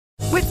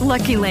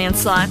Lucky Land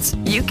Slots,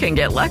 you can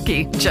get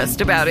lucky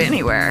just about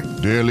anywhere.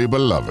 Dearly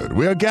beloved,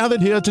 we are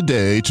gathered here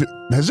today to...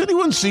 Has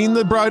anyone seen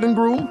the bride and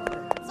groom?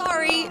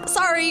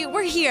 Sorry,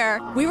 we're here.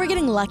 We were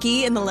getting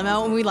lucky in the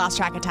limo and we lost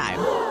track of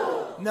time.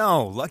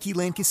 No, Lucky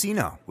Land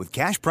Casino, with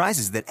cash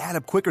prizes that add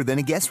up quicker than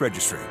a guest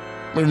registry.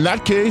 In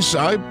that case,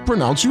 I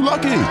pronounce you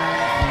lucky.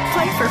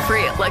 Play for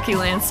free at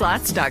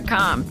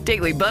LuckyLandSlots.com.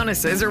 Daily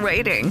bonuses are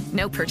waiting.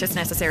 No purchase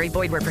necessary.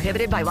 Void where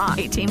prohibited by law.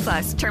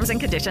 18+. Terms and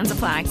conditions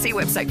apply. See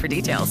website for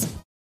details.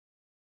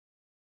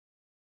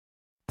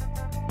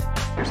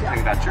 Here's the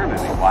thing about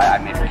Germany, why I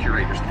made a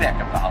curator's pick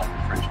of the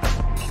Hollywood Fringe.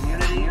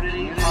 Community,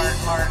 heart,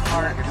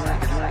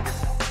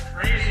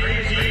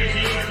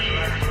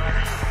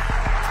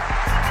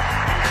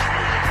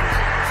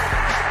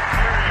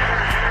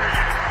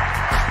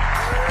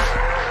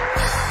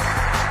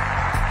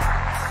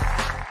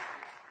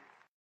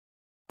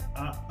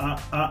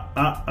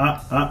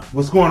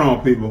 What's going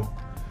on, people?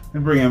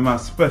 I'm bringing my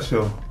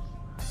special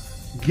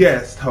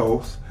guest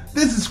host.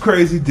 This is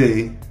Crazy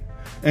D,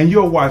 and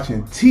you're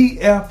watching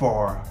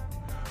TFR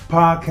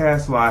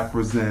Podcast Live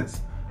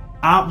presents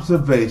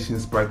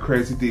Observations by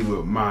Crazy D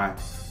with my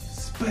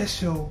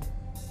special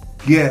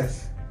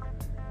guest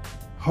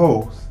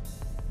host,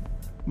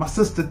 my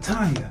sister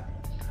Tonya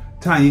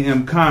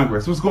M.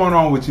 Congress. What's going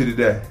on with you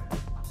today?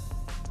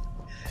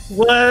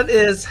 What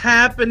is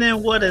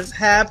happening?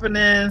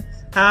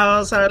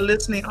 How's our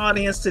listening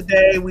audience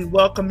today? We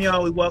welcome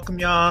y'all. Welcome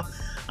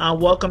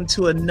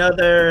to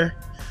another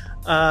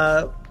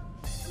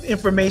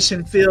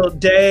information-filled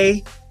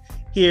day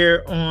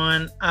here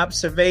on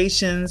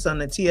Observations on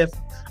the TFR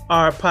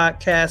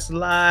Podcast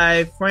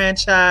Live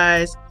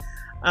franchise.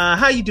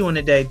 How you doing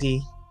today,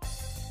 D?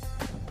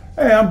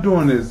 Hey, I'm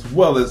doing as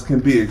well as can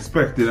be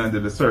expected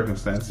under the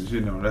circumstances. You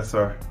know, that's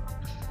our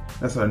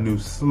new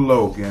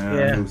slogan,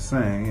 our new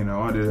saying. You know,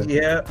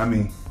 I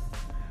mean,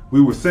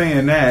 we were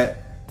saying that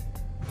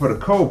for the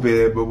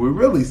COVID, but we're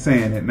really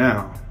saying it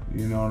now.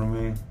 You know what I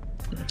mean?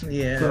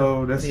 Yeah.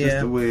 So that's just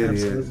the way it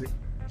absolutely is.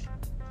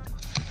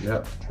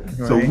 Yep.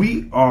 Right. So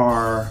we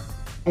are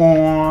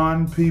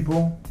on,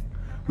 people.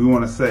 We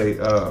want to say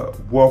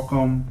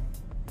welcome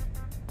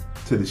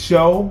to the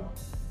show,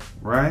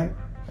 right?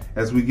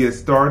 As we get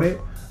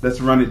started,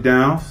 let's run it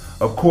down.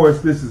 Of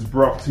course, this is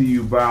brought to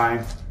you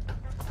by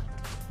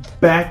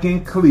Back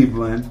in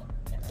Cleveland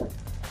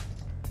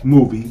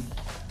movie,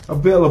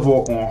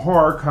 available on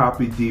hard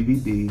copy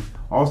DVD,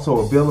 also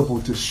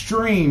available to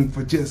stream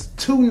for just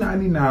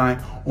 $2.99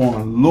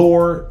 on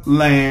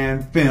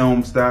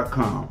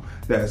LordlandFilms.com.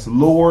 That's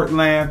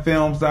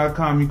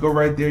LordlandFilms.com. You go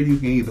right there. You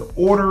can either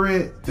order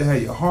it to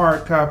have your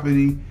hard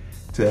copy,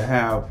 to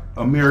have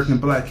American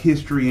Black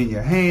history in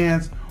your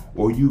hands,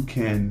 or you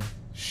can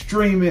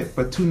stream it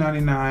for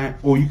 $2.99,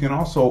 or you can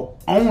also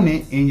own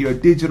it in your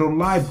digital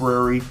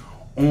library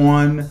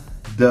on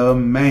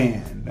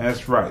demand.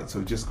 That's right.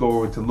 So just go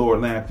over to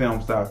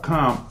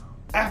LordlandFilms.com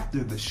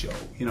after the show,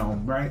 you know,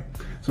 right?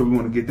 So we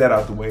want to get that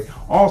out the way.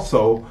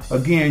 Also,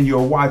 again,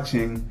 you're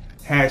watching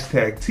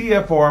hashtag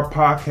TFR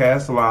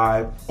Podcast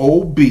Live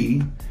OB,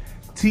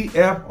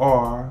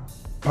 TFR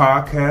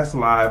Podcast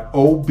Live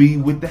OB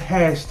with the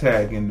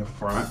hashtag in the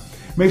front.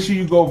 Make sure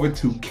you go over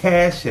to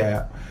Cash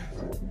App,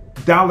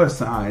 $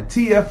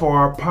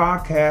 TFR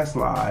Podcast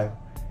Live,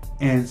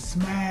 and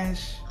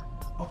smash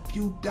a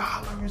few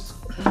dollars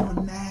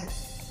on that.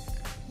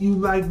 You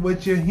like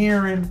what you're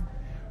hearing,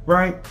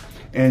 right?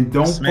 And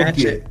don't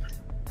forget,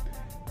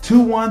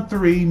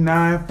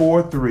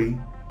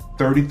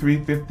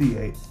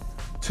 213-943-3358.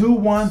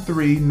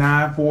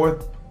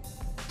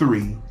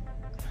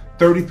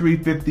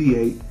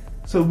 213-943-3358,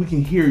 so we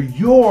can hear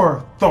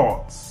your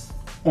thoughts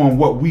on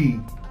what we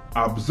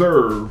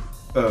observe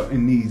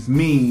in these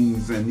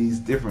memes and these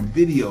different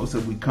videos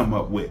that we come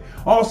up with.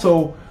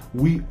 Also,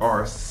 we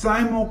are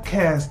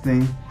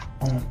simulcasting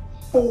on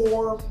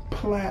 4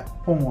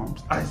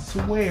 platforms. I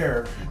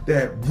swear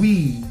that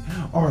we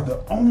are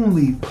the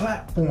only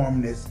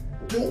platform that's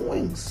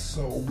doing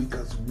so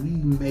because we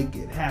make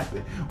it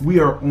happen. We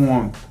are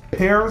on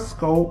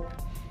Periscope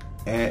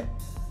at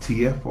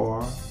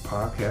TFR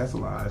Podcast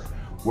Live.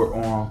 We're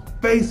on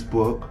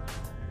Facebook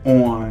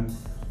on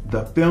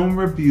the Film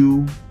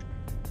Review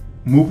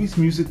Movies,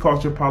 Music,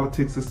 Culture,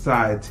 Politics,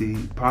 Society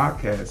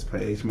podcast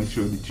page. Make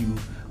sure that you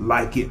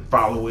like it,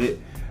 follow it.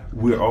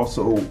 We're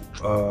also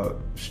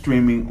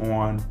streaming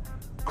on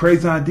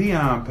Crazy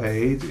Dion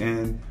page,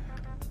 and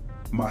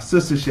my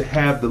sister should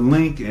have the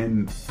link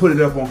and put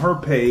it up on her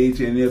page,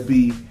 and it'll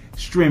be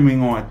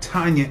streaming on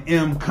Tonya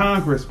M.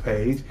 Congress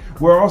page.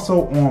 We're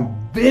also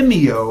on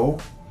Vimeo,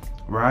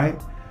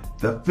 right?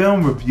 The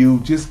Film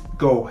Review, just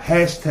go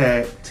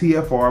hashtag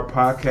TFR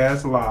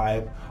Podcast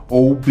Live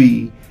OB,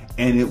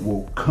 and it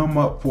will come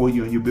up for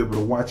you, and you'll be able to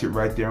watch it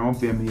right there on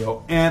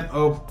Vimeo. And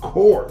of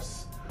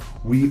course,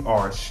 we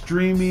are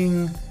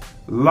streaming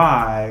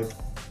live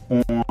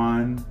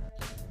on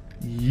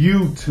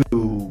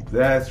YouTube.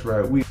 That's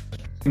right. We are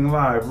streaming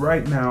live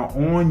right now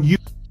on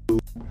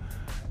YouTube,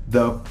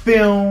 the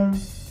Film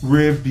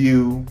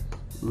Review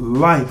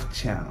Life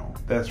channel.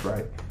 That's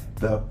right.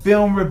 the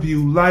Film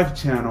Review Life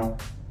channel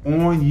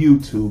on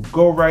YouTube.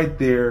 Go right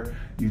there.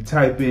 You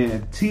type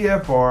in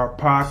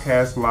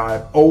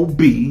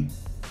TFRPodcastLiveOb,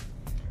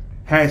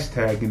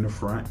 hashtag in the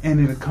front, and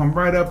it'll come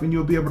right up and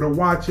you'll be able to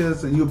watch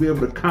us and you'll be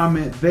able to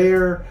comment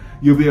there.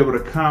 You'll be able to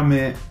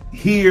comment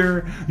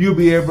here. You'll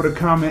be able to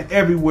comment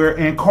everywhere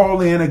and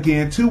call in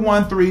again,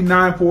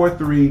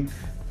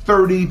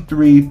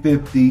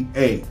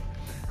 213-943-3358.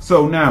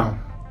 So now,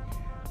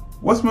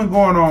 what's been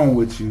going on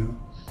with you?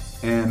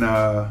 And,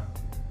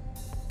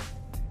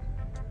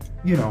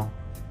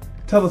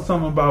 tell us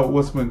something about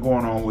what's been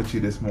going on with you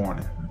this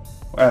morning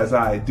as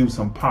I do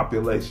some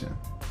population.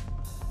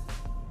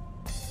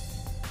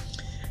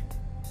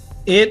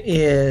 It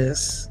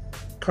is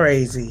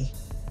crazy.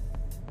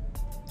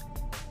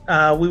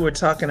 We were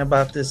talking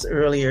about this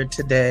earlier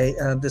today,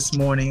 this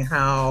morning,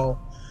 how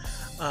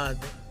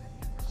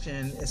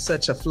is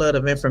such a flood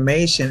of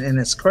information, and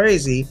it's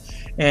crazy.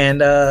 And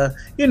to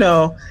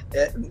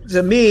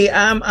me,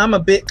 I'm a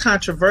bit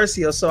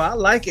controversial, so I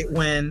like it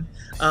when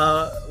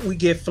we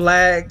get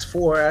flagged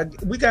for.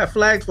 We got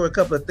flagged for a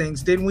couple of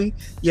things, didn't we,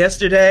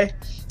 yesterday?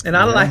 And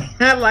I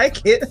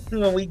like it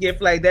when we get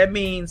flagged. That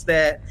means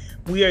that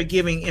we are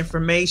giving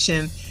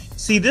information.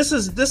 See, this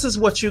is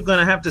what you're going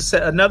to have to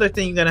set. Another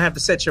thing you're going to have to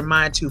set your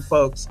mind to,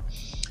 folks.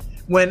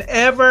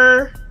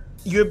 Whenever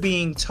you're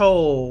being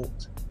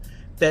told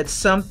that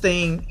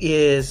something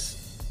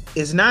is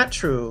not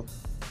true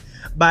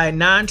by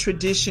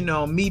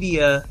non-traditional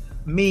media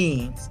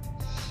means,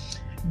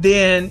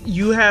 then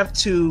you have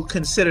to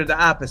consider the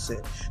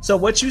opposite. So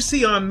what you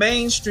see on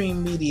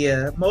mainstream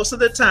media, most of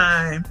the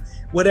time,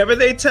 whatever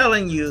they're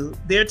telling you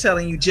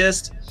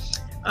just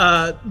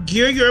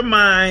gear your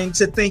mind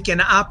to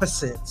thinking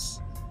opposites.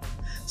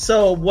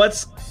 So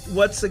what's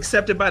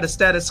accepted by the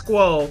status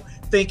quo,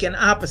 thinking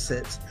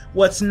opposites.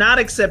 What's not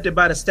accepted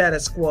by the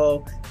status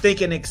quo,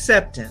 thinking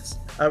acceptance.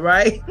 All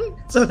right.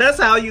 So that's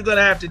how you're going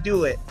to have to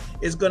do it.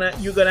 You're going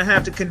to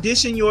have to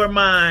condition your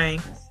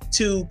mind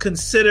to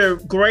consider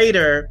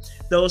greater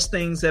those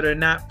things that are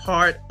not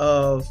part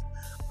of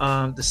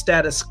the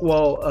status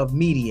quo of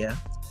media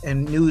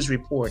and news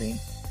reporting.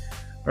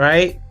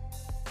 Right.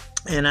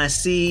 And I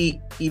see,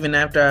 even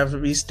after I've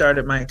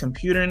restarted my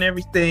computer and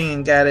everything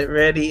and got it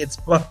ready, it's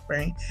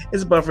buffering.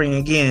 It's buffering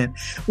again,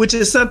 which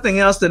is something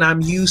else that I'm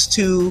used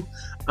to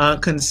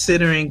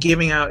considering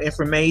giving out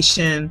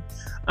information.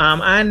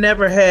 I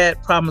never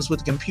had problems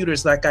with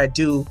computers like I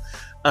do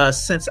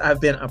since I've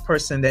been a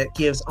person that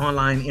gives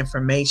online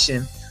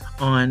information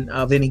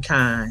of any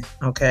kind.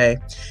 Okay,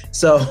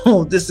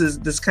 so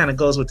this kind of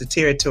goes with the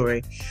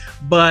territory,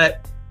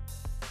 but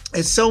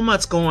it's so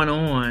much going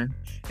on.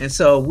 And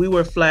so we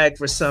were flagged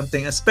for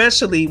something,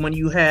 especially when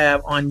you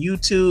have on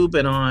YouTube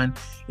and on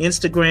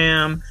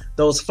Instagram,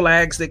 those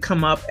flags that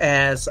come up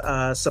as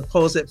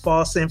supposed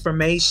false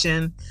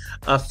information,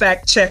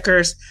 fact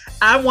checkers.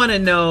 I want to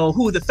know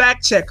who the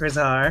fact checkers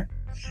are,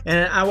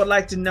 and I would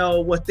like to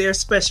know what their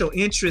special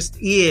interest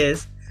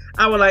is.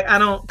 I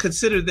don't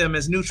consider them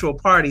as neutral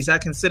parties. I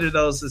consider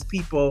those as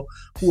people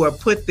who are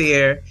put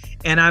there,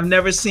 and I've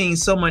never seen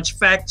so much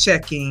fact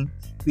checking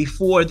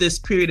before this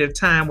period of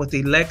time with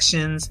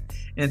elections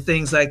and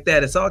things like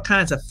that. It's all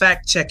kinds of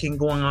fact checking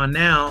going on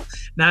now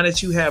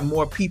that you have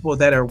more people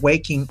that are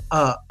waking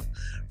up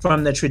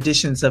from the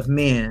traditions of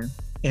men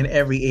in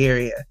every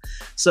area.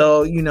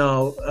 So,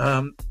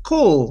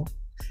 cool.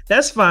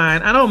 That's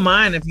fine. I don't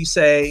mind if you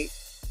say,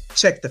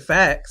 check the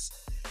facts.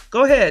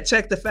 Go ahead,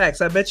 check the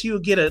facts. I bet you'll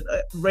get a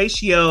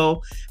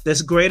ratio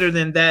that's greater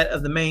than that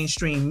of the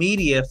mainstream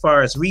media as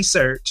far as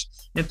research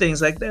and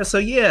things like that. So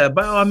yeah,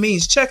 by all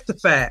means, check the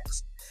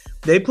facts.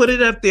 They put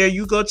it up there.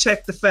 You go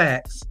check the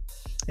facts.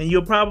 And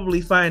you'll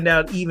probably find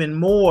out even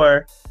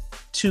more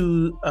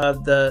to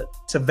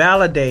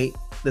validate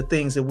the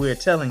things that we're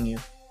telling you.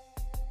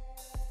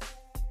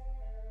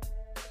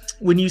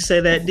 Wouldn't you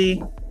say that,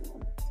 D?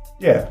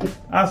 Yeah,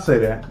 I'll say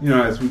that,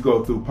 as we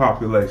go through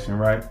population,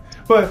 right?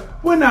 But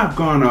we're not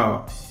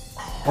gonna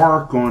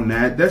hark on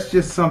that. That's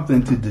just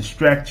something to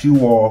distract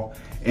you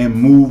off and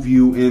move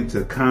you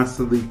into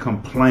constantly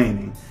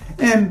complaining.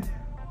 And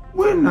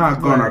we're not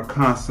gonna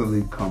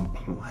constantly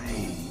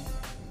complain,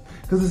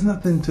 because there's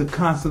nothing to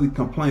constantly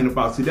complain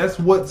about. See, that's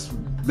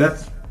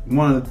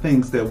one of the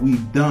things that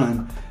we've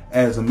done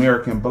as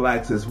American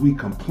blacks, is we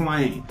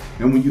complain.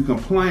 And when you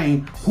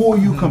complain, who are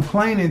you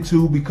complaining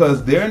to?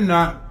 Because they're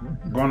not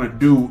gonna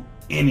do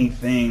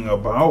anything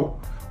about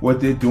what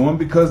they're doing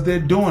because they're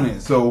doing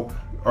it. So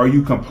are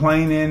you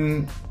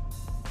complaining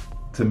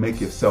to make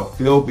yourself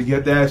feel? But you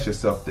have to ask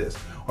yourself this: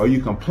 are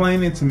you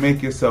complaining to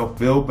make yourself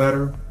feel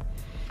better?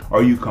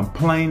 Are you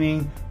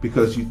complaining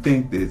because you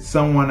think that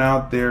someone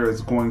out there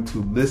is going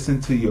to listen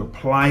to your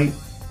plight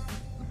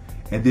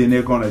and then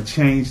they're going to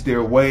change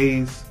their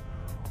ways?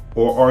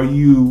 Or are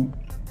you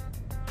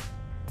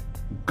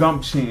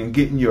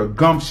getting your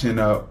gumption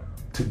up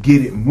to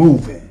get it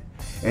moving?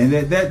 And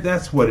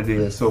that's what it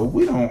is. So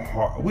we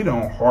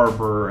don't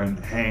harbor and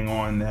hang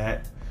on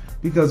that,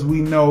 because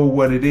we know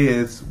what it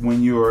is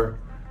when you're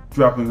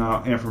dropping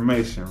out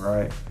information,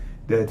 right?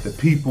 That the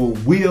people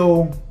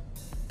will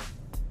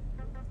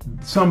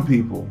some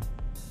people,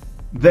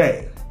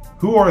 they,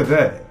 who are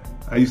they?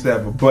 I used to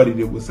have a buddy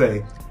that would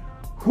say,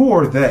 who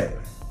are they?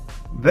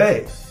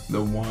 They,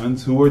 the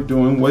ones who are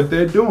doing what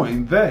they're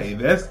doing. They,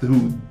 that's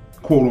who,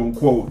 quote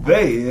unquote,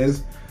 they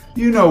is.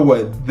 You know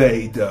what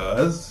they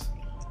does.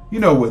 You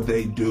know what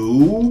they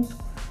do.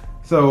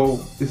 So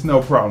it's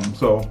no problem.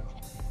 So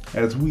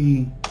as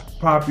we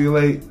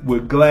populate, we're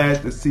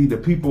glad to see the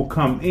people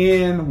come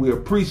in. We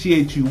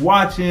appreciate you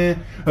watching.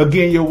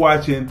 Again, you're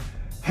watching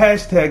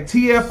hashtag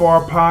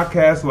TFR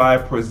Podcast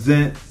Live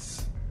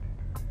presents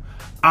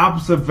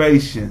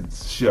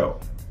Observations Show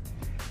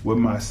with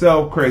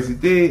myself, Crazy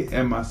D,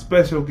 and my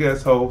special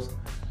guest host,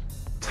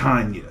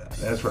 Tonya.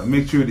 That's right.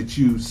 Make sure that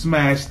you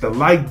smash the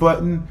like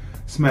button,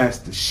 smash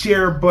the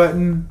share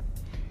button,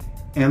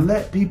 and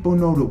let people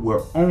know that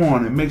we're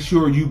on. And make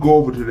sure you go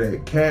over to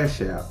that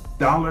Cash App,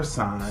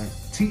 $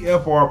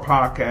 TFR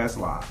Podcast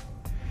Live,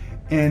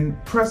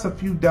 and press a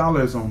few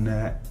dollars on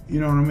that. You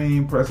know what I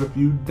mean? Press a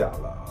few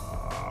dollars.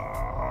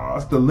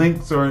 The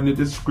links are in the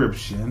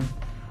description,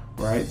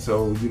 right?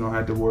 So you don't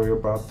have to worry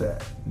about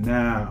that.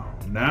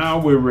 Now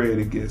we're ready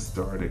to get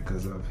started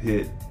because I've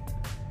hit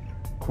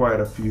quite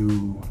a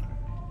few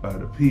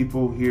the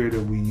people here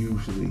that we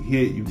usually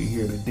hit. You can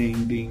hear the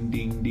ding, ding,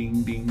 ding,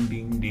 ding, ding,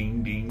 ding,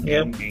 ding, ding,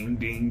 yep. ding,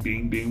 ding,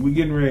 ding, ding. We're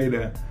getting ready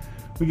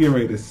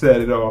to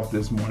set it off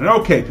this morning.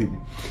 Okay,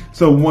 people.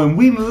 So when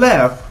we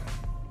left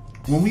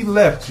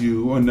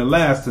you on the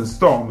last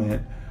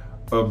installment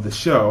of the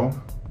show,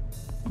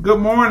 good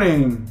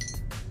morning,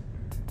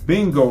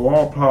 bingo,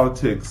 all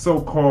politics,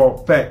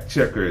 so-called fact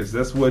checkers.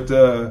 That's what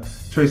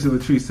Tracy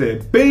Latrice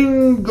said.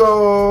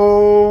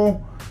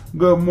 Bingo.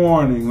 Good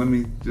morning. Let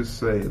me just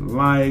say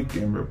like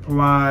and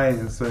reply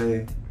and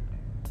say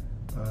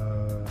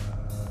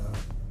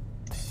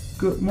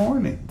good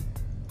morning.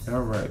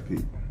 All right,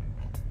 people.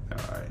 All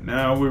right,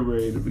 now we're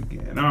ready to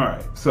begin. All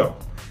right, so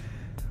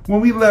when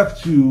we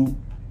left you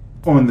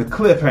on the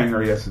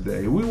cliffhanger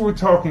yesterday, we were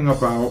talking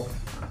about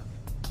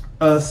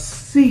a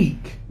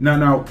Sikh.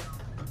 Now,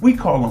 we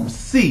call them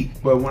Sikh,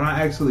 but when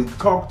I actually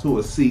talk to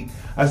a Sikh,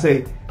 I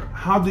say,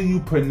 how do you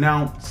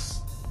pronounce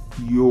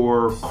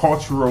your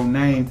cultural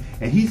name?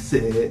 And he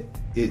said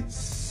it's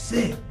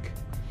Sikh,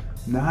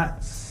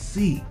 not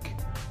Sikh,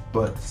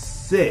 but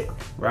Sikh,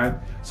 right?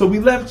 So we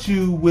left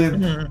you with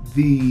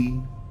the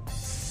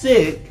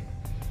Sikh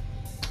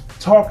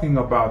talking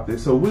about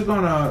this. So we're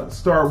gonna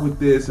start with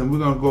this, and we're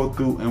gonna go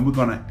through and we're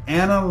gonna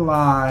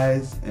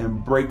analyze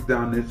and break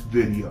down this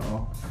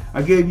video.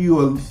 I gave you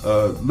a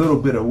little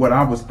bit of what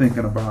I was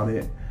thinking about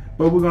it,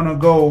 but we're gonna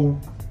go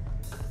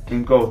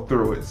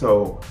through it.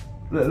 So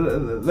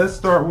let's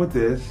start with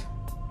this.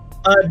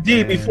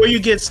 D, before you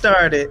get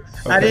started,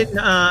 okay.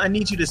 I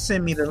need you to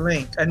send me the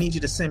link.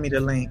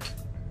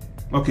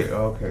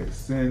 Okay.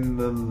 Send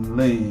the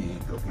link.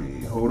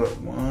 Okay, hold up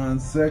 1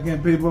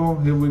 second, people.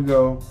 Here we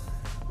go.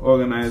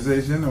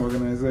 Organization.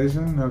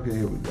 Okay,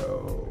 here we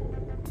go.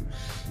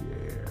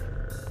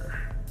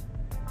 Share.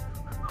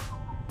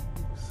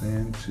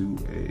 Send to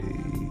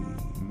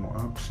more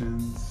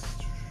options.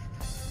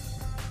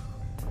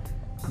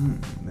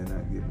 They're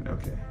not giving.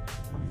 Okay.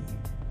 Let me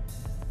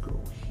go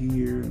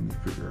here. Let me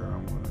figure out how I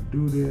want to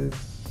do this.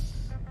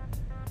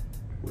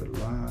 We're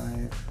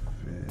live.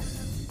 And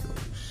we go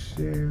to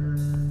share.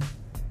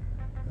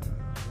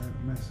 Write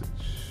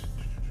message.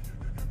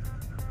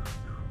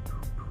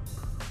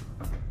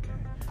 Okay.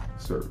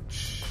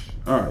 Search.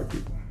 All right,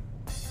 people.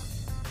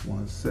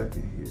 1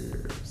 second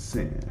here.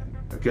 Send.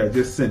 Okay, I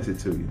just sent it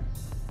to you.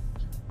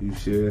 You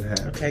should have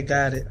it. Okay,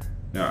 got it.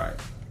 All right.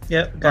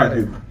 Yep, got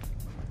it. People.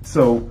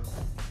 So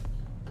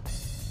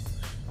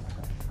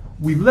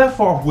we left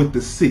off with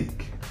the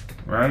Sikh,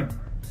 right?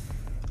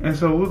 And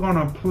so we're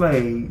gonna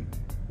play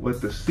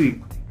what the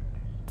Sikh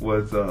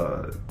was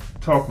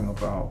talking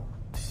about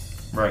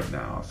right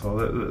now. So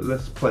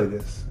let's play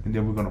this, and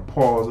then we're gonna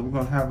pause and we're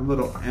gonna have a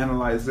little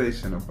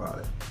analyzation about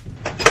it.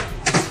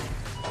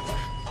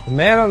 The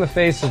man on the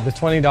face of the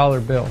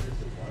 $20 bill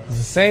is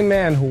the same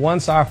man who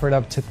once offered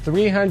up to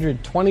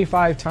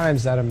 325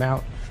 times that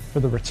amount for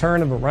the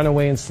return of a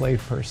runaway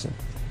enslaved person,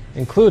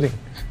 including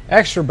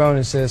extra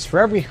bonuses for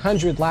every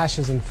 100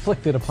 lashes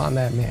inflicted upon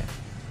that man.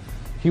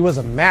 He was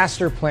a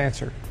master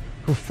planter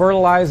who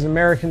fertilized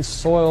American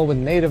soil with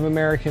Native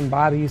American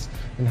bodies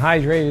and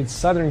hydrated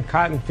southern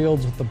cotton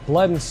fields with the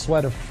blood and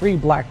sweat of free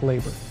black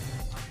labor.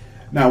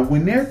 Now,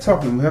 when they're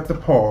talking, we have to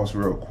pause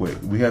real quick.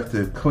 We have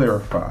to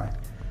clarify.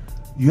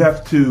 You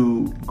have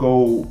to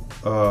go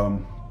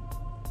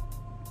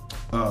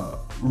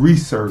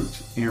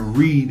research and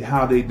read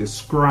how they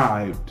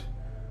described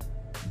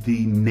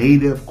the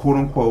native, quote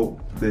unquote,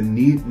 the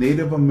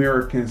Native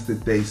Americans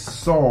that they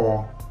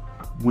saw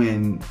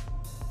when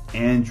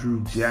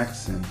Andrew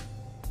Jackson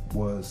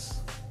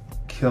was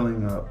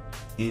killing up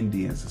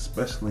Indians,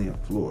 especially in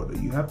Florida.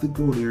 You have to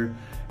go there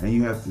and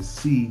you have to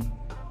see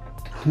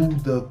who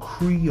the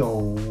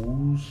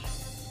Creoles,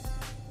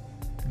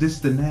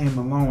 the name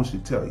alone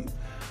should tell you.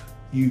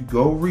 You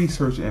go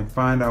research and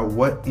find out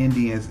what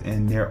Indians,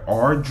 and there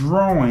are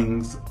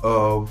drawings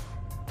of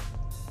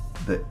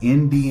the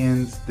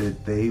Indians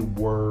that they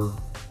were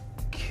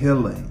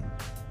killing,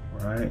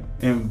 right?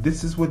 And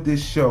this is what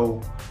this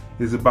show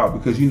is about,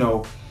 because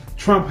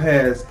Trump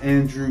has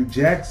Andrew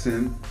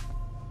Jackson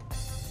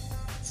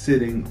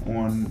sitting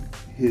on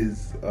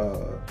his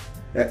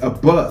a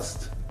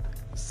bust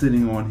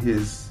sitting on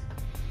his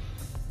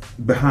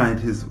behind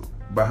his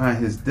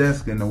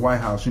desk in the White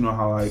House. You know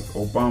how like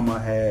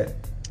Obama had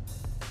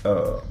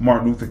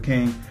Martin Luther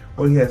King?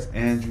 Well, he has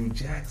Andrew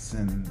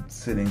Jackson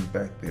sitting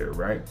back there,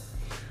 right?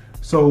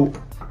 So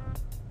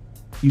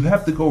you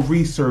have to go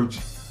research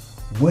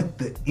what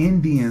the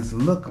Indians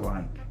look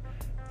like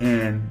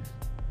and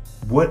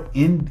what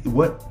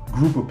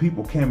group of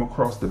people came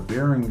across the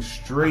Bering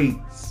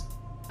Straits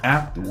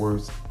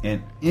afterwards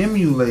and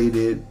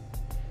emulated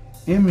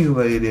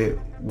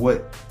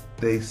what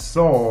they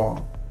saw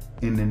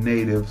in the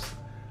natives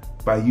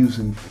by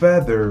using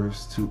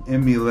feathers to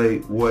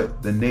emulate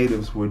what the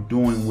natives were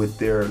doing with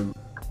their.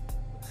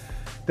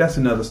 That's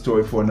another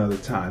story for another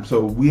time.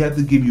 So we have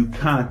to give you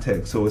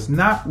context. So it's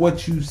not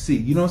what you see.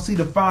 You don't see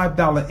the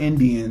 $5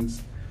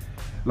 Indians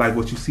like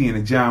what you see in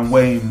a John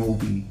Wayne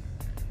movie.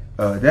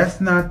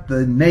 That's not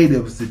the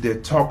natives that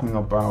they're talking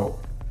about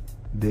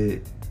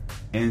that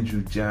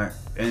Andrew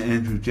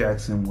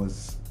Jackson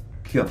was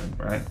killing,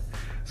 right?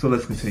 So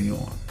let's continue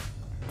on.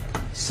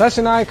 Such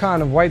an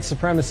icon of white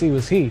supremacy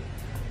was he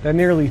that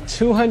nearly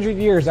 200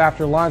 years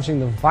after launching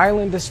the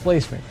violent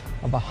displacement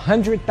of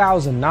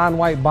 100,000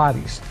 non-white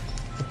bodies,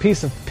 a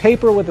piece of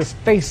paper with his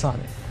face on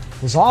it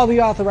was all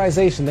the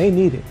authorization they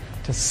needed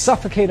to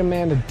suffocate a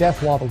man to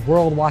death while the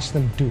world watched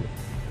them do it.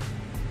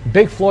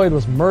 Big Floyd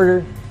was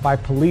murdered by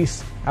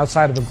police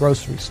outside of a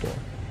grocery store.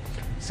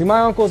 See,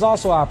 my uncles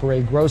also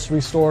operate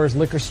grocery stores,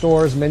 liquor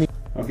stores, many...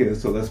 Okay,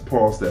 so let's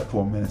pause that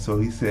for a minute. So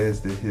he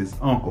says that his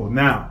uncle.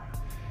 Now,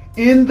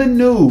 in the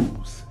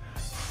news,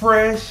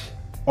 fresh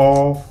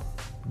off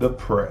the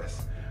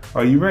press.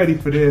 Are you ready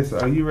for this?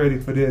 Are you ready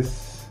for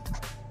this?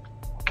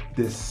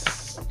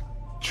 This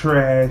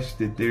trash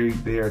that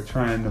they are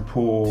trying to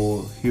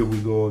pull. Here we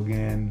go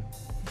again.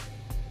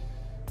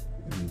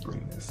 Let me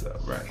bring this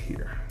up right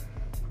here.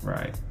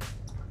 Right.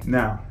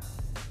 Now,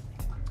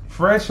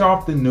 fresh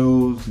off the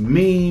news,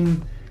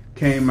 meme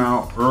came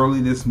out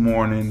early this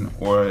morning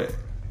or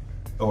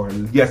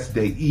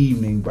yesterday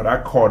evening, but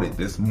I caught it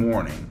this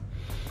morning.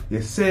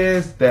 It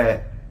says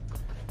that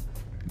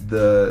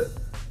the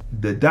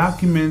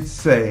documents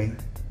say,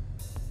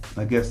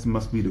 I guess it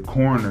must be the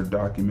coroner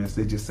documents,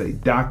 they just say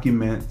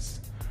documents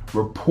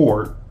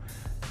report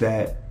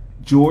that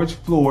George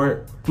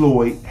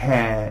Floyd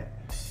had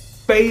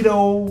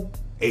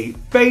a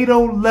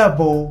fatal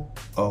level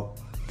of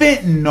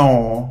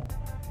fentanyl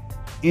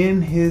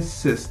in his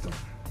system.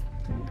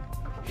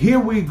 Here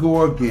we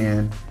go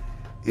again.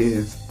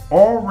 It's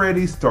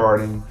already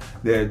starting.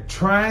 They're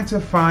trying to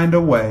find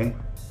a way.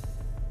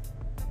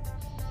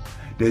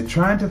 They're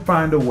trying to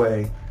find a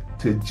way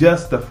to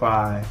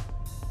justify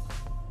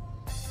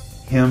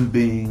him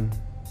being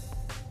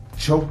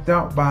choked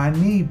out by a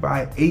knee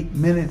by 8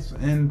 minutes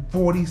and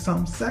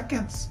 40-some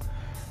seconds.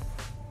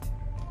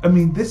 I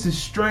mean, this is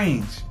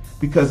strange,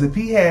 because if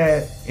he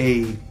had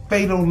a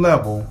fatal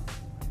level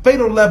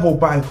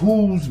by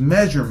whose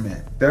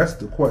measurement? That's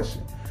the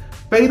question.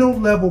 Fatal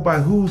level by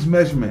whose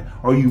measurement?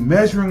 Are you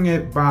measuring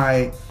it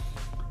by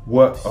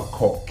what a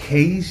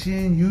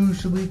Caucasian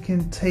usually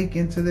can take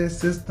into their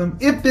system?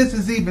 If this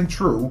is even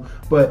true,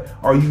 but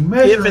are you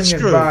measuring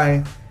it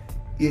by?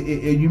 Are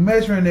you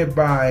measuring it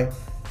by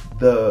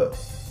the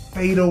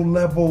fatal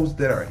levels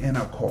that are in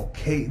a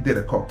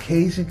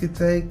Caucasian could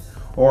take,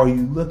 or are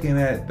you looking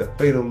at the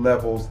fatal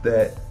levels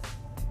that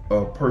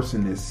a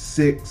person is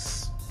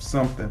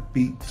 6-something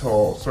feet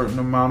tall, certain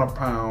amount of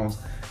pounds,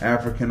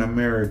 African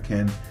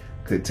American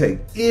could take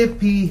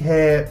if he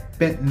had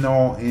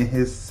fentanyl in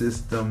his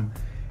system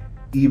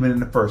even in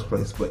the first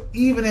place? But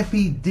even if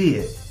he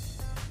did,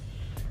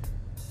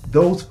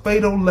 those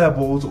fatal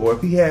levels, or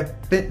if he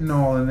had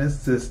fentanyl in his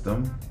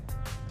system,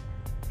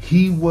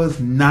 he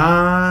was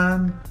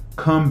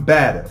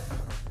non-combative,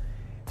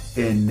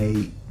 and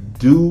the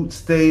dude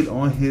stayed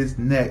on his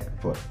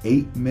neck for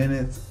 8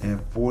 minutes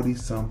and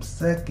 40-some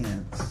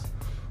seconds.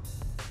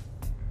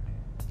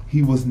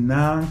 He was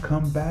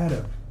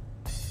non-combative.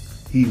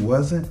 He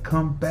wasn't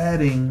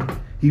combating.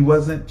 He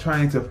wasn't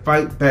trying to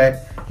fight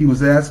back. He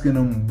was asking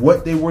them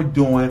what they were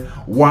doing.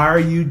 Why are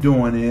you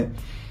doing it?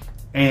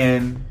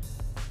 And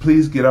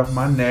please get off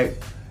my neck.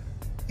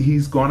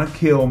 He's gonna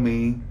kill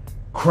me.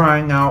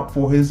 Crying out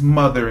for his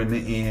mother in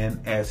the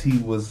end as he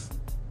was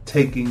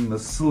taking the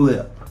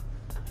slip.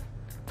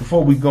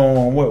 Before we go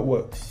on,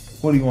 what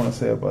do you want to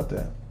say about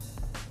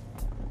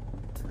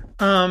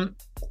that?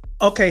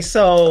 Okay,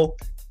 so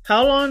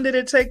how long did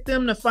it take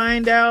them to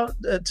find out,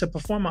 to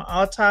perform an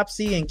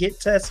autopsy and get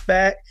tests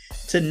back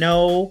to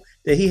know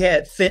that he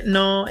had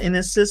fentanyl in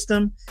his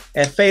system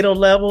at fatal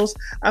levels?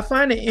 I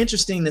find it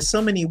interesting that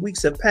so many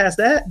weeks have passed.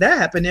 That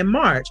happened in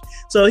March.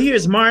 So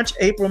here's March,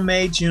 April,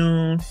 May,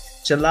 June,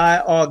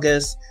 July,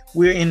 August.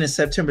 We're in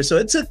September. So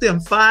it took them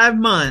 5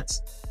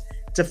 months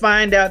to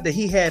find out that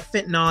he had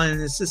fentanyl in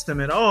his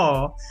system at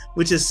all,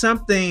 which is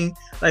something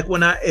like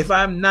if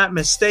I'm not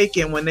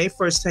mistaken, when they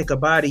first take a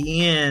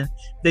body in,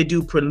 they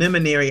do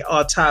preliminary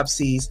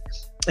autopsies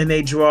and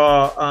they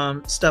draw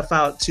stuff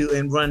out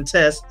and run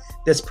tests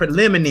that's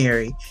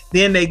preliminary.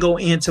 Then they go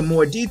into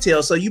more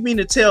detail. So you mean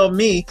to tell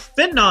me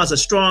fentanyl is a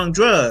strong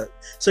drug?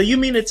 So you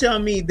mean to tell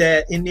me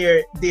that in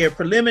their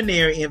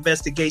preliminary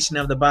investigation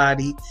of the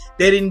body,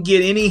 they didn't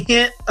get any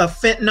hint of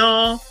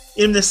fentanyl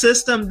in the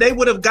system? They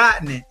would have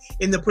gotten it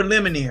in the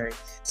preliminary.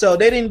 So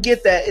they didn't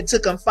get that. It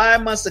took them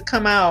 5 months to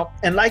come out.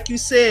 And like you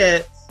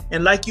said,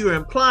 and like you were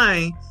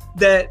implying,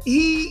 that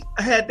he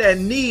had that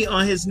knee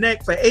on his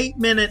neck for 8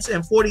 minutes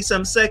and 40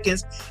 some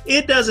seconds.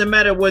 It doesn't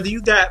matter whether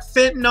you got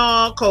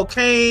fentanyl,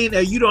 cocaine, or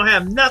you don't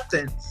have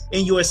nothing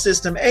in your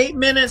system. 8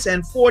 minutes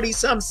and 40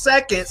 some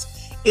seconds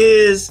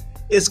is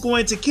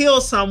going to kill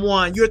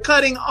someone. You're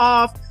cutting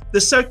off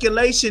the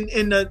circulation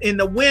in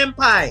the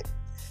windpipe.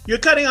 You're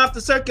cutting off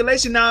the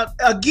circulation. Now,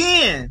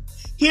 again,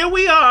 here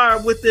we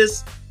are with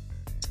this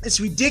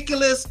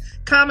ridiculous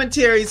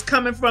commentaries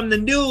coming from the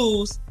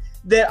news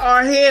that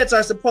our heads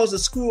are supposed to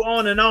screw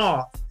on and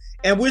off.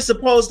 And we're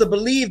supposed to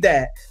believe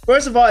that.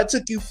 First of all, it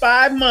took you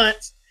 5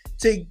 months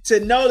to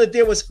know that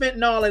there was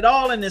fentanyl at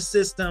all in the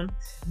system.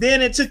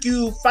 Then it took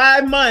you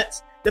 5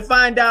 months to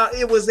find out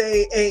it was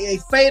a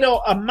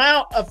fatal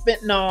amount of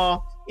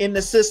fentanyl in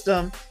the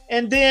system.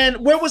 And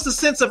then where was the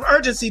sense of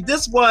urgency?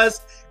 This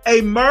was a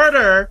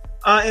murder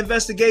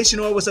investigation,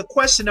 or it was a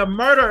question of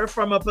murder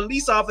from a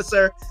police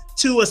officer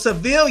to a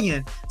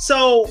civilian.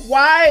 So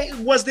why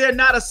was there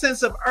not a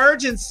sense of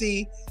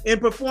urgency in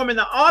performing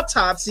the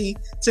autopsy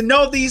to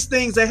know these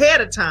things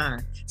ahead of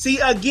time? See,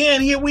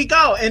 again, here we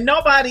go. And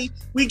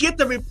we get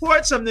the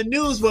reports from the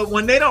news, but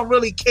when they don't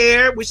really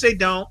care, which they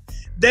don't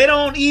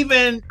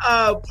even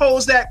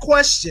pose that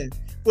question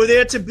for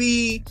there to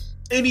be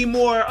any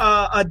more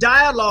a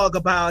dialogue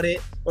about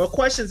it or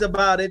questions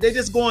about it. They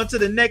just go on to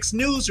the next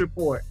news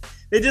report.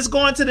 They just go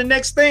on to the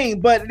next thing.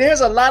 But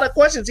there's a lot of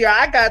questions here.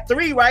 I got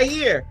 3 right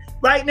here,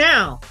 right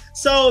now,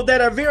 so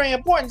that are very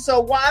important. So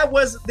why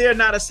was there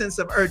not a sense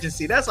of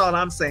urgency? That's all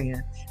I'm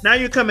saying. Now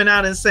you're coming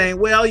out and saying,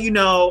 well,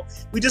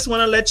 we just want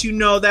to let you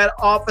know that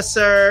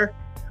officer,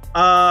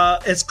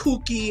 as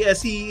kooky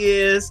as he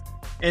is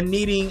and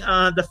needing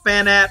the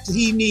FANAP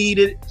he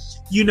needed,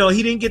 he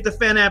didn't get the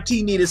FANAP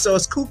he needed. So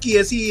as kooky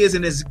as he is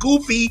and as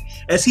goofy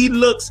as he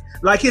looks,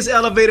 like his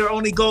elevator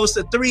only goes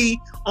to 3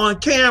 on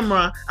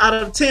camera out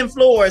of 10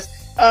 floors,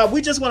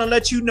 we just want to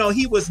let you know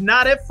he was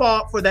not at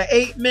fault for the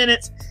 8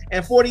 minutes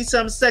and 40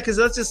 some seconds,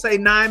 let's just say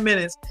 9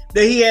 minutes,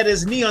 that he had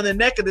his knee on the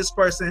neck of this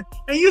person.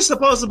 And you're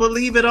supposed to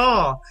believe it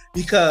all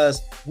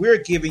because we're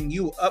giving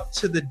you up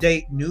to the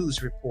date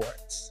news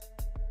reports.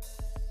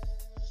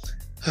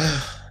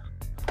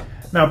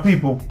 Now,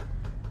 people,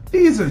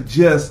 these are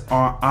just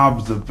our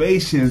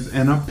observations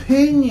and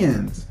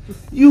opinions.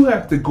 You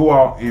have to go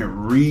out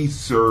and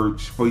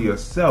research for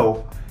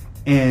yourself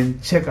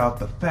and check out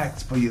the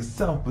facts for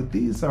yourself. But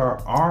these are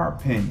our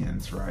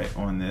opinions, right,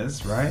 on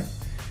this, right?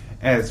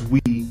 As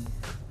we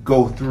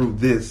go through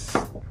this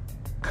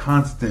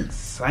constant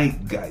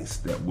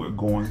zeitgeist that we're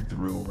going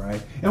through,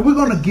 right? And we're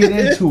going to get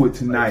into it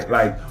tonight.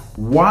 Like,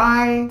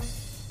 why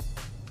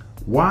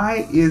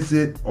is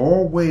it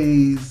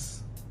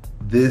always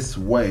this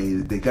way?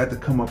 They got to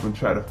come up and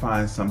try to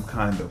find some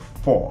kind of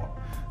fault.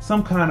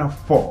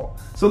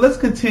 So let's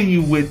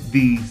continue with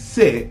the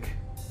sick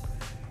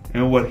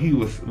and what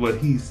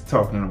he's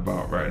talking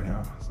about right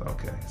now.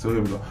 Okay, so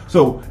here we go.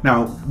 So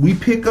now we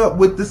pick up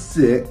with the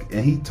sick,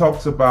 and he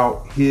talks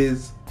about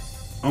his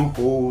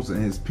uncles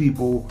and his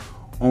people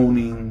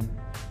owning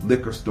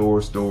liquor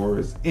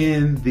stores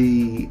in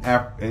the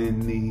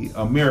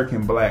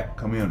American black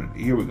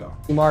community. Here we go.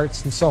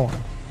 Marts and so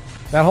on.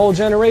 That whole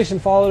generation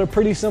followed a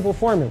pretty simple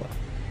formula.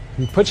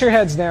 You put your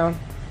heads down,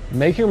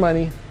 make your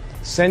money,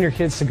 send your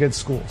kids to good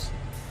schools.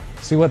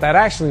 See, what that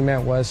actually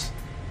meant was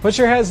put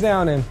your heads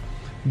down and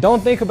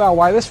don't think about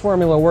why this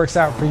formula works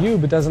out for you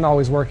but doesn't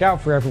always work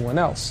out for everyone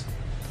else.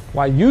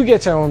 Why you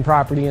get to own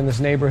property in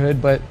this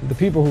neighborhood but the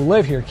people who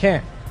live here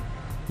can't.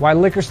 Why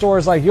liquor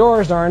stores like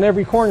yours are on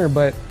every corner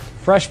but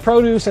fresh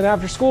produce and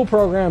after-school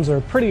programs are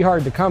pretty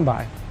hard to come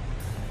by.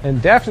 And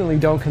definitely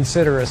don't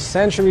consider a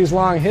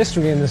centuries-long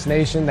history in this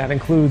nation that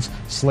includes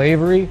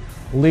slavery,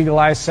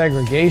 legalized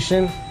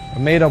segregation, a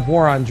made-up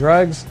war on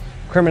drugs,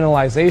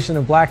 criminalization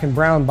of black and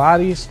brown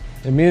bodies,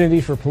 immunity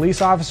for police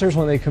officers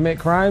when they commit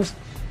crimes,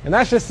 and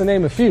that's just to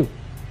name a few.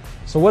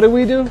 So what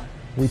do?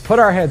 We put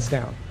our heads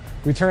down.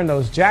 We turned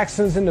those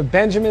Jacksons into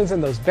Benjamins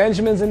and those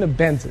Benjamins into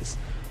Benzes.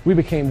 We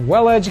became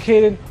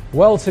well-educated,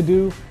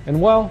 well-to-do,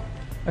 and,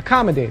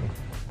 accommodating.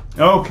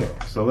 Okay,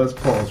 so let's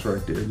pause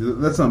right there.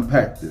 Let's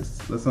unpack this.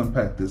 A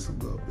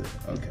little bit.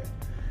 Okay.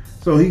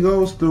 So he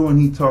goes through and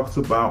he talks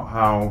about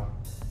how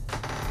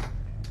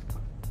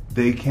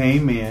they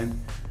come in.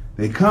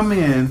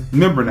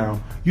 Remember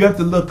now, you have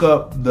to look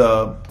up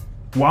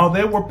while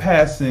they were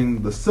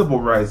passing the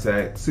Civil Rights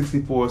Act,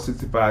 64,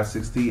 65,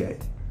 68,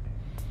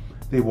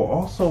 they were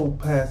also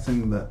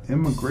passing the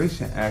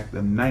Immigration Act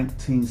of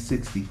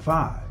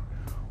 1965,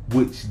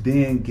 which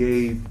then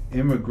gave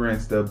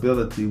immigrants the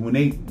ability,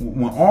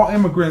 when all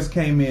immigrants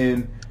came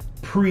in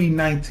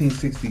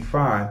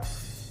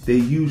pre-1965, they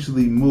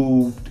usually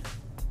moved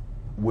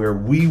where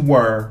we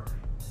were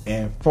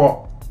and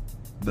fought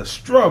the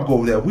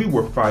struggle that we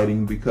were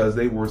fighting, because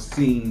they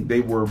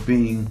were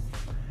being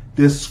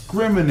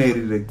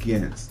discriminated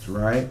against,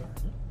 right?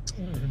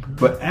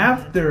 But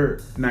after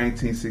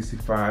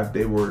 1965,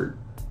 they were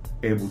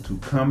able to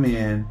come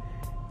in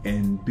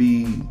and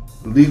be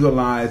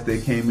legalized.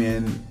 They came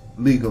in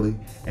legally,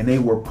 and they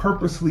were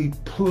purposely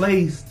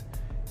placed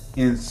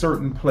in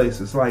certain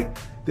places. Like,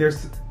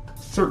 there's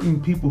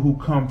certain people who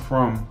come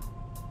from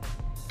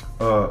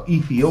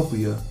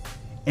Ethiopia,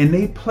 and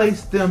they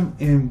placed them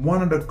in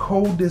one of the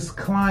coldest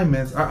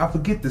climates. I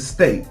forget the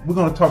state. We're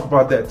going to talk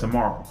about that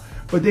tomorrow.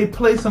 But they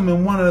place them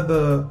in one of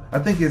the, I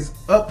think it's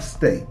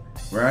upstate,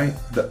 right?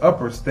 The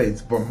upper states,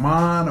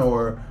 Vermont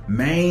or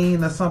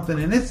Maine or something,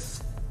 and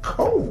it's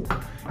cold.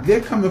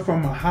 They're coming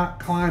from a hot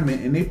climate,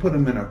 and they put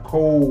them in a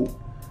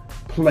cold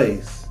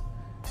place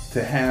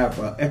to have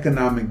an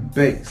economic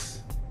base,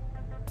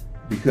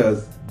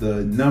 because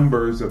the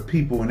numbers of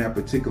people in that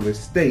particular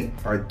state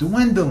are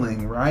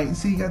dwindling, right?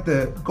 So you got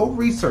to go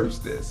research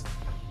this.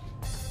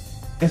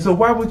 And so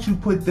why would you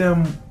put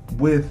them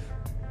with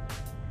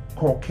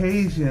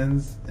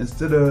Caucasians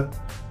instead of,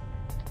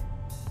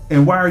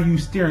 and why are you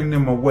steering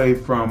them away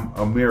from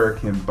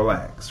American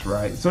blacks,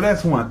 right? So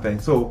that's one thing.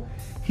 So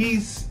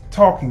he's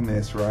talking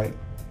this, right?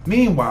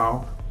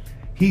 Meanwhile,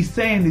 he's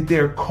saying that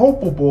they're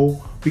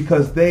culpable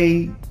because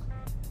they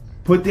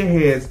put their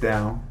heads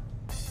down,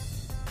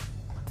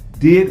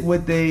 did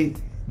what they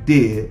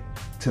did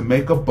to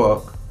make a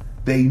buck.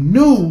 They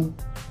knew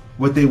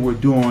what they were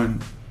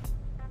doing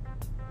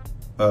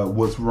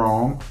was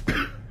wrong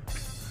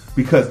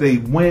because they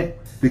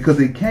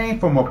came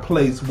from a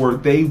place where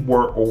they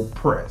were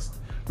oppressed.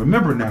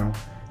 Remember now,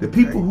 the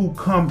people who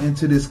come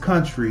into this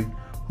country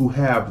who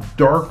have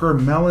darker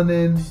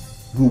melanin,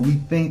 who we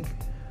think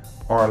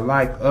are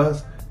like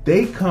us,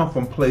 they come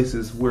from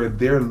places where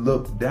they're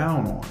looked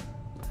down on.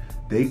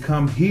 They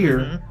come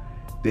here,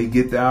 they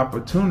get the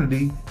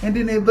opportunity, and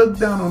then they look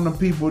down on the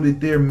people that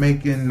they're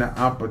making the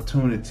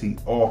opportunity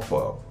off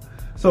of.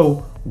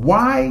 So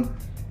why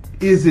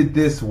is it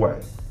this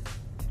way?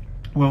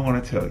 Well, I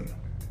want to tell you.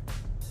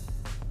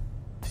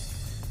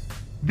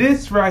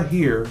 This right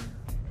here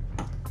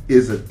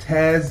is a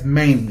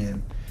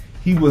Tasmanian.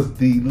 He was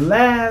the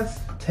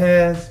last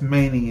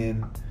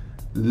Tasmanian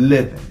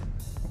living,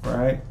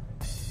 right?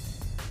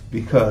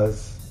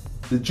 Because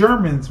the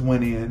Germans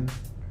went in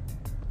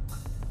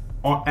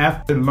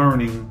after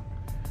learning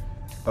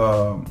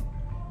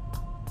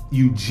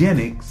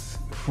eugenics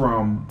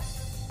from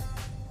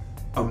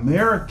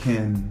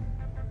American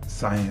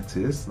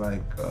scientists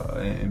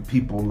and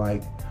people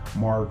like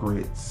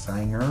Margaret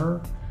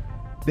Sanger.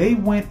 They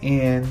went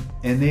in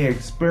and they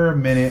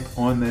experimented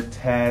on the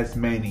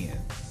Tasmanians.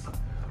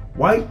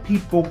 White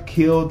people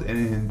killed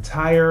an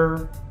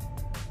entire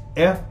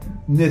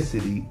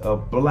ethnicity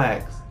of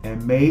blacks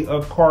and made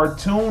a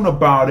cartoon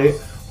about it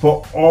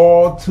for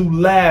all to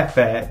laugh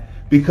at,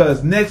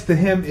 because next to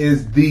him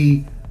is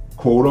the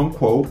quote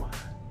unquote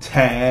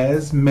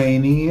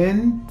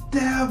Tasmanian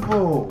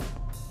devil.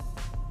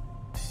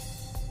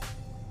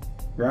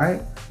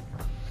 Right?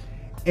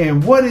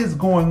 And what is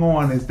going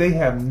on is they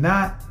have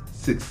not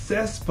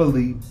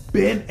successfully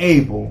been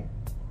able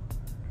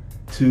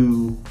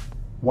to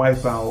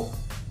wipe out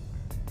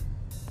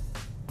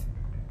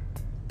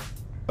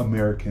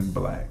American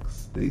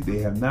blacks. They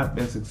have not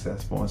been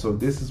successful. And so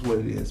this is what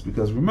it is.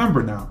 Because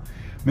remember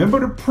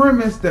the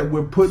premise that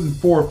we're putting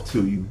forth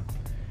to you,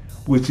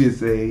 which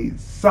is a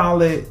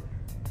solid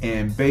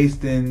and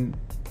based in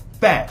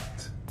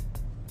fact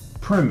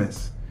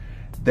premise,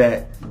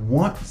 that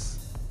once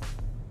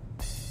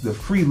the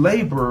free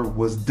labor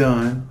was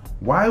done,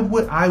 why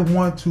would I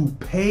want to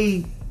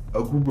pay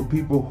a group of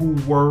people who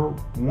were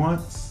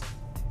once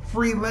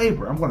free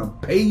labor? I'm going to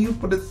pay you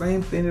for the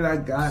same thing that I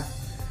got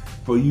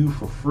for you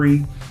for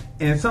free.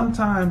 And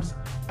sometimes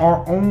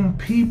our own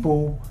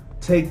people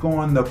take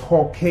on the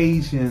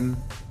Caucasian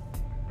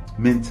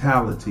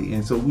mentality,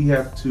 and so we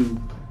have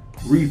to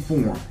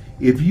reform.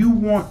 If you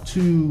want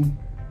to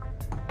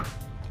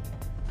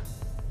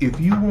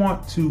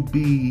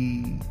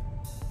be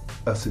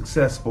a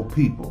successful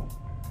people,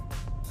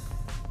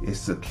 it's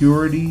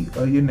security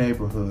of your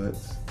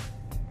neighborhoods.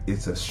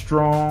 It's a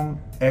strong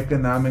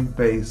economic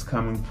base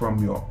coming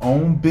from your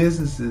own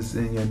businesses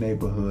in your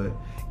neighborhood.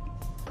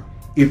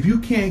 If you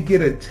can't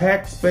get a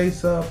tax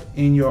base up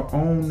in your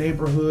own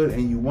neighborhood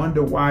and you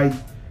wonder why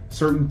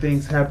certain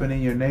things happen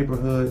in your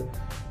neighborhood,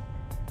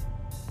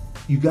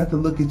 you got to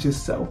look at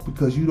yourself,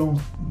 because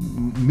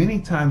many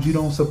times you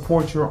don't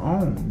support your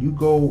own. You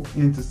go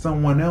into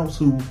someone else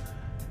who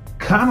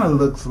kind of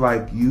looks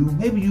like you.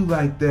 Maybe you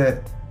like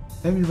that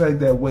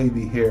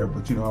wavy hair,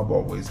 but I've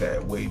always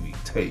had wavy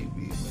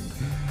tavy.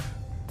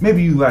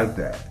 Maybe you like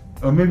that.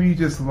 Or maybe you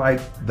just like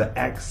the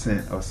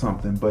accent or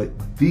something. But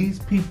these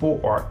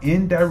people are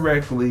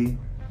indirectly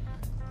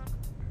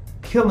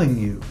killing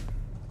you.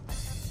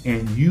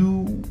 and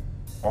you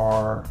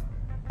are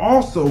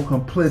also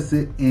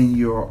complicit in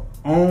your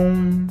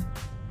own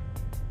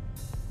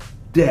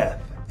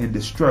death and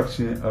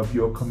destruction of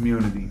your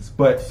communities.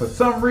 But for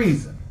some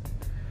reason,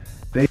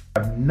 they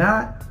have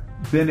not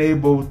been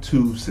able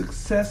to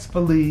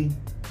successfully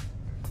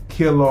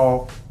kill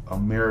off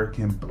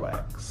American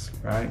blacks,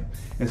 right?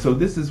 And so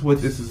this is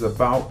what this is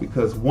about,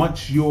 because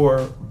once your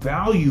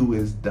value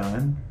is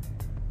done,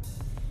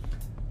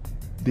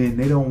 then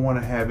they don't want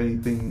to have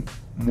anything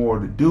more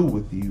to do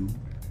with you.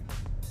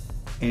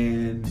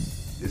 And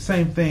the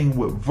same thing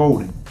with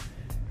voting.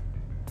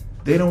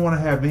 They don't want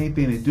to have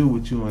anything to do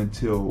with you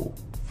until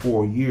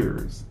 4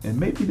 years. And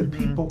maybe the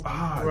people,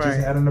 I just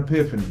had an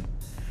epiphany.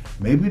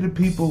 Maybe the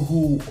people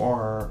who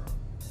are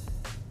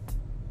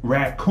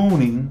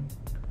raccooning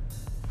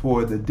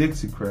for the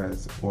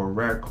Dixiecrats or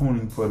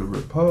raccooning for the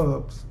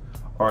Repubs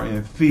are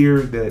in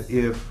fear that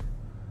if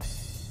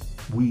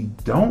we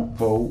don't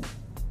vote,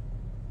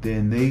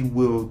 then they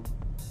will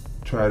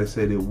try to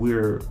say that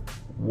we're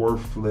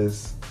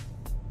worthless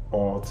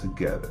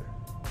altogether.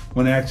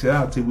 When in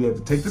actuality, we have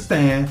to take the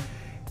stand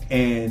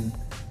and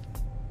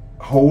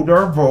hold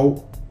our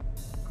vote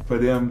for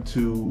them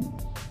to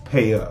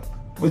pay up.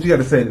 What you got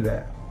to say to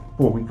that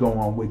before we go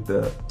on with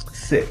the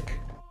sick?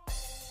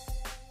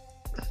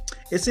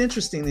 It's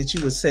interesting that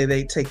you would say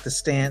they take the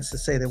stance to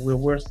say that we're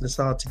worthless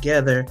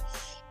altogether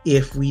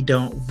if we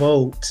don't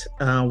vote,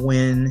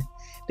 when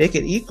they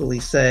could equally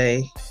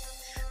say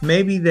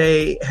maybe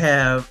they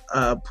have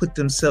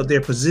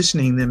they're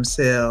positioning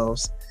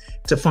themselves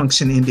to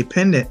function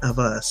independent of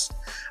us.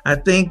 I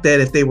think that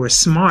if they were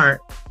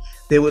smart,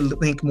 they would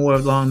think more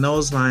along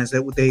those lines,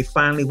 that they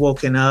finally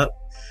woken up.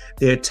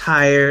 They're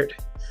tired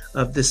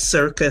of this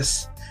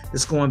circus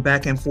that's going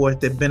back and forth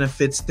that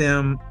benefits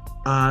them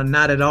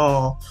not at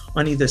all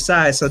on either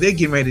side. So they're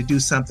getting ready to do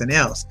something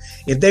else.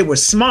 If they were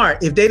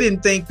smart, if they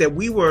didn't think that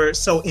we were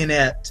so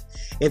inept,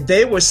 if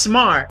they were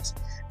smart,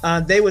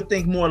 they would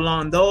think more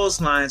along those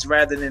lines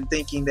rather than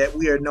thinking that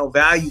we are no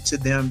value to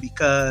them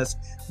because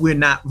we're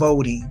not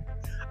voting.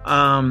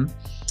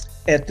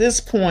 At this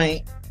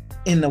point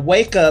in the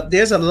wake up,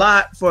 there's a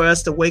lot for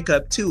us to wake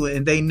up to,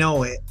 and they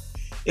know it.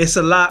 It's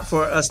a lot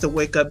for us to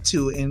wake up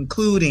to,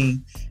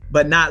 including,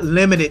 but not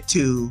limited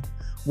to,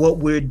 what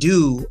we're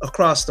due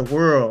across the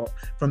world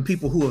from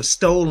people who have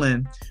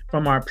stolen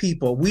from our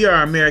people. We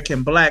are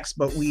American blacks,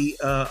 but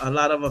a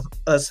lot of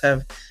us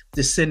have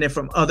descended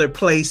from other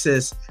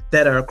places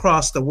that are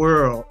across the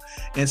world.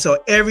 And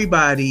so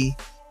everybody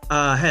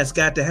has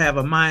got to have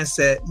a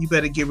mindset, you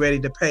better get ready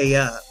to pay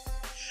up.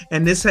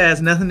 And this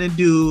has nothing to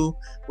do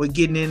with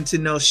getting into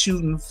no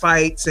shooting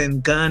fights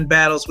and gun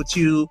battles with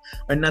you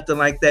or nothing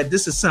like that.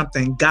 This is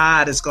something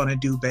God is going to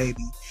do,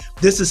 baby.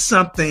 This is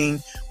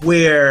something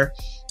where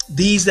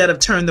these that have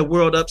turned the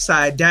world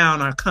upside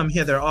down are come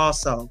hither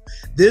also.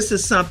 This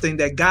is something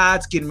that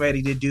God's getting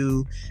ready to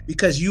do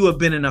because you have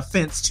been an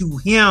offense to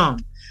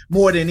him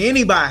more than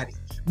anybody,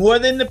 more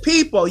than the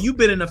people. You've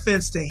been an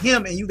offense to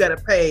him, and you got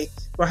to pay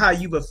for how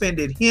you've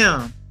offended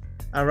him.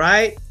 All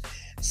right.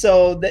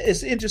 So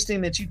it's interesting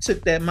that you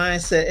took that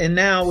mindset. And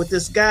now with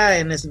this guy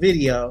in this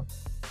video,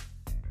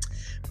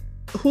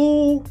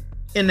 who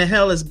in the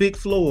hell is Big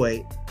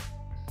Floyd?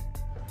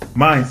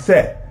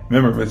 Mindset.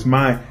 Remember, it's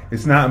not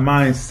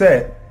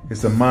mindset,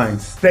 it's a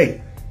mind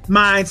state.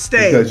 Mind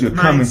state. Because you're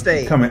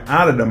coming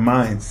out of the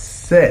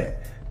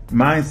mindset.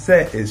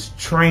 Mindset is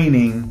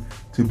training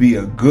to be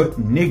a good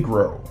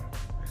Negro.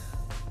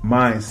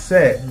 Mind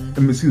state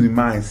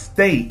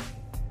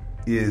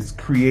is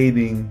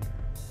creating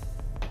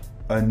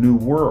a new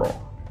world,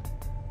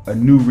 a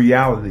new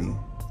reality.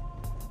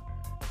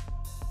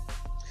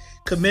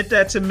 Commit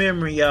that to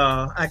memory,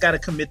 y'all. I got to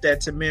commit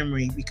that to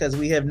memory because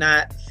we have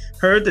not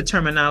heard the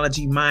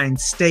terminology mind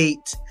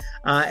state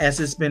as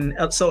it's been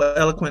so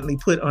eloquently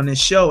put on this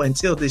show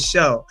until this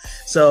show.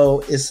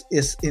 So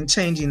it's in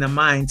changing the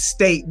mind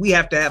state. We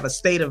have to have a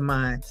state of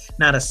mind,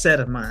 not a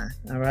set of mind.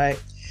 All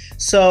right.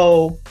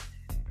 So,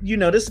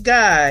 this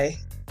guy,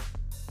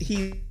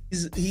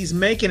 he's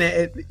making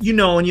it,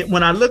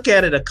 when I look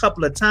at it a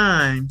couple of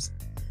times,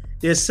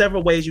 there's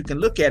several ways you can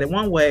look at it.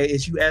 One way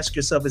is you ask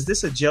yourself, is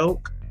this a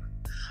joke?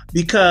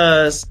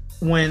 Because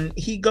when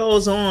he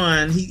goes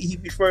on, he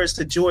refers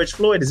to George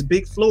Floyd as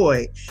Big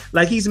Floyd,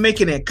 like he's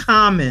making it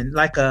common,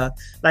 like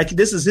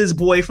this is his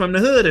boy from the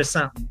hood or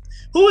something.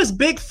 Who is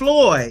Big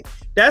Floyd?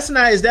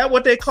 Is that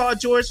what they call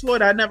George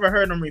Floyd? I never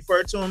heard him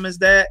refer to him as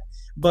that,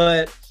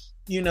 but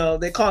he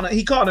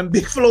called him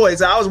Big Floyd.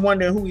 So I was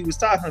wondering who he was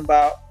talking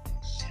about.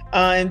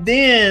 And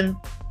then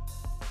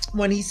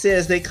when he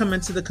says they come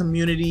into the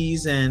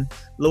communities and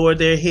lower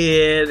their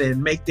head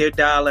and make their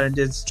dollar and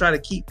just try to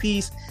keep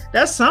peace,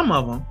 that's some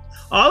of them.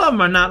 All of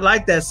them are not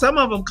like that. Some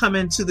of them come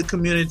into the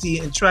community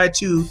and try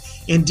to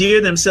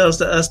endear themselves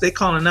to us. They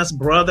calling us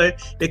brother.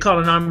 They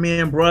calling our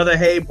men brother.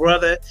 Hey,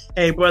 brother.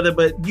 Hey, brother.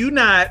 But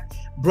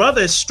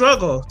brothers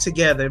struggle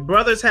together.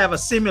 Brothers have a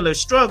similar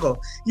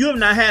struggle. You have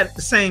not had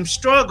the same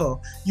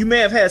struggle. You may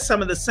have had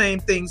some of the same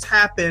things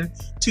happen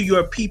to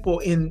your people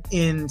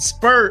in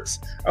spurts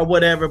or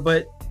whatever,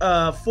 but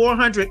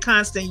 400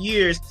 constant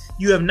years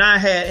you have not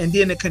had, and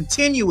then to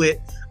continue it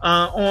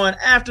on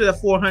after the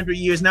 400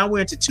 years. Now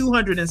we're into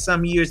 200 and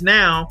some years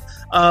now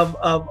of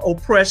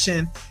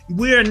oppression.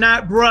 We are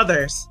not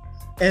brothers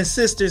and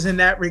sisters in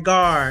that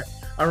regard.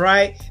 All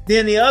right.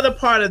 Then the other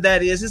part of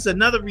that is, it's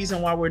another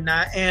reason why we're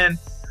not. And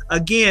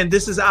again,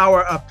 this is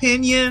our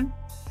opinion.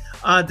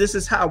 This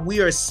is how we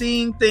are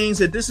seeing things.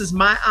 That this is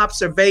my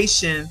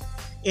observation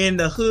in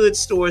the hood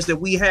stores that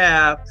we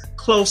have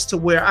close to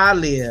where I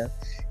live.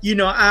 You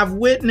know, I've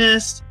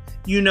witnessed,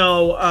 you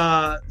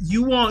know,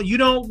 you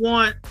don't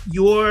want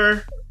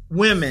your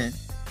women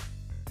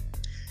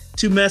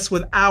to mess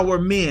with our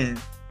men.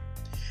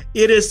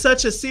 It is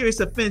such a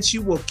serious offense.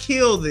 You will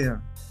kill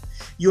them,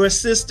 your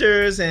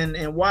sisters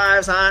and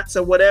wives, aunts,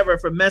 or whatever,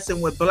 for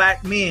messing with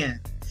black men.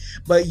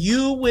 But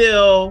you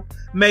will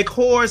make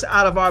whores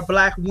out of our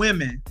black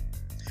women.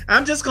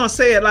 I'm just going to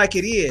say it like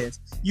it is.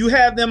 You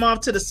have them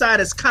off to the side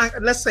as,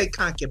 let's say,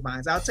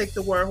 concubines. I'll take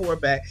the word whore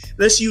back.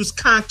 Let's use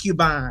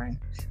concubine.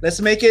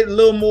 Let's make it a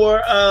little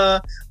more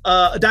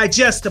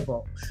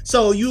digestible.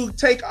 So you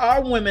take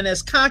our women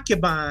as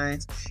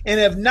concubines, and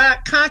if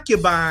not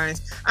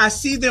concubines, I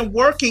see them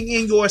working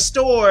in your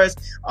stores.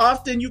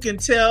 Often you can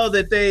tell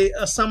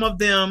that some of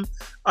them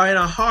are in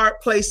a hard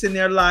place in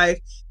their life.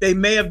 They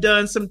may have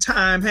done some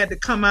time, had to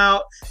come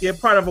out. They're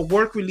part of a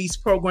work release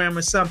program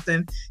or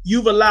something.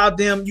 You've allowed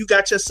them, you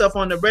got yourself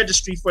on the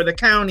registry for the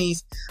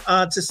counties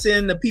to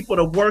send the people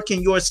to work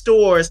in your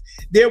stores.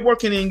 They're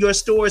working in your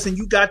stores, and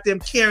you got them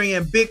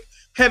carrying big,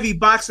 heavy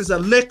boxes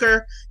of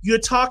liquor. You're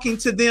talking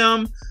to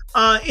them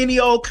any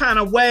old kind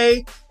of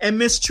way and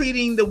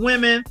mistreating the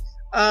women.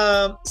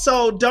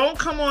 So don't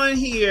come on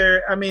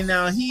here. I mean,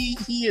 now he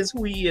is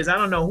who he is. I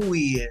don't know who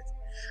he is.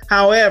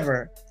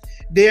 However,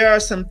 there are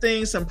some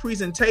things, some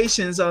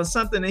presentations on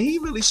something that he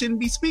really shouldn't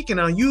be speaking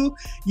on. You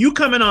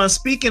coming on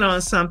speaking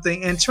on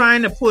something and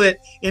trying to put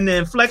in the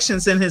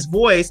inflections in his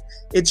voice,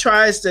 it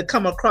tries to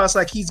come across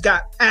like he's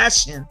got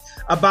passion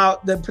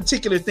about the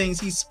particular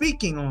things he's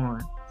speaking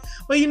on.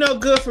 Well, you know,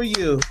 good for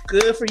you.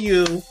 Good for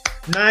you.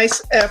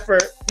 Nice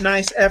effort,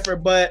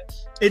 but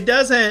it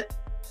doesn't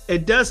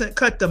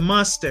cut the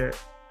mustard.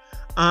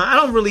 I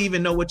don't really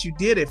even know what you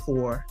did it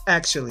for,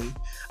 actually.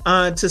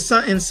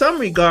 In some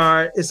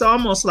regard, it's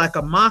almost like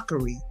a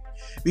mockery,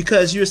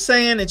 because you're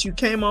saying that you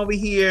came over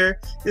here,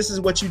 this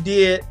is what you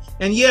did,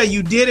 and yeah,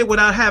 you did it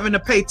without having to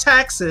pay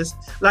taxes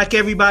like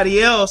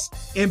everybody else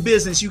in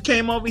business. You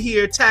came over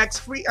here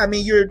tax-free. I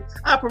mean, you're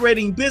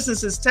operating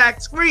businesses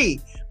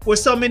tax-free for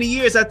so many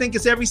years. I think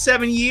it's every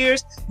 7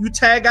 years you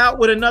tag out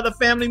with another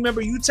family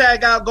member. You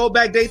tag out, go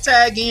back, they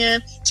tag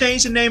in,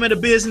 change the name of the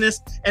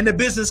business, and the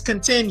business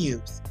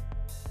continues.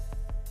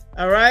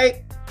 All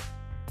right?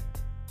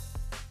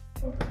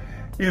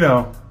 You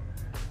know,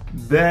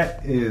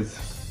 that is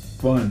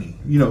funny.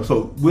 You know,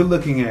 so we're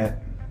looking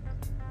at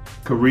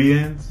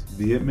Koreans,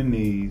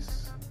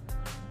 Vietnamese,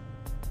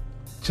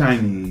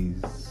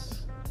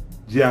 Chinese,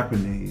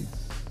 Japanese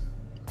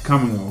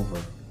coming over.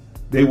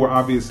 They were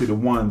obviously the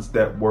ones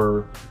that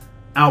were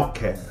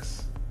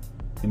outcasts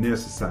in their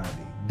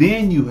society.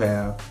 Then you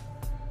have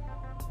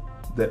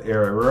the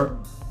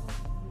Arab,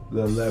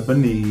 the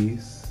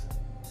Lebanese,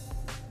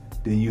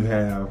 then you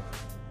have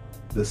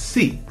the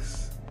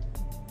Sikhs,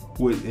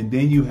 and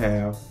then you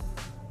have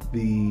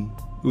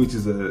which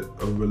is a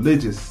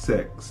religious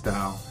sect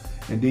style,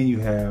 and then you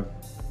have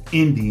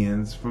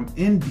Indians from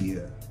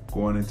India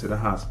going into the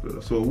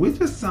hospital. So we're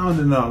just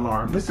sounding an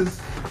alarm. This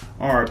is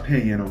our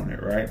opinion on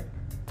it, right?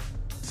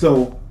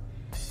 So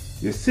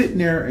you're sitting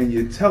there and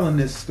you're telling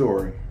this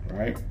story,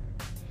 right?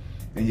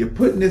 And you're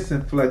putting this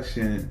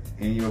inflection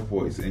in your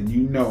voice, and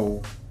you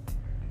know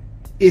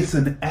it's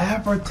an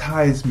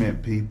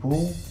advertisement,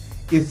 people.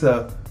 It's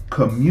a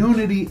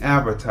community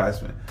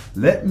advertisement.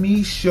 Let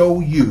me show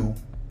you,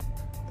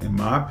 in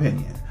my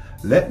opinion,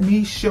 let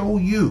me show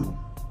you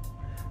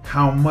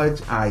how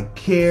much I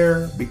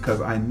care, because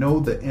I know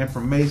the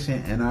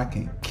information and I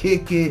can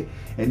kick it.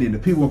 And then the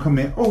people will come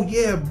in, oh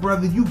yeah,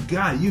 brother, you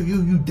got it.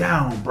 You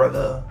down,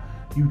 brother.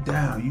 You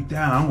down.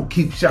 I'm gonna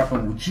keep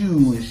shopping with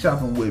you and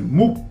shopping with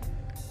Mook.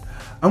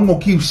 I'm gonna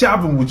keep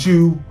shopping with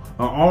you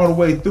all the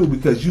way through,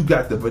 because you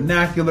got the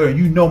vernacular and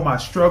you know my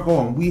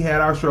struggle, and we had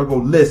our struggle.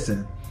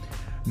 Listen,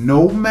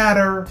 no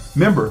matter,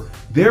 remember,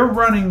 they're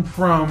running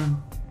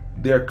from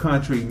their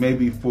country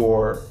maybe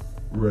for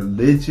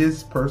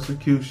religious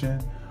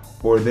persecution,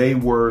 or they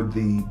were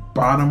the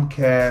bottom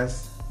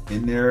caste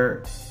in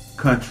their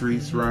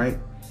countries, right?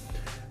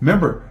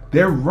 Remember,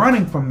 they're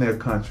running from their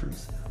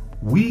countries.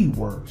 We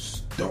were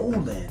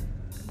stolen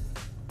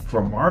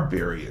from our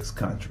various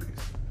countries.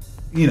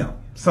 You know,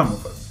 some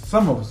of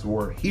us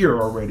were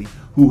here already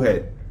who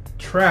had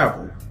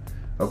traveled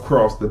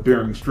across the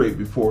Bering Strait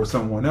before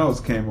someone else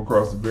came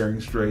across the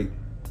Bering Strait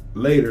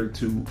later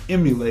to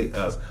emulate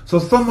us. So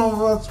some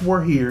of us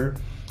were here,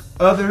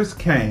 others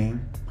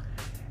came,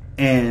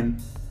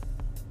 and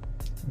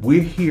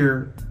we're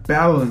here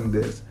battling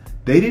this.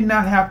 They did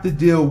not have to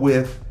deal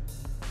with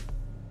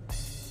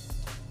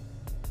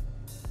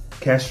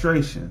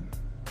castration,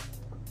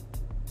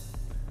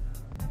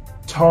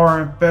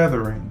 tar and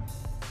feathering,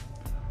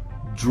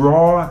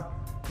 draw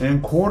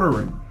and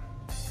quartering,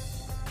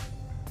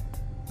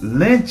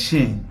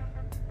 lynching,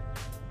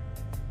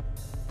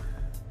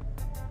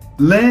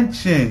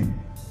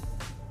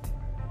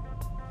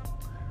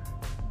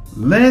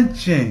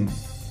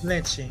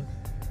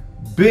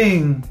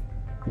 being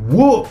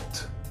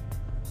whooped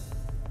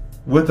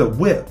with a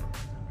whip,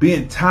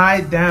 being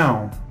tied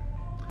down.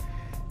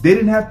 They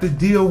didn't have to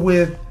deal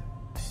with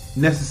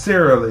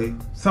necessarily,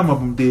 some of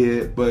them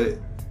did, but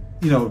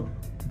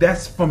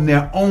that's from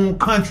their own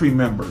country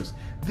members.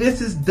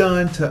 This is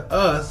done to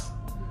us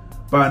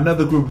by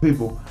another group of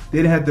people. They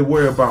didn't have to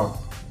worry about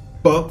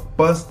buck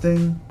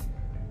busting.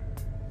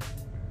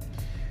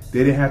 They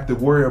didn't have to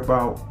worry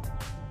about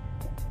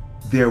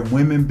their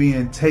women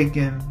being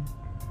taken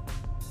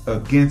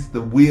against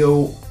the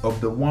will of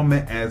the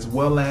woman as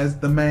well as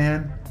the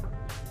man.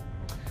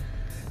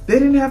 They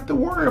didn't have to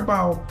worry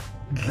about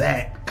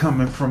that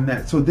coming from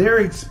that. So their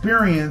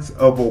experience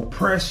of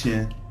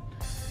oppression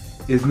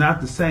is not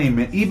the same.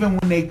 And even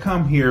when they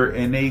come here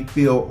and they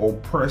feel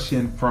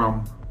oppression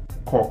from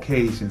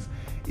Caucasians,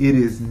 it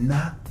is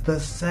not the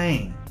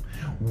same.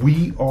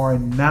 We are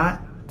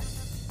not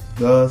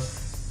the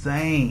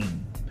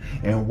same.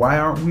 And why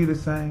aren't we the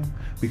same?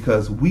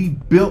 Because we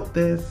built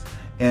this,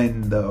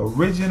 and the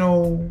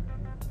original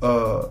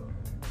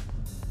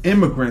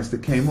immigrants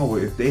that came over,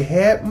 if they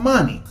had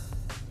money,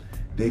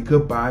 they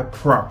could buy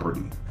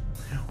property.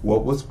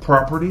 What was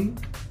property?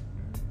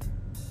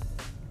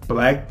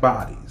 Black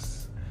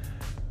bodies.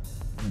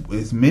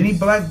 As many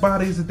black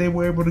bodies that they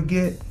were able to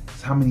get,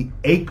 is how many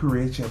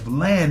acreage of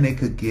land they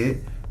could get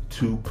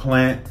to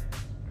plant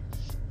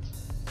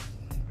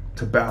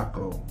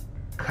tobacco,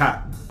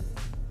 cotton,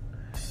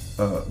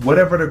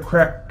 whatever the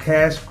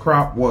cash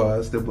crop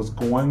was that was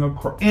going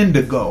across,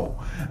 indigo,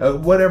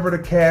 whatever the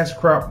cash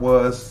crop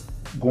was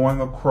going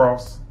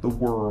across the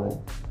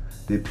world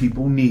that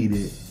people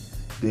needed,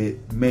 that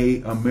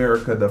made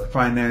America the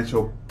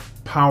financial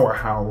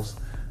powerhouse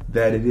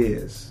that it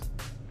is.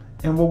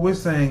 And what we're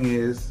saying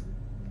is,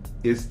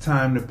 it's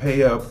time to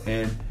pay up,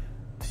 and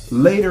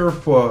later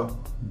for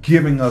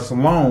giving us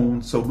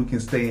loans so we can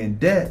stay in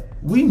debt,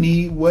 we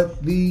need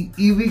what the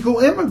illegal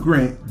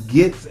immigrant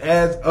gets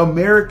as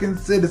American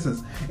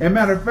citizens. And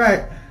matter of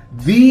fact,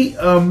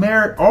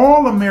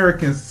 all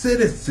American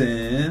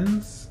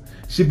citizens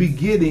should be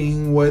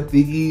getting what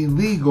the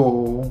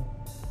illegal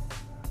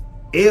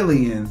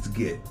aliens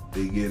get.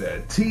 They get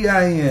a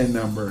TIN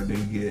number,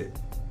 they get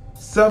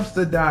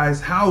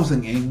subsidized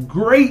housing in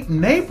great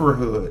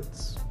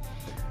neighborhoods,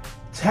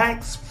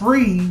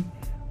 tax-free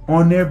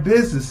on their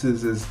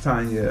businesses, as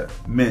Tonya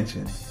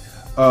mentioned.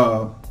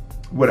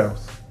 What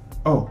else?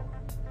 Oh,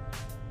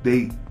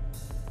 they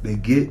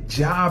get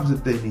jobs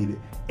if they need it,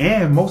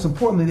 and most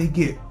importantly, they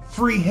get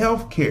free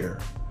health care.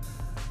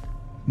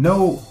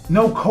 No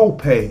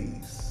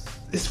co-pays.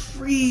 It's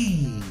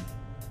free.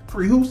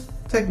 Who's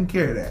taking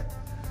care of that?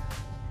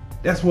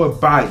 That's what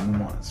Biden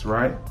wants,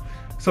 right?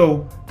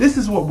 So this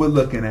is what we're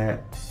looking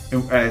at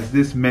as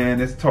this man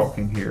is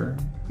talking here.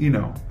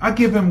 I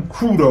give him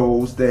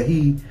kudos that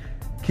he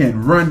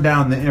can run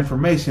down the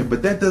information,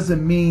 but that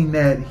doesn't mean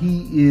that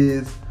he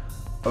is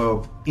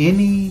of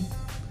any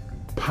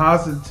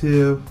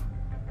positive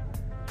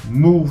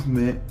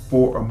movement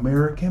for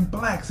American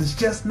blacks. It's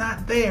just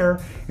not there.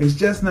 It's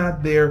just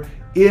not there.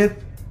 If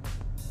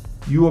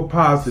you are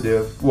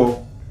positive,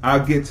 well,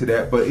 I'll get to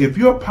that, but if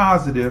you're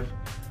positive,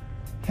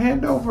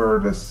 stand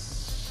over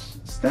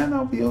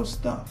your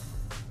stuff.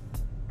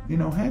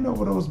 Hand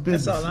over those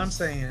businesses. That's all I'm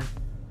saying.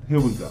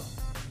 Here we go.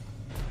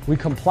 We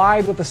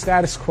complied with the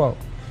status quo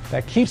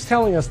that keeps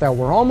telling us that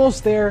we're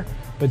almost there,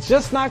 but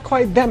just not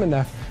quite them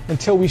enough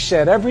until we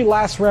shed every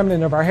last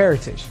remnant of our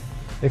heritage.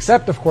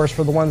 Except, of course,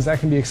 for the ones that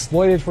can be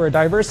exploited for a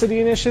diversity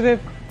initiative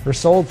or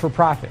sold for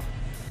profit.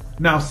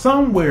 Now,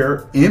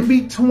 somewhere in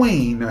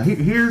between, now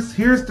here's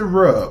the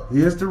rub.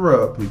 Here's the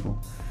rub, people.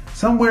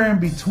 Somewhere in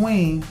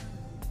between,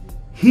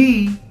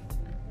 he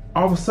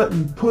all of a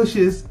sudden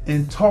pushes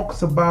and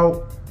talks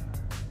about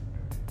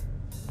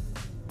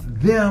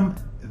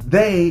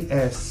they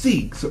as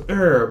Sikhs or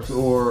Arabs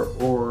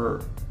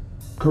or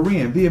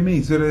Korean,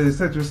 Vietnamese,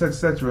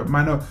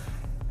 etc.,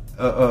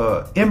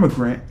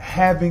 immigrant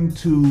having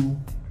to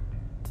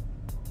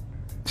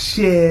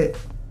shed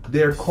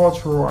their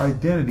cultural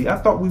identity. I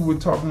thought we were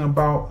talking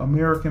about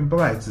American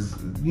blacks,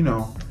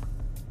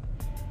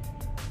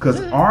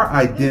 because our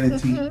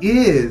identity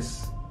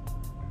is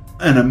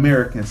an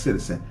American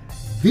citizen,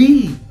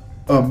 the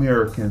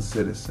American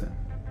citizen,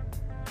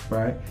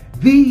 right?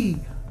 The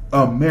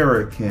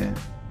American,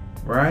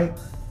 right?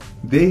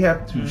 They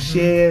have to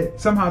shed,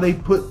 somehow they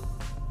put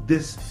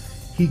this,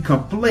 he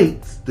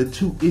conflates the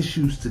two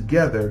issues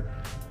together,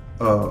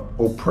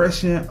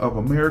 oppression of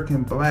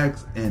American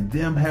blacks and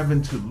them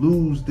having to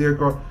lose their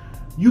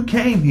You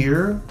came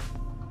here,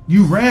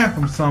 you ran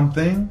from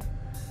something,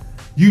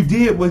 you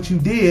did what you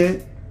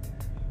did,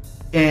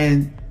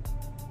 and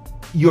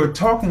you're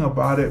talking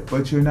about it,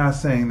 but you're not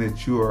saying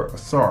that you're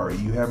sorry.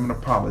 You haven't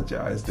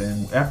apologized.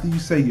 And after you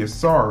say you're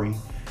sorry,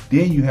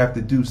 then you have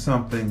to do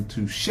something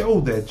to show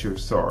that you're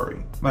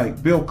sorry.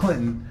 Like Bill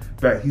Clinton, in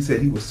fact, he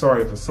said he was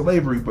sorry for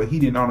slavery, but he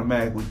didn't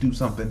automatically do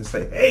something to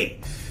say, hey,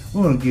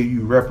 we're going to give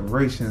you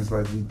reparations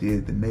like we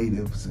did the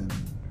natives. And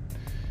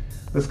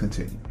let's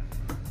continue.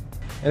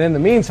 And in the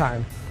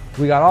meantime,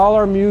 we got all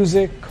our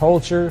music,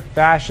 culture,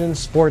 fashion,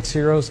 sports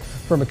heroes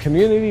from a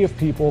community of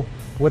people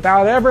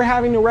without ever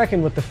having to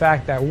reckon with the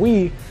fact that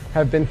we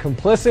have been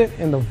complicit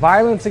in the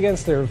violence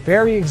against their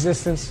very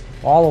existence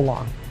all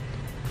along.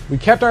 We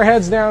kept our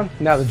heads down,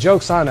 now the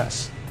joke's on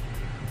us.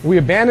 We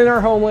abandoned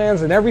our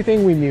homelands and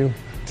everything we knew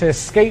to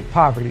escape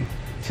poverty,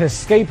 to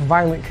escape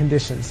violent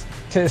conditions,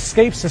 to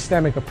escape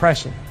systemic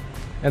oppression.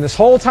 And this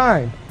whole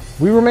time,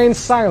 we remained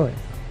silent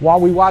while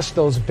we watched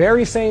those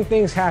very same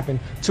things happen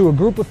to a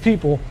group of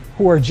people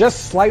who are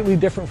just slightly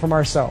different from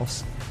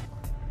ourselves.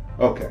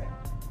 Okay.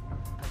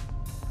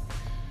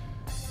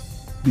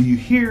 Do you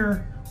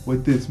hear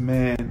what this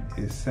man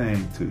is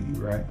saying to you,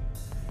 right?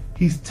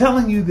 He's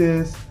telling you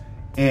this,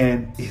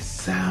 and it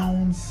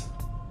sounds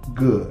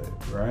good,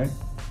 right?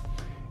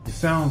 It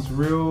sounds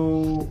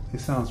really,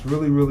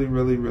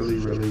 really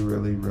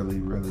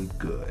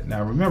good.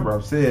 Now remember,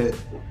 I've said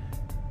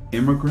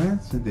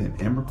immigrants and then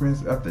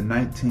immigrants up to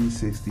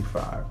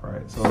 1965,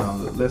 right? So now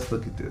let's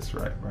look at this,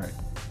 right?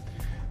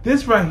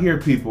 This right here,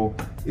 people,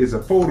 is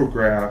a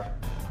photograph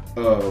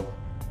of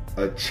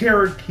a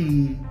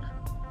Cherokee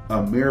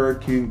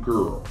American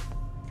girl,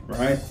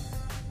 right?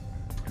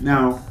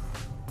 Now,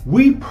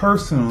 we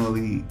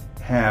personally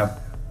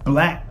have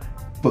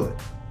Blackfoot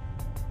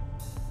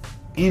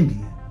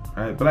Indian,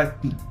 right?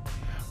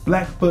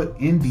 Blackfoot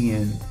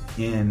Indian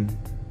in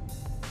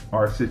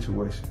our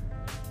situation,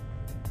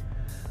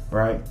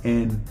 right?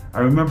 And I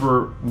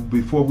remember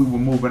before we were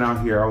moving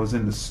out here, I was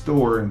in the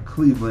store in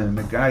Cleveland, and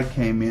the guy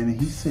came in and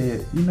he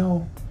said, you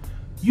know,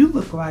 you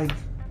look like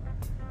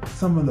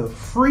some of the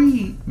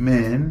free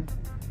men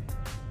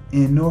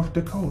in North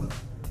Dakota.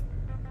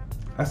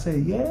 I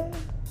said, yeah?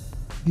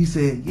 He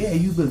said, yeah,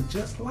 you look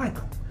just like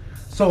them.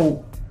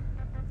 So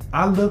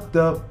I looked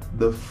up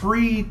the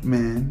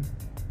freedmen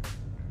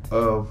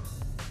of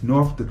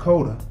North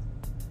Dakota,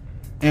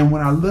 and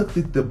when I looked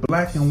at the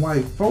black and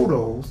white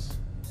photos,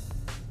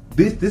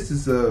 this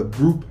is a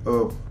group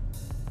of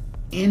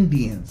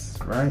Indians,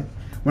 right?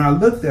 When I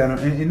looked at them,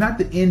 and not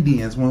the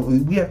Indians,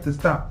 when we have to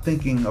stop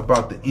thinking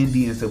about the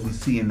Indians that we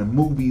see in the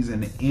movies,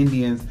 and the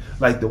Indians,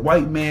 like the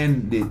white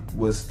man that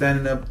was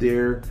standing up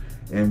there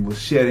and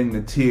was shedding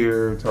a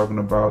tear, talking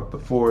about the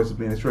forest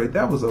being destroyed.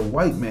 That was a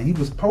white man. He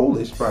was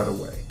Polish, by the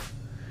way.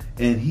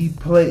 And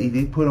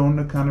they put on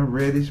the kind of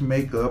reddish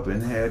makeup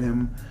and had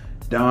him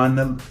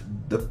don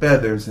the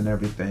feathers and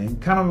everything.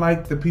 Kind of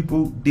like the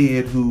people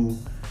did who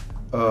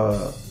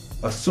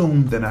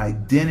assumed an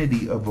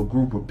identity of a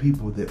group of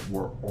people that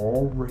were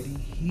already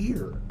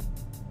here.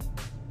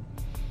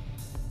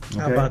 Okay?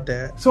 How about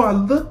that? So I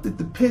looked at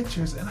the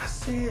pictures and I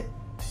said,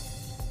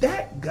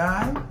 that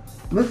guy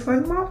looks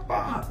like my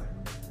father.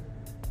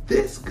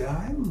 This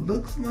guy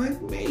looks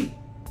like me.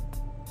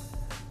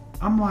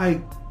 I'm like,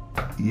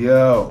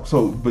 yo.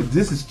 So, but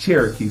this is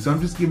Cherokee. So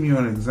I'm just giving you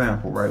an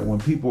example, right? When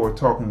people are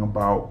talking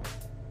about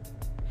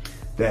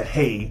that,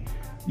 hey,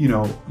 you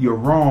know, you're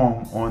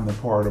wrong on the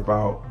part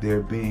about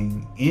there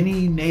being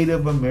any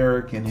Native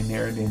American in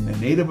there, and the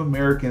Native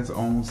Americans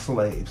owned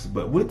slaves.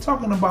 But we're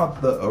talking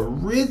about the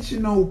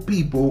original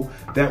people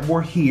that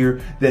were here,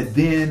 that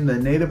then the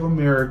Native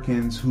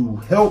Americans who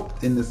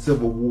helped in the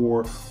Civil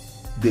War,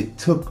 that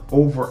took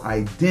over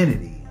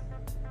identity,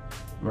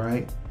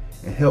 right?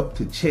 And helped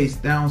to chase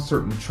down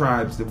certain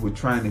tribes that were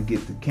trying to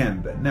get to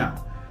Canada.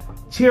 Now,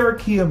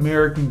 Cherokee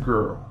American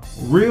girl,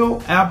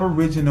 real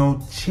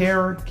Aboriginal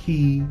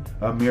Cherokee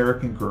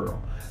American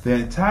girl. The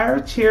entire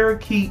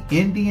Cherokee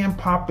Indian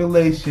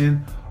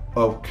population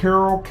of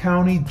Carroll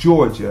County,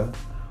 Georgia,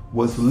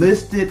 was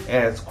listed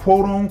as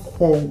quote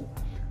unquote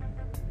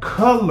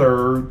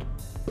colored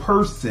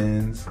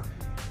persons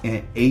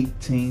in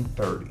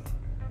 1830.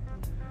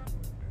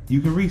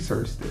 You can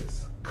research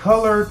this.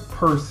 Colored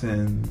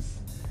persons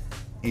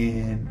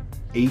in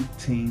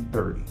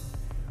 1830.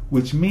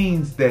 Which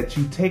means that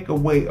you take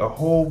away a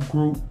whole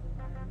group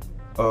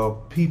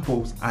of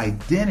people's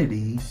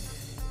identity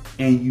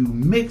and you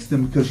mix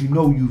them, because you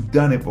know you've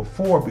done it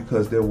before,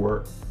 because there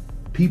were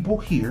people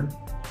here.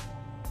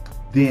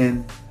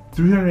 Then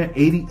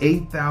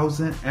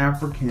 388,000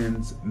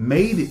 Africans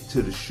made it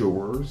to the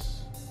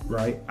shores,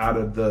 right? Out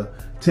of the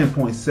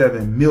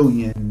 10.7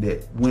 million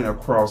that went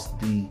across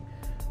the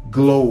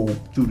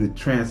globe through the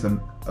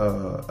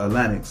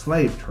transatlantic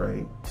slave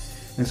trade.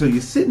 And so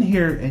you're sitting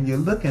here and you're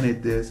looking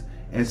at this,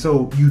 and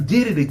so you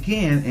did it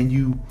again, and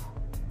you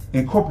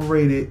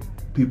incorporated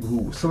people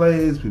who were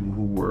slaves, people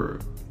who were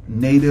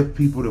native,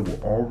 people that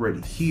were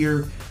already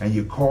here, and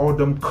you called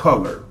them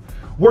colored.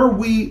 Were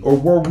we or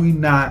were we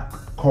not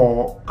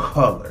called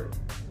colored?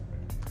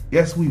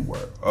 Yes, we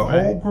were. A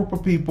whole group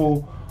of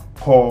people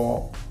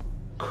called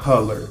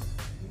colored.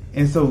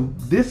 And so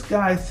this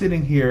guy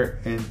sitting here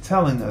and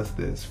telling us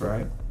this,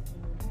 right?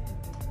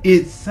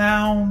 It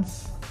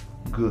sounds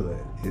good.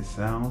 It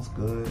sounds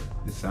good.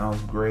 It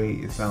sounds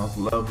great. It sounds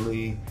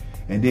lovely.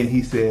 And then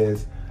he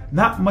says,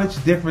 not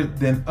much different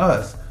than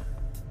us.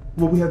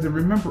 What we have to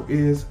remember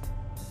is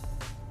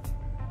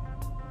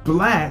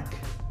black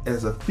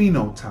as a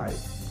phenotype,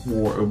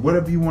 or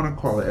whatever you want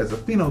to call it, as a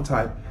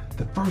phenotype,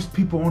 the first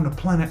people on the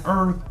planet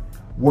Earth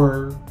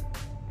were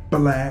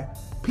black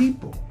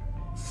people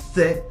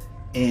set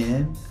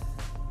in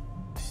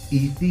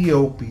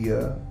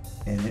Ethiopia,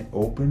 and it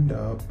opened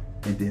up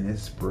and then it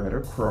spread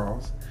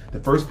across. The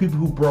first people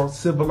who brought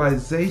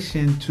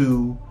civilization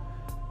to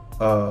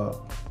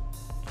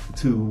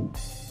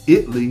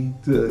Italy,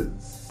 to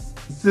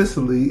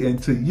Sicily,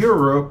 and to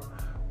Europe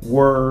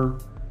were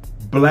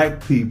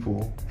black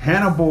people.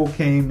 Hannibal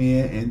came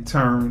in and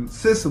turned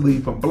Sicily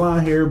from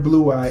blonde hair,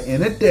 blue eye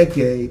in a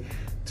decade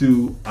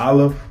to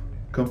olive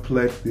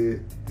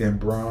complected and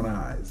brown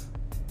eyes.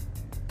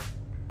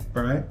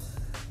 Right?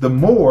 The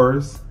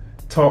Moors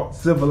taught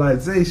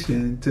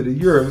civilization to the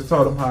Europeans,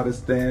 taught them how to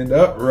stand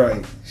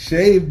upright,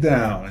 shave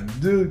down,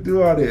 and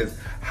do all this.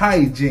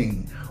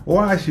 Hygiene,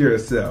 wash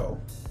yourself.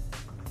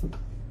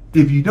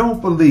 If you don't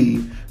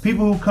believe,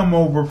 people who come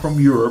over from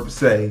Europe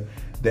say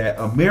that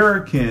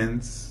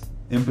Americans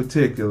in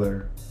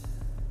particular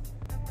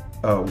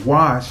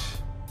wash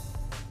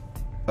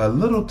a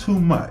little too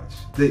much.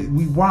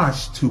 We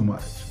wash too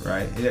much,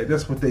 right?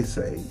 That's what they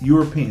say.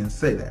 Europeans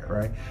say that,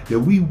 right? That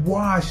we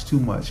wash too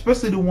much,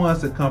 especially the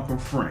ones that come from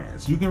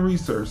France. You can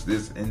research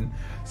this and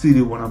see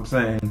that what I'm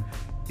saying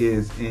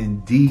is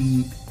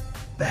indeed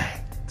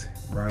fact,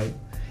 right?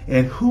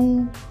 And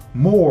who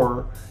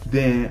more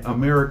than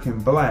American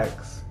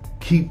blacks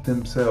keep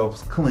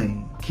themselves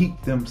clean,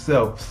 keep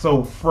themselves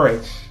so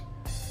fresh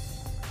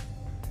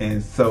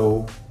and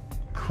so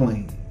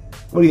clean?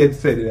 What do you have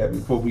to say to that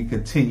before we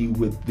continue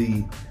with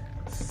the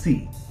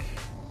Seek?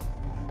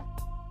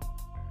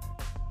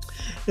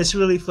 It's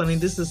really funny.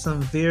 This is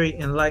some very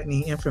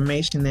enlightening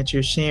information that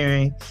you're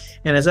sharing.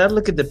 And as I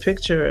look at the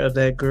picture of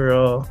that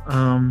girl,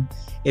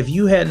 if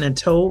you hadn't have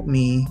told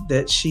me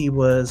that she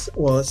was,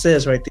 well, it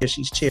says right there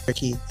she's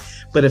Cherokee,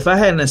 but if I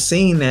hadn't have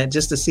seen that,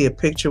 just to see a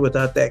picture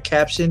without that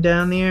caption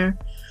down there,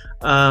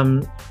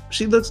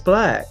 she looks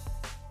black.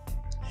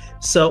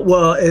 So,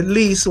 well, at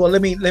least, well,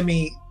 let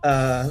me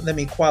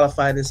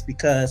qualify this,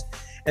 because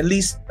at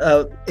least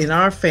in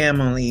our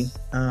family,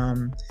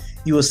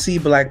 you will see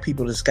black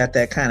people that's got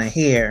that kind of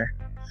hair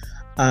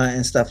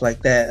and stuff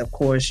like that. Of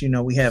course, you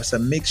know, we have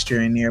some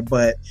mixture in there,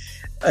 but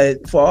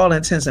for all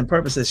intents and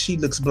purposes, she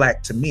looks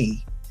black to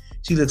me.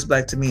 She looks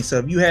black to me.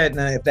 So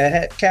if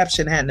that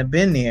caption hadn't have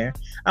been there,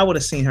 I would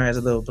have seen her as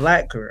a little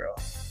black girl,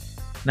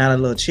 not a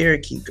little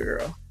Cherokee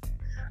girl.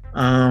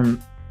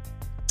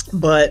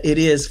 But it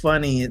is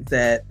funny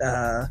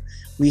that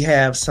we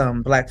have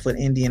some Blackfoot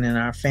Indian in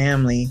our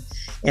family.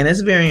 And it's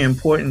very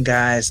important,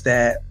 guys,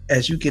 that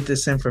as you get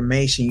this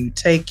information, you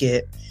take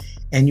it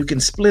and you can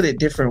split it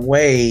different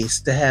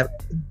ways to have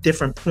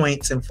different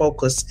points and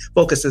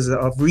focuses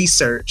of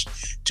research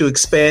to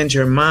expand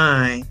your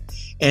mind.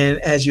 And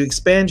as you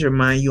expand your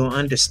mind, you'll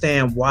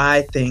understand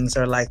why things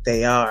are like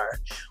they are,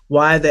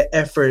 why the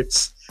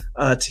efforts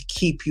to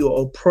keep you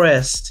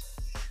oppressed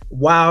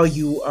while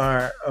you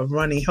are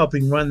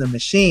helping run the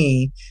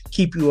machine,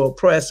 keep you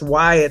oppressed,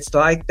 why it's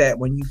like that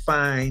when you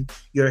find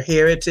your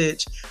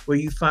heritage, where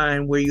you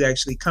find where you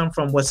actually come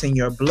from, what's in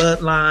your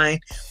bloodline,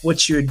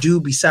 what you're due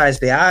besides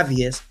the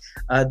obvious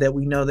that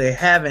we know they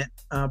haven't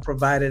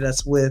provided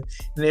us with.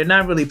 And they're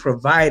not really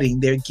providing,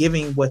 they're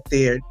giving what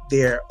they're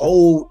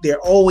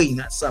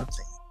owing us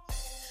something.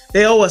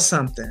 They owe us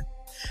something.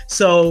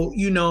 So,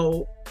 you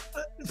know,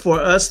 for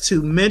us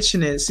to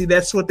mention it, see,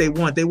 that's what they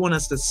want. They want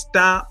us to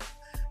stop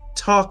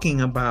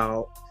talking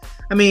about.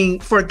 I mean,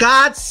 for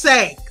God's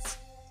sake,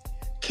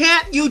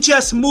 can't you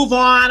just move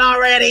on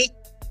already?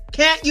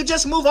 Can't you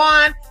just move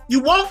on?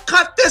 You won't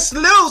cut this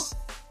loose.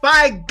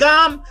 By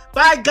God,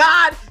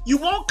 you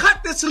won't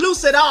cut this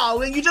loose at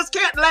all, and you just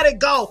can't let it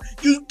go.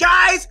 You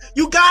guys,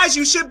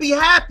 you should be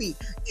happy.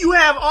 You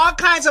have all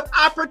kinds of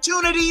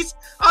opportunities.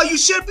 Oh, you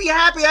should be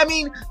happy. I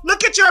mean,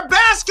 look at your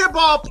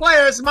basketball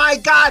players, my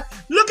God.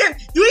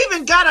 You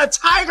even got a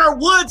Tiger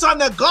Woods on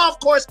the golf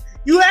course.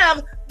 You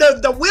have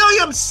the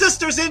Williams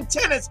sisters in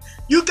tennis.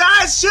 You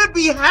guys should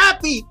be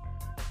happy.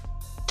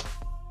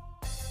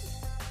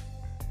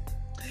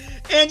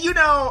 And you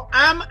know,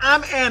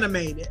 I'm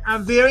animated.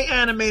 I'm very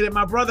animated.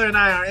 My brother and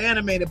I are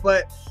animated,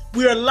 but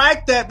we are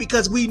like that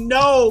because we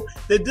know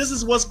that this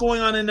is what's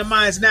going on in the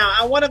minds. Now,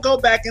 I want to go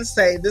back and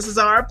say, this is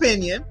our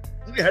opinion.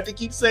 We have to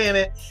keep saying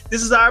it.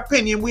 This is our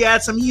opinion. We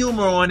add some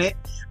humor on it,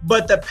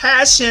 but the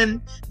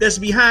passion that's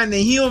behind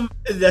the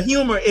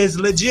humor is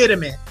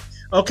legitimate.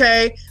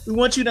 Okay, we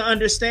want you to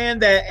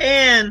understand that.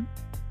 And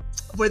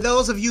for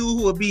those of you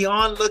who will be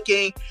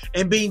onlooking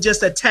and being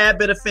just a tad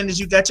bit offended,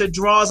 you got your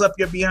drawers up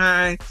your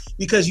behind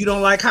because you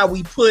don't like how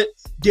we put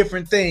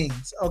different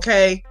things.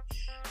 Okay,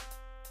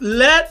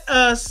 let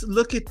us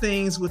look at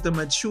things with a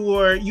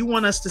mature. You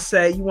want us to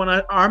say, you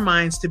want our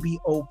minds to be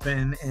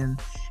open and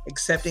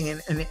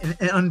accepting and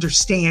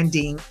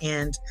understanding,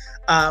 and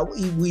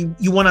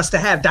you want us to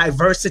have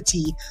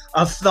diversity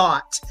of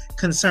thought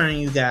concerning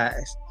you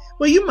guys.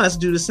 Well, you must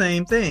do the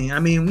same thing.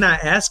 I mean, I'm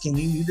not asking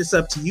you. It's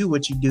up to you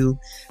what you do.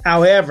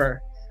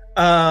 However,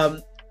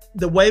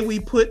 the way we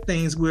put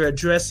things, we're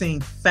addressing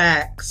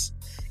facts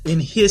in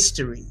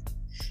history,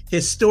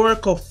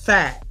 historical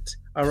fact.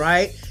 All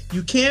right.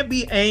 You can't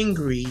be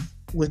angry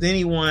with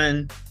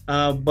anyone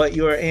but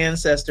your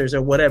ancestors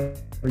or whatever.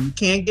 You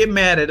can't get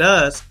mad at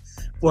us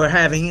for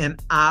having an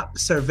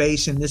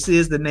observation. This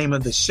is the name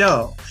of the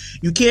show.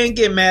 You can't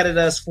get mad at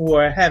us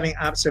for having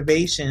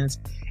observations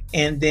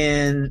and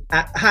then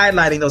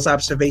highlighting those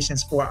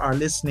observations for our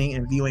listening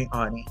and viewing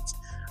audience.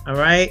 All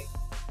right.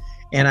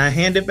 And I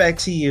hand it back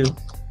to you.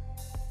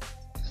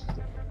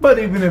 But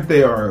even if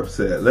they are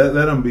upset, let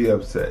them be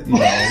upset. You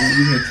know,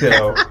 we can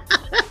tell.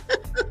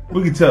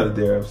 We can tell that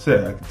they're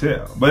upset. I can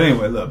tell. But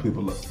anyway, look,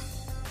 people, look.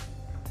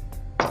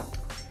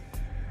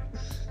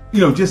 You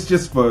know,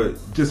 just for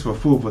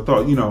food for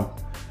thought. You know,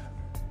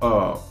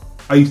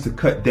 I used to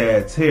cut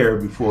Dad's hair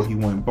before he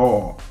went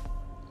bald.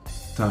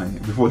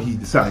 Before he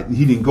decided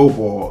he didn't go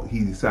bald, he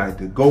decided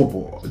to go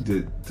bald,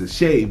 to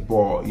shave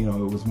bald. You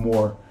know, it was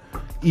more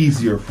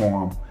easier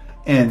for him,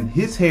 and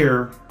his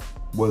hair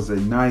was a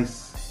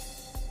nice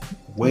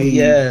wave.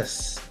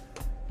 Yes.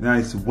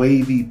 Nice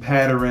wavy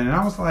pattern. And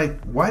I was like,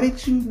 why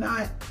did you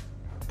not,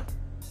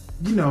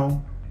 you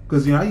know,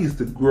 because, you know, I used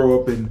to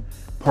grow up and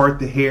part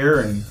the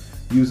hair and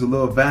use a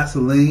little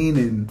Vaseline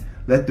and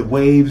let the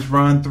waves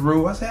run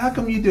through. I said, how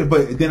come you did?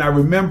 But then I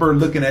remember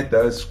looking at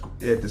the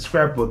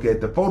scrapbook, at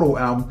the photo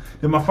album,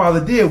 that my father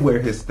did wear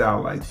his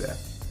style like that,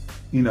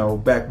 you know,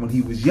 back when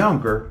he was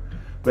younger.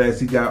 But as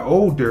he got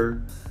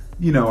older,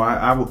 you know,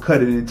 I would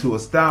cut it into a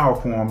style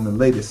for him, the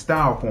latest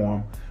style for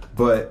him.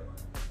 But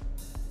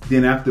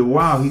then after a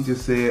while, he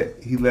just said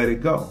he let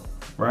it go,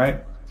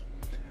 right?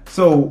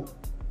 So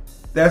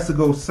that's to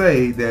go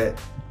say that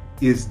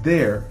it's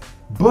there.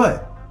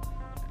 But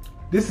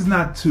this is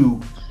not to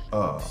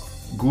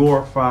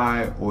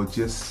glorify or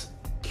just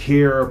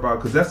care about,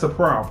 because that's a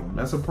problem.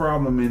 That's a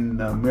problem in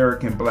the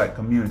American black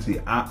community.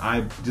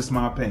 I just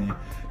my opinion,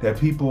 that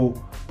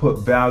people put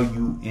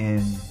value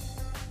in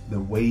the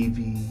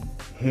wavy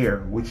hair,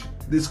 which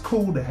is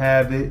cool to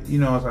have it, you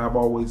know, as I've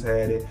always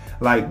had it.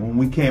 Like when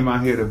we came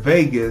out here to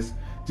Vegas,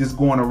 just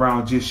going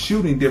around just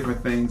shooting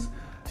different things,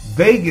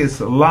 Vegas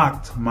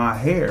locked my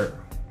hair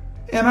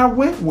and I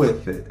went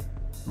with it,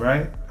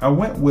 right? I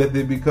went with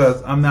it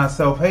because I'm not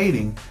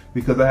self-hating,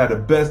 because I had the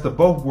best of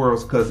both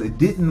worlds, because it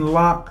didn't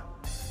lock,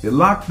 it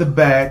locked the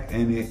back,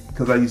 and it,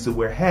 because I used to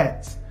wear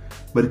hats,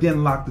 but it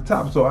didn't lock the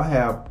top. So I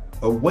have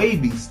a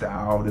wavy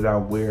style that I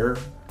wear,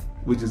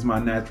 which is my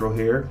natural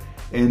hair,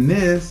 and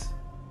this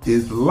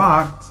is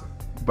locked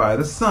by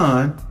the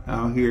sun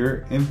out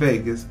here in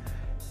Vegas,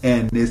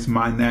 and it's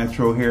my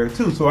natural hair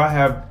too. So I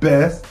have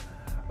best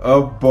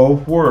of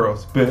both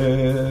worlds.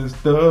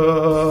 Best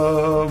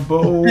of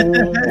both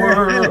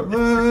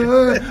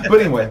worlds. But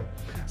anyway,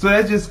 so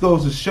that just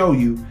goes to show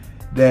you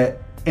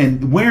that,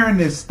 and wearing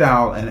this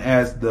style, and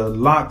as the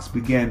locks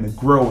began to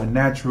grow and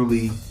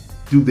naturally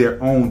do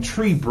their own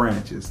tree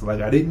branches, like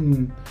I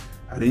didn't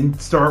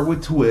start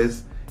with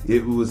twists.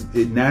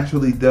 It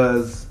naturally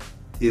does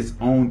its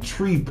own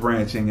tree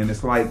branching, and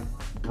it's like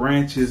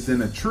branches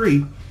in a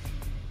tree.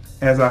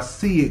 As I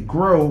see it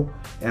grow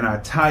and I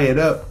tie it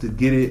up to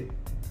get it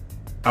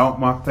out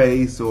my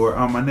face or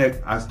on my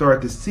neck, I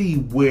start to see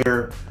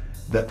where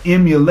the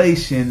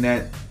emulation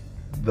that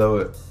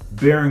the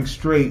Bering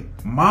Strait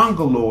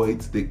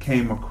Mongoloids that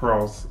came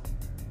across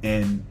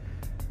and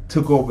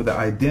took over the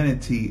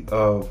identity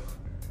of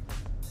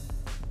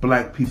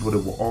black people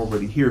that were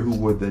already here, who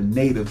were the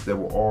natives that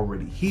were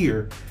already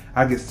here.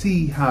 I could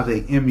see how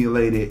they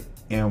emulated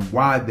and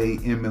why they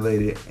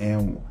emulated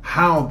and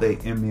how they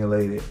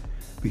emulated,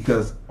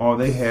 because all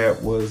they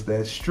had was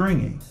that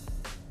stringing.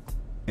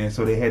 And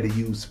so they had to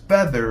use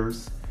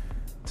feathers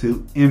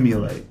to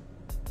emulate.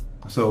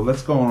 So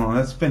let's go on.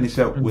 Let's finish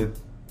up with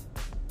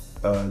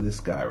this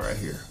guy right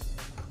here.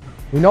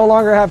 We no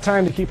longer have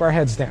time to keep our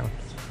heads down.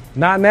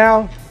 Not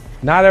now,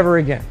 not ever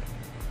again.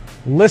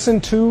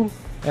 Listen to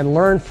and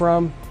learn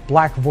from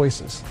black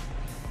voices.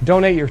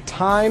 Donate your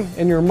time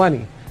and your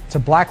money to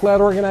black-led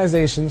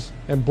organizations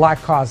and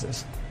black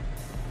causes.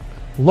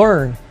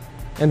 Learn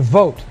and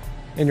vote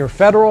in your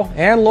federal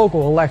and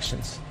local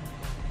elections.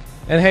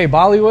 And hey,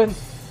 Bollywood,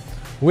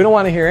 we don't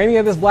want to hear any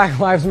of this Black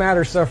Lives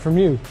Matter stuff from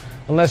you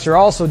unless you're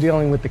also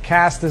dealing with the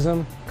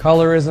casteism,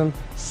 colorism,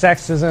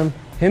 sexism,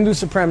 Hindu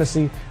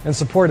supremacy, and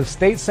support of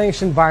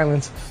state-sanctioned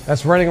violence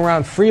that's running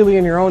around freely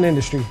in your own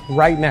industry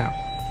right now.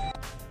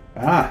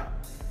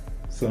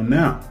 So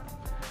now,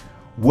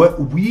 what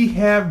we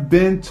have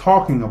been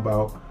talking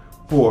about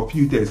for a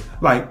few days,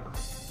 like,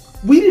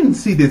 we didn't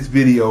see this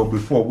video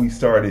before we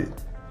started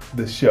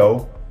the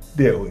show,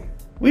 did we?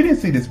 We didn't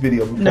see this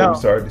video before we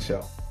started the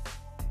show.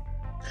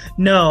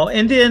 No.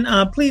 And then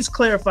please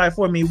clarify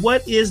for me,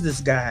 what is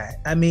this guy?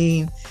 I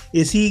mean,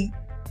 is he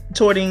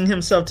touting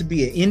himself to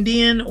be an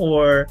Indian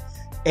or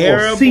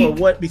Arab Sikh, or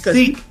what? Because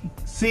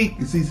Sikh,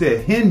 he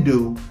said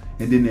Hindu,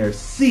 and then there's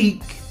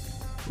Sikh,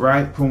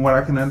 right? From what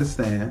I can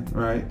understand,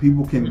 right?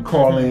 People can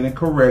call in and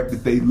correct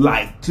if they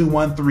like.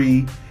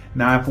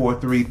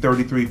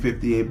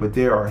 213-943-3358. But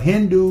there are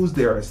Hindus,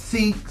 there are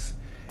Sikhs,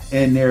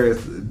 and there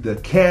is the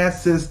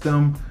caste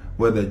system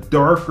where the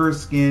darker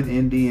skinned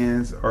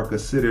Indians are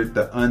considered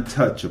the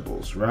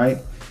untouchables, right?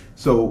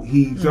 So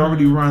he's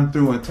already run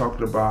through and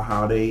talked about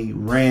how they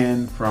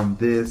ran from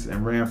this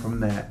and ran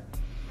from that.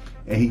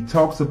 And he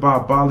talks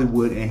about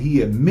Bollywood, and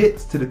he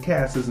admits to the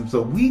caste system.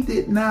 So we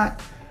did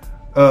not,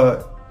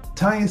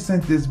 Tonya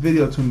sent this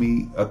video to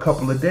me a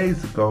couple of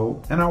days ago,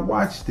 and I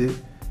watched it.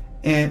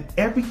 And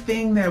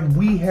everything that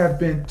we have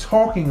been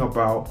talking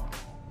about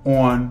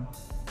on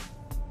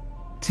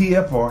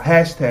TFR,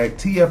 hashtag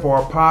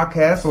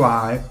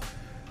TFRPodcastLive,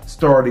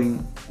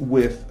 starting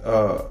with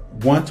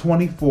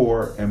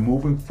 124 and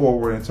moving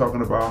forward and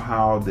talking about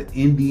how the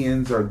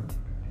Indians are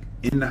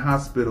in the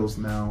hospitals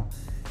now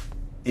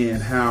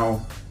and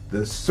how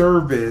the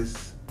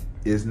service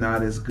is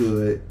not as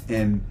good.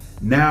 And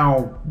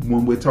now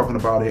when we're talking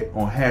about it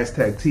on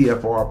hashtag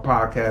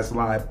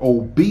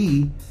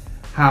TFRPodcastLiveOb,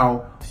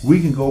 how we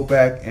can go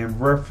back and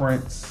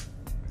reference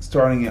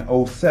starting in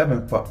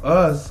 2007 for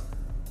us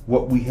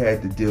what we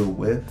had to deal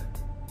with,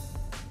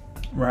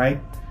 right?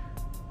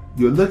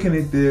 You're looking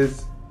at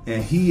this,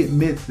 and he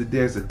admits that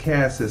there's a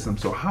caste system.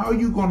 So how are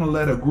you going to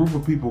let a group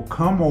of people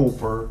come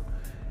over?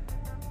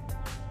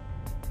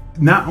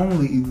 Not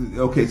only,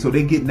 okay, so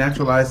they get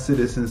naturalized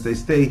citizens, they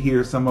stay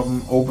here, some of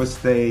them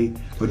overstay,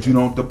 but you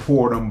don't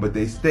deport them, but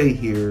they stay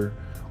here,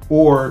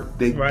 or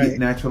they get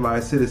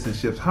naturalized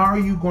citizenships. How are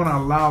you going to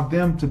allow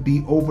them to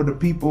be over the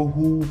people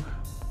who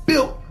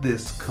built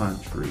this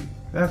country?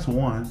 That's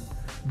one.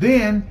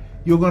 Then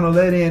you're going to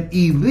let in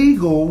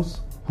illegals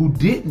who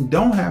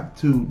don't have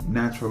to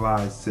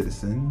naturalize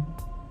citizen,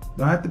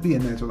 don't have to be a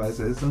naturalized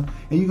citizen,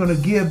 and you're going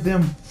to give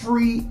them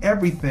free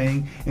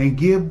everything and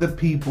give the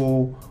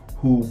people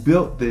who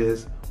built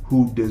this,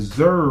 who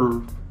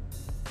deserve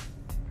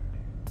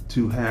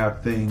to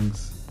have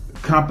things,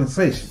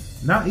 compensation.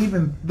 Not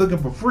even looking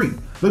for free,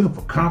 looking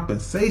for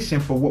compensation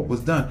for what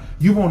was done.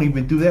 You won't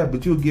even do that,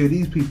 but you'll give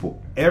these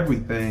people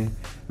everything.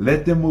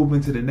 Let them move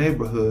into the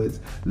neighborhoods.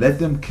 Let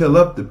them kill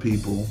up the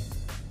people.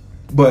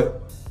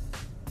 But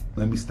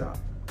let me stop.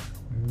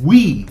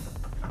 We,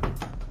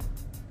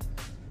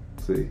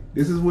 see,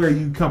 this is where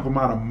you come from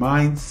out of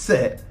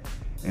mindset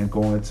and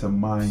go into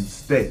mind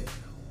state.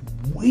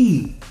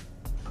 We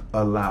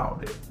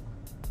allowed it.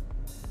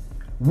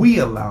 We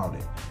allowed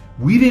it.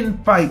 We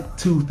didn't fight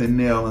tooth and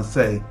nail and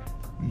say,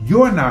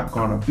 you're not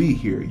going to be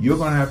here. You're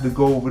going to have to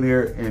go over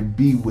there and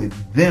be with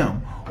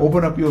them.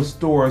 Open up your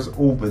stores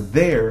over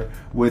there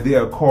where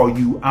they'll call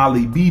you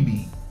Ali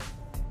Bibi.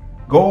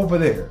 Go over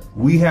there.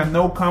 We have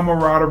no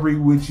camaraderie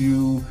with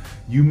you.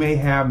 You may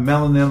have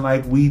melanin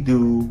like we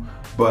do,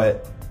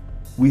 but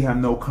we have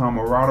no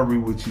camaraderie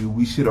with you.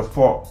 We should have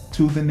fought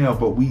tooth and nail,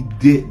 but we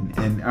didn't.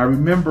 And I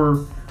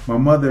remember my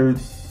mother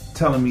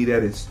telling me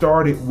that it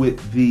started with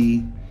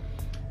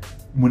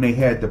when they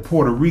had the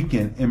Puerto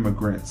Rican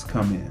immigrants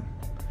come in.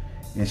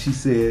 And she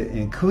said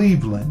in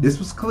Cleveland, this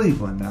was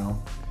Cleveland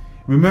now.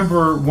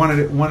 Remember one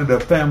of the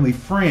family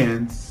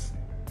friends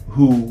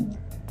who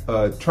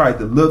tried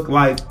to look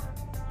like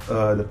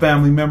the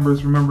family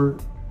members, remember?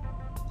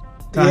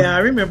 Yeah, I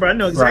remember. I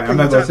know exactly. Right, I'm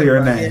not going to say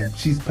her name. Yeah.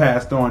 She's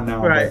passed on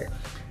now. Right. But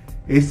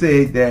they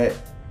said that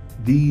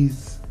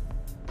these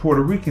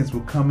Puerto Ricans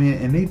would come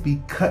in and they'd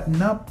be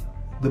cutting up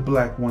the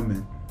black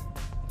women,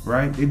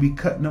 right? They'd be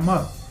cutting them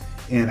up.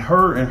 In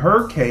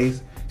her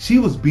case, she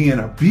was being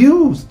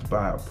abused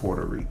by a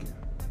Puerto Rican,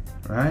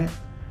 right?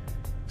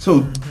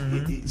 So,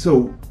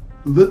 so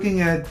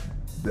looking at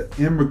the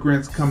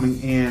immigrants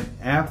coming in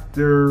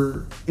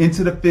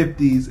into the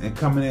 50s and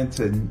coming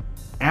into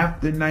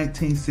after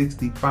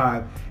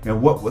 1965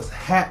 and what was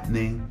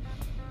happening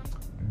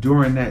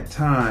during that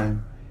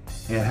time,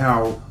 and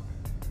how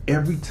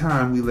every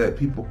time we let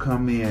people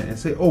come in and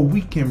say, oh,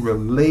 we can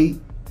relate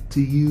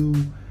to you,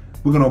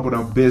 we're going to open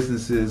up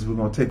businesses, we're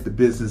going to take the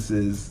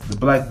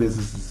black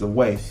businesses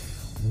away.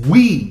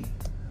 We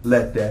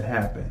let that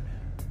happen.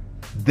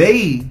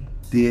 They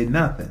did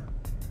nothing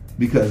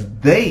because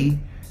they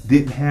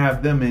didn't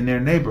have them in their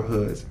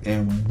neighborhoods.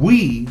 And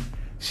we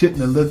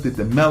shouldn't have looked at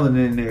the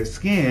melanin in their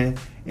skin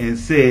and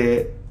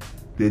said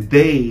that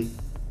they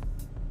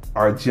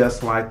are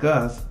just like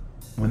us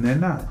when they're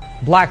not.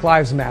 Black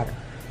Lives Matter.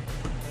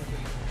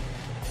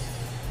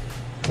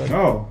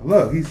 Oh,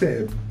 look, he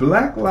said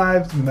Black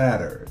Lives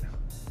Matter.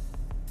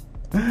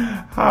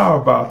 How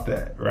about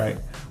that, right?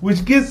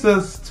 Which gets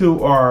us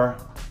to our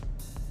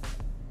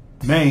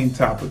main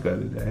topic of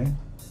the day,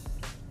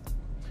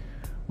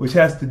 which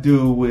has to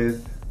do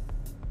with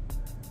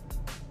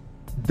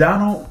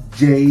Donald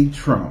J.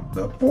 Trump,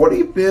 the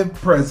 45th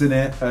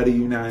president of the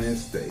United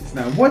States.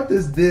 Now, what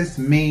does this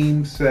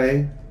meme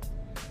say?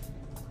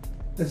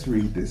 Let's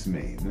read this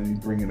meme. Let me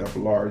bring it up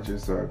larger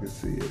so I can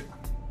see it.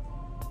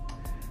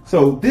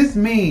 So this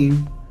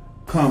meme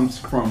comes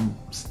from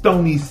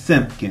Stony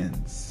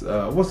Simpkins.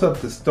 What's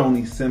up to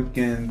Stony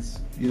Simpkins?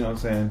 You know what I'm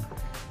saying?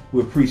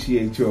 We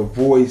appreciate your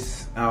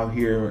voice out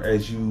here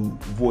as you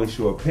voice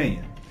your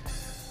opinion.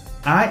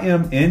 I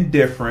am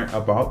indifferent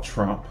about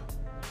Trump,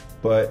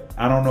 but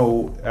I don't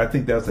know. I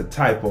think that's a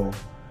typo.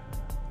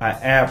 I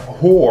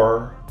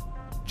abhor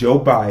Joe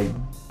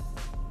Biden,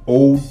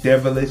 old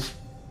devilish,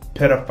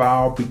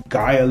 pedophile,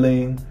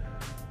 beguiling,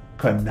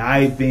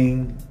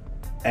 conniving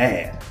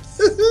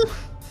ass.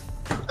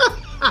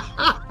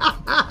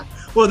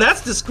 Well,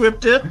 that's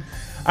descriptive.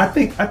 I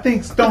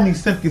think Stony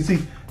Simpkins. See,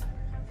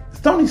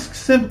 Stony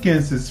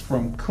Simpkins is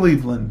from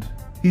Cleveland.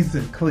 He's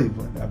in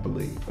Cleveland, I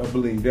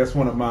believe that's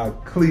one of my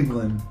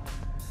Cleveland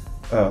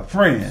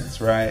friends,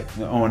 right?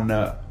 On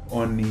the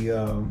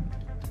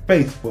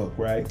Facebook,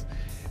 right?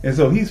 And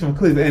so he's from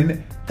Cleveland,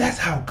 and that's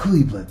how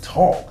Cleveland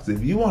talks.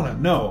 If you want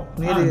to know,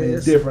 I'm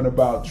indifferent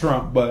about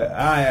Trump, but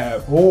I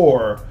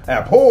abhor.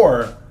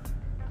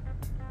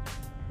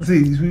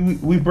 See,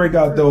 we break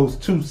out those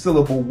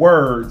 2-syllable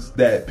words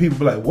that people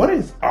be like, what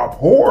does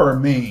abhor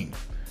mean?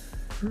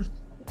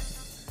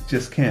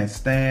 Just can't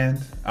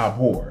stand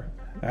abhor.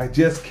 I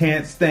just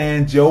can't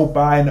stand Joe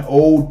Biden,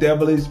 old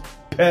devilish,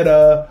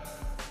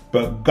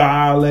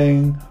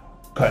 beguiling,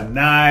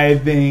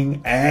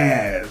 conniving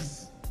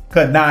ass.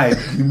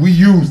 Conniving. We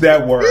use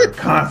that word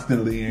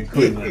constantly in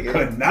Cleveland.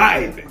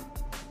 Conniving.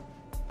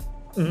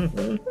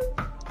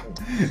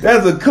 Mm-hmm.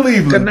 That's a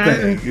Cleveland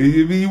thing.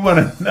 You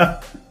want to know?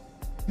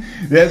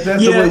 That's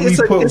the way we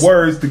put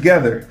words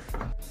together.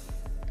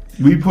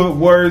 We put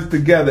words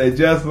together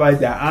just like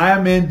that.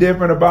 I'm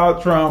indifferent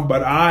about Trump,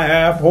 but I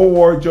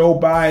abhor Joe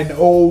Biden,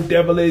 old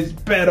devilish,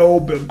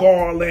 pedo,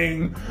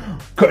 beguiling,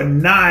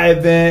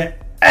 conniving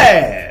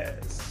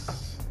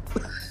ass.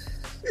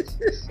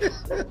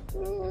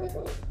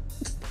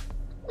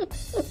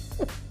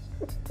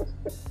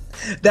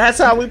 That's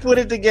how we put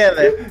it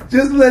together.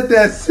 Just let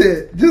that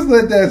sit. Just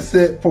let that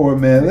sit for a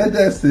minute. Let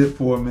that sit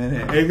for a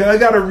minute. And I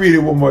got to read it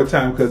one more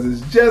time because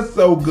it's just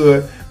so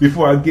good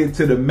before I get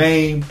to the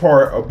main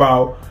part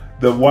about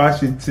the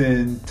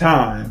Washington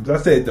Times. I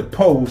said the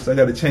Post. I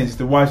got to change it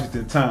to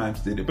Washington Times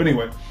did it. But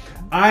anyway,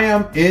 I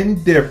am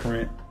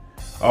indifferent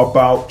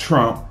about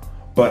Trump,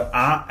 but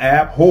I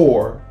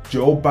abhor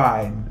Joe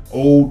Biden,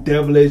 old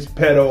devilish,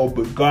 pedo,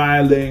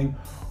 beguiling,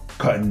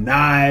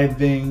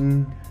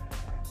 conniving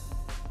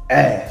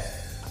ass.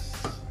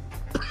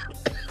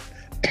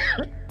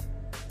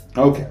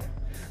 Okay,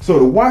 so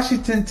the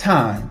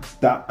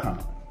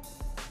WashingtonTimes.com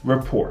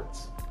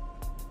reports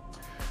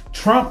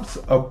Trump's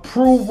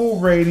approval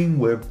rating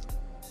with,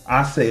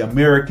 I say,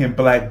 American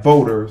black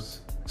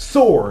voters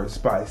soars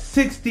by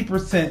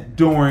 60%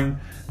 during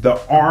the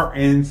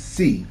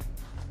RNC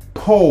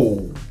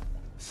poll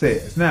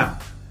says. Now,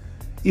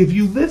 if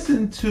you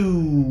listen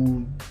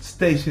to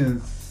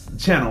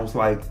channels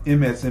like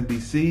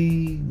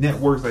MSNBC,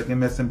 networks like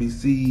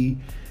MSNBC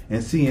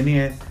and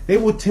CNN, they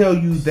will tell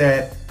you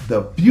that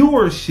the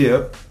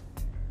viewership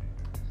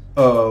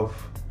of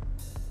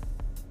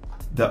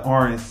the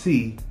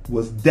RNC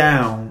was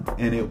down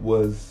and it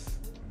was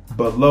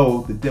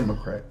below the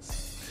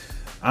Democrats.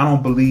 I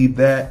don't believe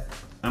that.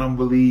 I don't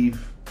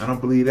believe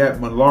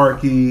that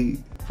malarkey.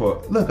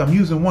 Look, I'm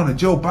using one of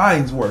Joe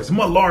Biden's words.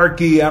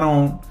 Malarkey. I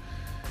don't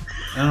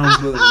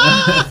believe.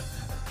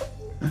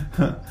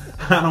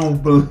 I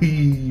don't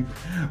believe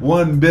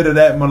one bit of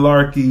that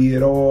malarkey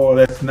at all.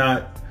 That's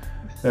not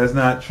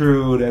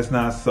true. That's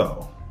not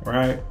so,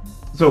 right?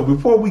 So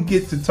before we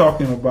get to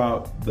talking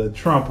about the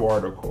Trump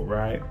article,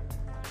 right?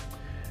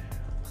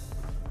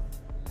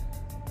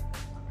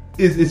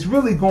 It's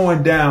really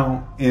going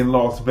down in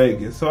Las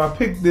Vegas. So I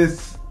picked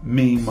this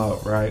meme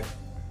up, right?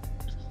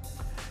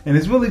 And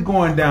it's really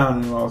going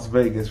down in Las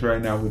Vegas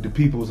right now with the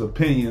people's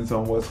opinions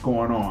on what's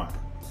going on.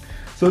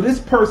 So this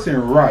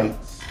person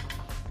writes,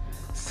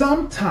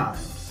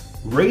 sometimes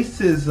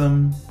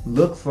racism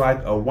looks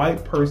like a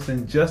white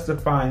person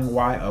justifying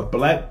why a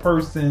black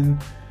person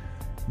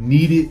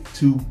needed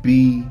to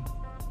be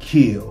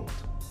killed.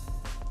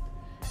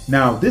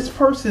 Now, this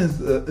person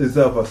is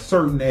of a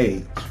certain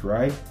age,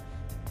 right?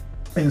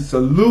 And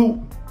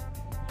salute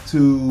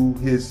to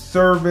his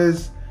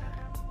service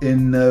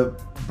in the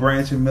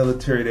branch of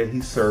military that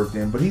he served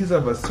in. But he's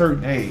of a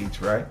certain age,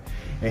 right?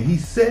 And he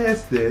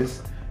says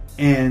this,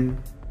 and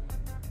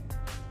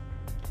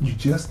you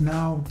just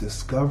now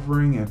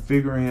discovering and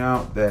figuring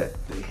out that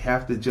they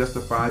have to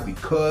justify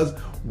because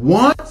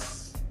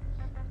once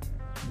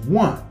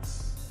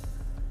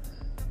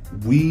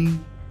we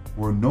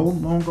were no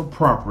longer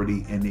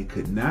property and they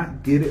could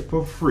not get it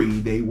for free.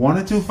 They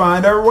wanted to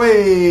find a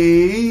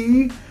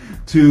way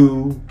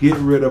to get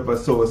rid of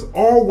us. So it's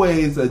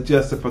always a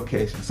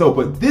justification. So,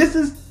 but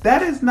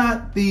that is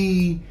not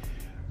the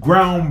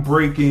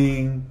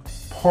groundbreaking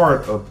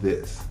part of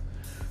this.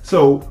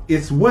 So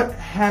it's what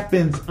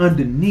happens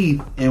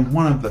underneath in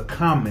one of the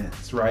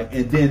comments, right?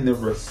 And then the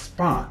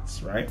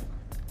response, right?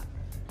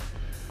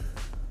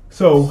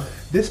 So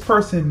this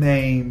person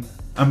named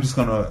I'm just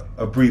going to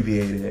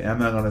abbreviate it. I'm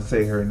not going to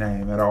say her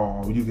name at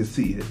all. You can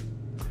see it.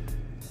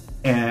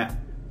 And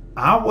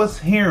I was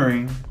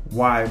hearing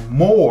why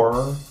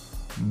more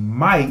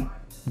might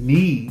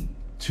need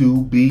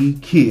to be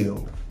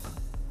killed.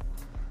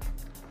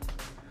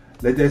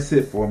 Let that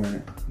sit for a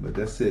minute. Let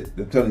that sit.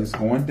 I'm telling you, it's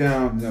going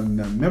down. Now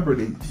remember,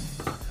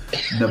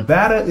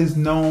 Nevada is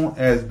known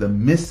as the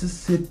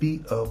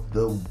Mississippi of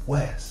the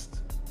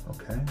West.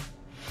 Okay?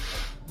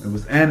 It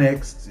was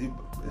annexed.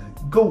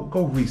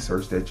 Go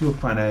research that. You'll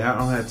find out. I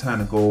don't have time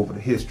to go over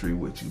the history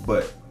with you.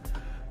 But,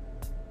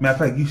 matter of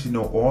fact, you should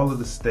know all of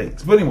the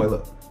states. But anyway,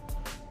 look.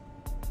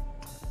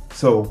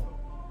 So,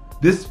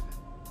 this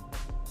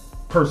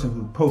person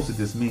who posted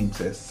this meme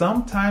says,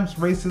 sometimes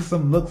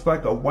racism looks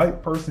like a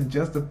white person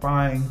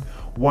justifying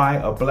why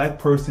a black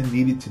person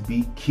needed to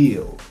be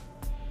killed.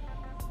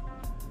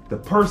 The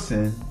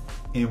person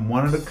in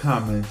one of the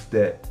comments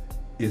that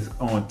is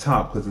on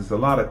top, because there's a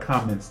lot of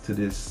comments to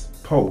this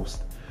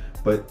post,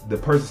 but the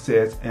person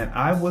says, and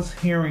I was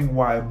hearing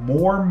why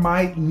more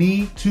might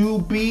need to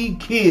be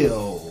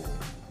killed.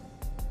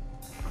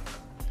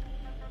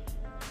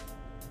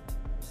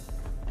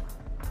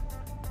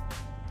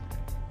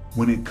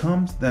 When it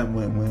comes down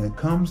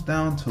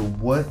to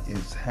what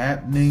is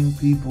happening,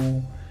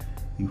 people,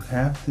 you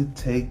have to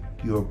take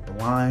your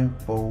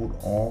blindfold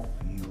off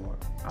your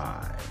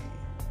eye.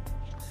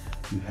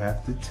 You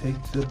have to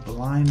take the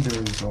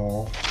blinders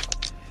off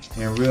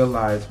and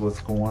realize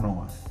what's going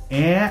on.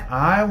 And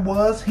I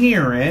was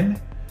hearing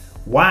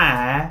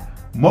why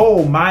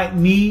more might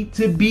need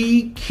to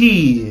be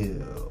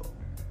killed.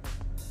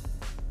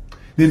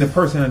 Then the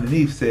person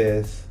underneath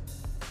says,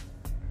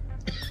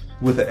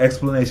 with an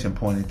explanation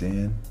point at the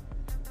end,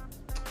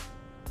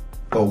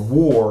 a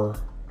war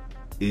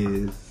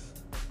is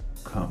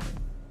coming.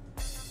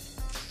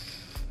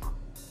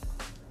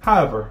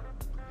 However,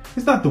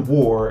 it's not the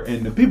war,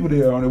 and the people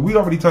that are on it, we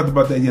already talked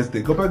about that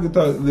yesterday. Go back and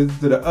listen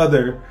to the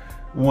other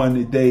one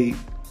that they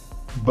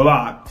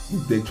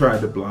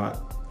tried to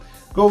block.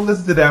 Go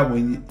listen to that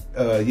one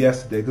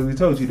yesterday, because we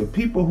told you the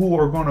people who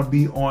are going to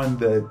be on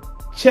the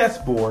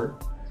chessboard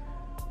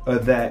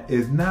of that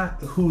is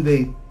not who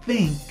they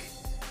think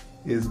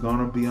is going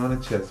to be on a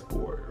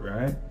chessboard,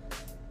 right?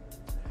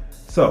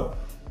 So,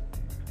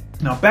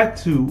 now back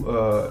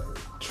to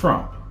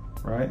Trump,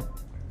 right?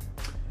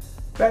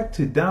 Back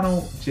to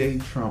Donald J.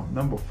 Trump,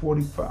 number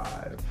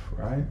 45,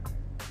 right?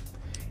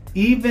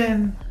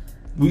 Even,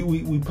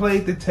 we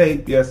played the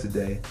tape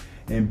yesterday,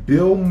 and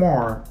Bill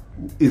Maher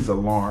is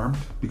alarmed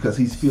because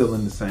he's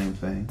feeling the same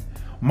thing.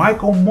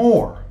 Michael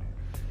Moore,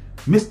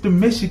 Mr.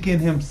 Michigan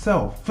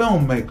himself,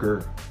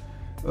 filmmaker,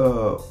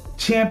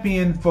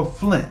 champion for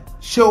Flint,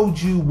 showed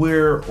you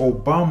where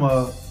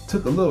Obama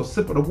took a little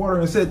sip of the water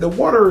and said the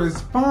water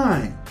is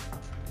fine.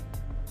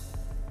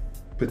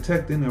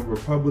 Protecting a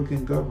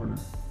Republican governor,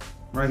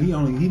 right? He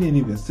didn't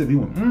even sip. He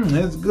went,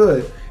 that's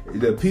good.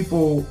 The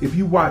people, if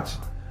you watch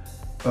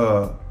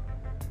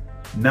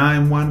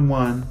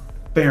 9/11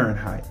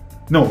 Fahrenheit,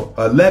 no,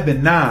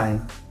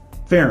 11/9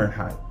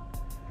 Fahrenheit,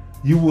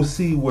 you will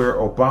see where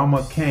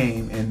Obama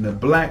came and the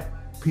black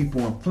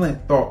people in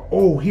Flint thought,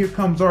 oh, here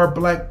comes our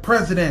black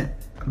president.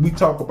 We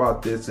talk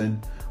about this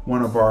in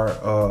one of our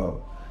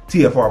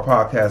TFR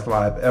Podcast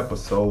Live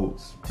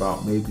episodes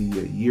about maybe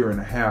a year and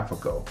a half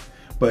ago.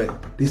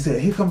 But they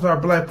said, here comes our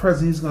black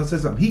president. He's going to say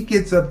something. He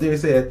gets up there and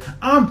says,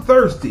 I'm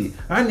thirsty.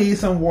 I need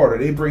some water.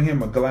 They bring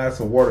him a glass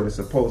of water that's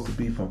supposed to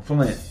be from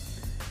Flint.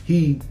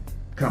 He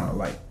kind of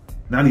like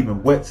not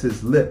even wets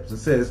his lips and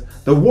says,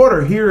 the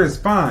water here is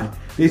fine.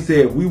 They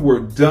said, we were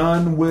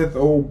done with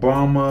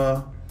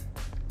Obama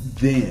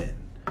then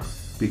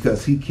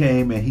because he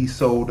came and he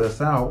sold us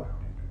out.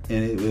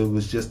 And it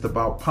was just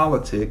about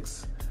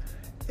politics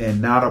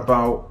and not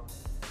about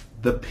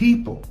the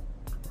people,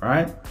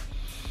 right?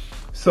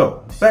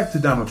 So, back to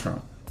Donald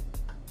Trump.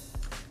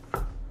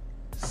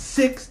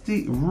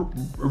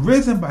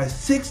 Risen by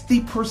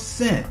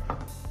 60%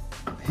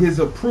 his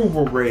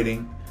approval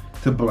rating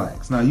to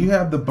blacks. Now, you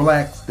have the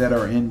blacks that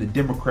are in the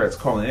Democrats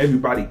calling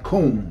everybody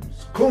coons.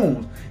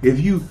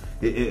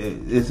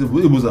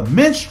 It was a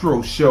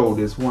minstrel show,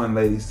 this one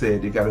lady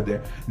said they got up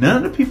there. None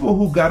of the people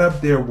who got up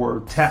there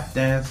were tap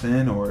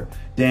dancing or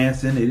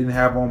dancing. They didn't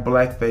have on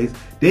blackface.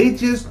 They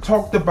just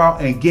talked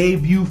about and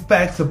gave you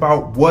facts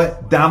about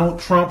what Donald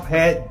Trump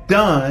had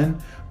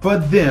done for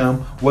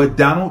them, what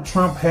Donald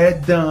Trump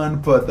had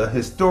done for the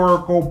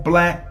historical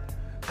black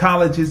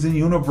colleges and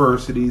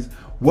universities,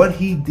 what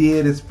he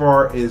did as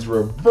far as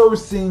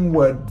reversing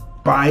what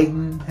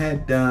Biden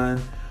had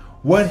done,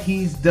 what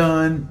he's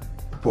done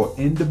for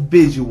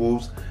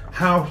individuals,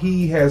 how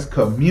he has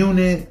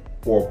communed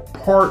or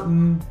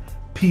pardoned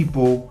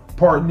people,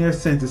 pardoned their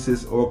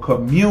sentences or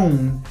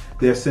communed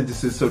their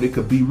sentences so they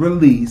could be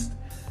released.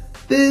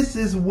 This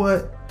is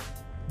what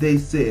they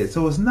said.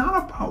 So it's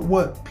not about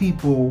what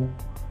people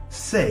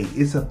say,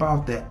 it's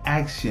about the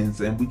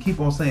actions. And we keep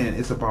on saying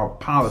it's about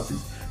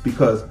policies,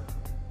 because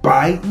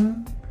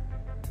Biden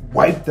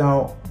wiped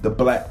out the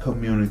black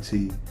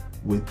community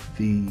with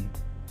the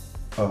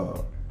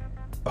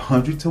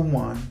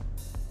 100-to-1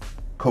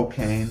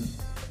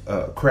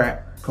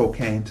 crack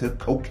cocaine to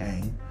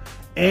cocaine,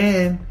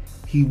 and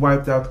he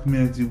wiped out the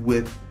community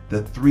with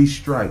the 3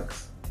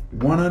 strikes.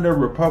 One under a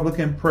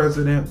Republican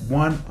president,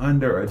 one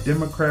under a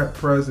Democrat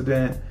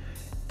president,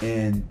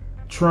 and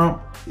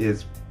Trump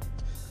is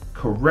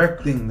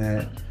correcting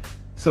that.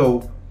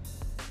 So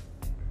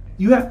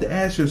you have to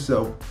ask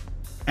yourself,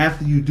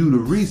 after you do the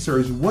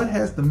research, what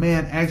has the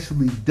man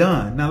actually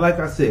done? Now, like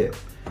I said,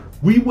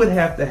 we would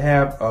have to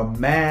have a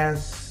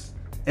mass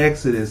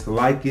exodus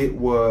like it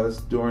was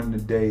during the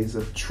days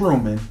of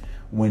Truman,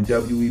 when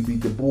W.E.B.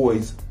 Du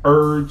Bois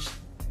urged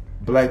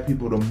black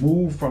people to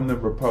move from the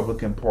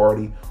Republican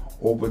Party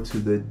over to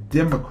the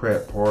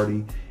Democrat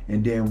Party.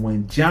 And then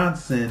when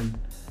Johnson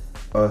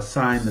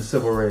signed the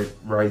Civil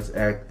Rights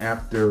Act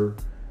after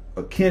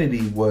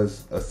Kennedy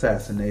was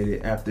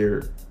assassinated,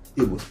 after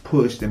it was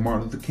pushed and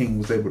Martin Luther King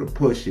was able to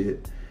push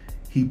it,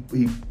 he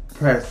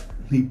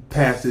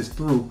passes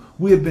through.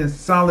 We have been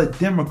solid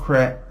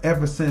Democrat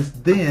ever since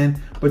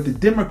then, but the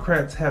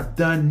Democrats have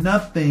done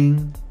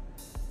nothing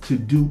to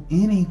do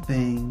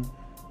anything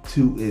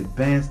to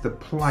advance the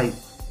plight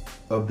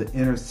of the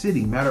inner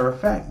city. Matter of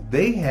fact,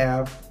 they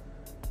have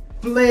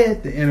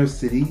fled the inner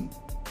city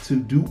to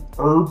do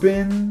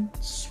urban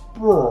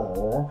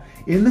sprawl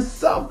in the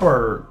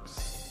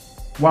suburbs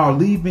while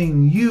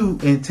leaving you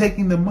and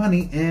taking the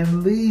money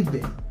and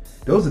leaving.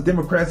 Those are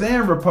Democrats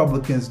and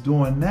Republicans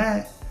doing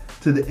that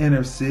to the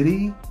inner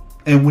city.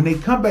 And when they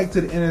come back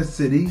to the inner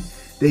city,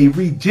 they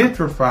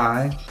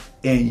re-gentrify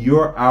and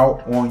you're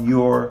out on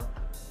your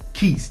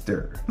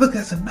keister. Look,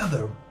 that's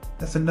another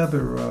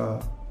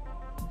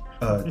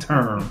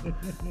term.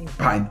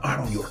 Out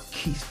on your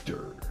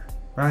keister,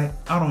 right?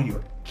 Out on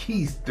your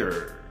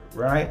keister,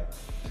 right?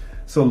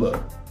 So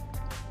look,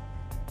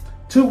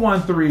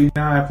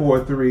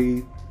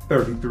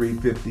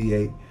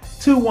 213-943-3358.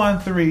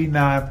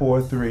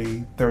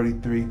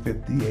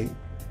 213-943-3358.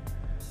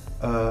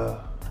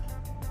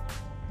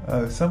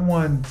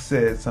 Someone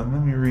said something.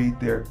 Let me read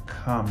their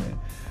comment.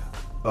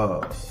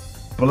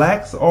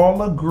 Blacks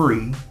all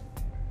agree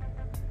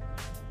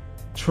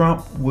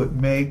Trump would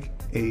make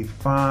a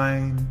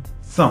fine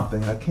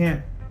something. I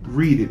can't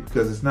read it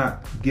because it's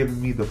not giving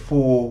me the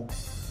full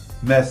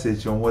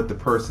message on what the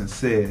person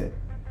said.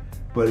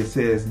 But it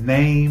says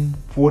name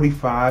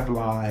 45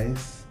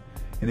 lies.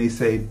 And they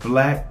say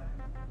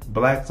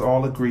blacks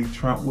all agree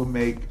Trump would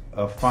make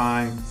a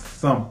fine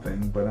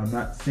something. But I'm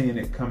not seeing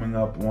it coming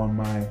up on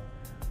my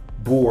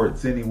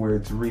boards anywhere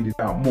to read it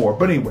out more.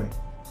 But anyway,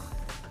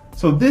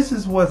 so this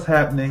is what's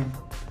happening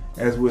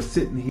as we're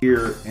sitting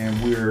here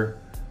and we're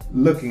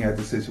looking at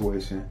the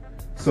situation.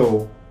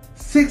 So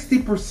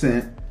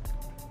 60%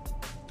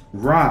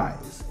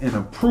 rise in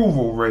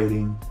approval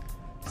rating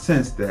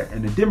since that.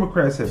 And the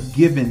Democrats have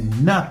given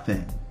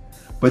nothing,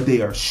 but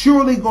they are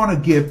surely going to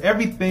give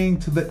everything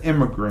to the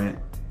immigrant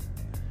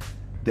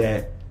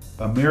that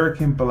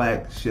American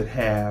blacks should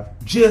have,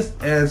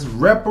 just as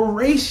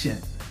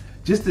reparations,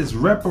 just as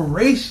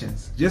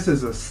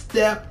a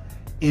step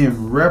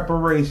in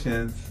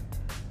reparations.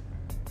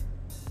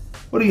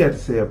 What do you have to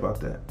say about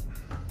that?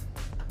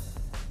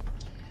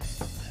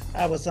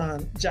 I was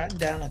jotting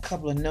down a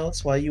couple of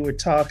notes while you were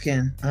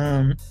talking.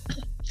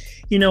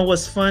 You know,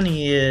 what's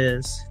funny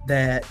is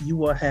that you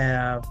will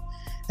have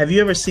you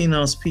ever seen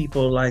those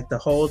people like the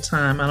whole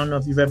time? I don't know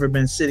if you've ever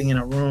been sitting in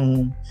a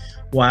room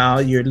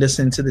while you're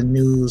listening to the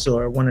news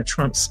or one of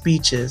Trump's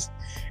speeches,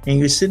 and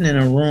you're sitting in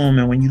a room,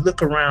 and when you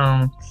look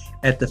around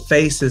at the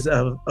faces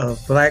of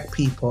black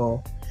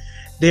people,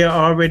 they're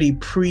already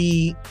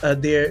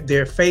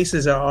their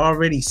faces are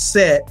already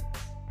set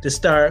to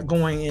start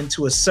going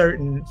into a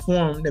certain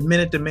form the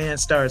minute the man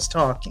starts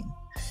talking.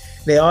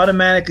 They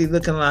automatically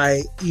looking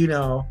like,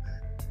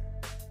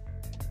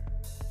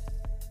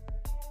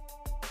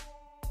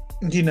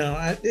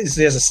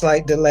 there's a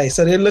slight delay.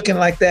 So they're looking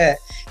like that.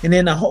 And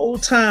then the whole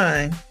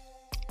time,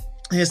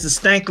 there's the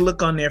stank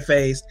look on their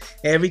face,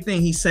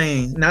 everything he's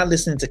saying, not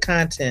listening to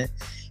content.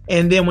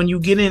 And then when you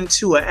get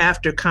into an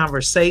after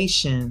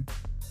conversation,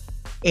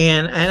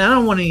 and I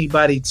don't want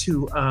anybody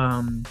to,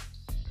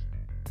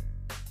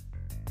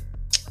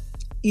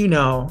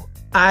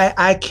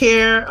 I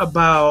care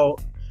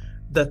about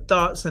the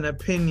thoughts and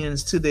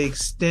opinions to the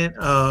extent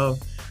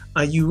of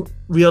you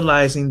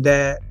realizing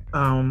that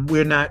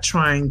we're not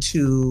trying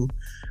to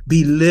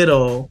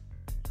belittle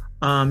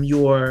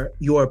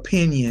your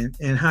opinion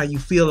and how you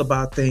feel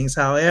about things.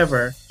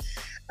 However,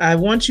 I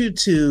want you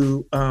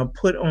to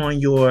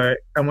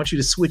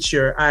switch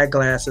your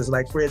eyeglasses,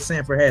 like Fred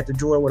Sanford had the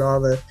drawer with all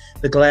the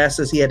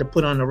glasses. He had to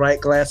put on the right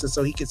glasses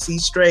so he could see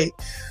straight.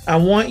 I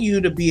want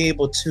you to be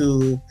able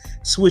to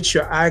switch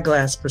your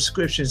eyeglass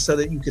prescription so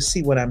that you can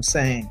see what I'm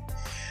saying.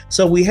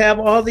 So we have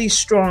all these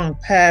strong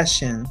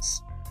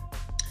passions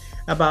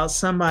about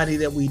somebody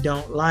that we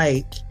don't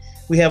like.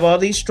 We have all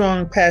these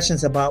strong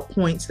passions about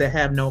points that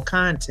have no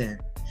content.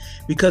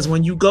 Because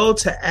when you go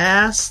to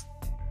ask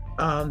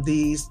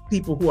these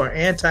people who are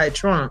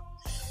anti-Trump,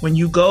 when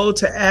you go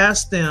to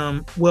ask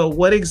them, well,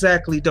 what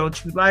exactly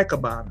don't you like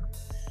about him?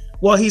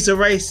 Well, he's a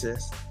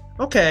racist.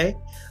 Okay,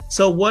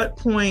 So what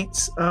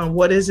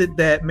what is it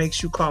that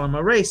makes you call him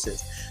a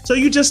racist? So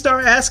you just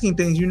start asking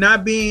things. You're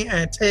not being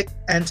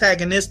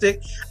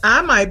antagonistic.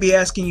 I might be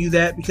asking you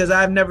that because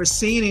I've never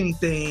seen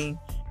anything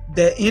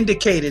that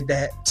indicated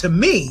that to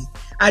me.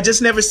 I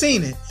just never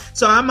seen it.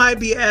 So I might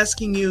be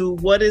asking you,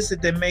 what is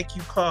it that make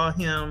you call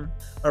him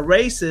a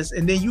racist?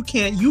 And then you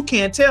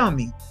can't tell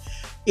me.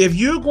 If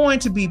you're going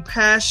to be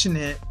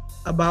passionate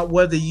about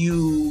whether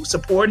you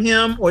support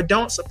him or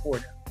don't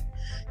support him,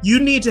 you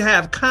need to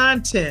have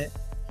content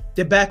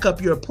to back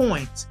up your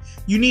points.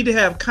 You need to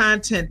have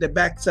content that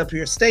backs up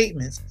your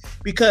statements.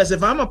 Because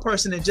if I'm a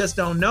person that just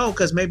don't know,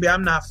 because maybe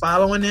I'm not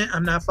following it,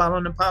 I'm not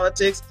following the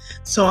politics,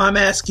 so I'm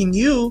asking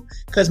you,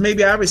 because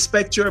maybe I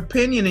respect your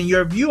opinion and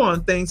your view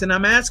on things, and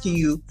I'm asking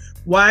you,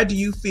 why do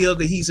you feel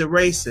that he's a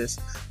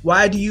racist?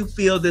 Why do you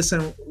feel this?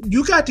 And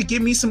you got to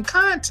give me some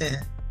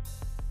content.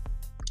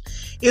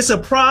 It's a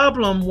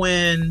problem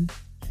when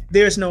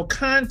there's no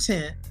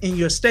content in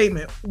your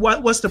statement.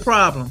 What's the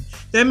problem?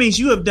 That means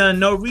you have done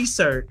no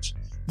research.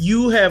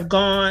 You have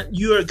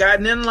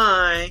gotten in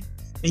line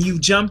and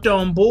you've jumped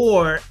on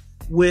board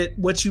with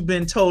what you've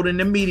been told in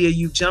the media.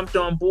 You've jumped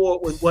on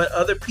board with what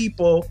other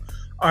people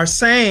are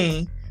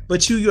saying,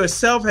 but you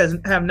yourself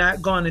have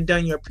not gone and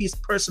done your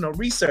personal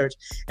research.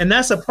 And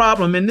that's a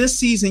problem. In this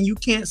season, you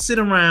can't sit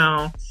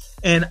around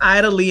and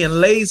idly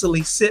and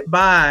lazily sit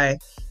by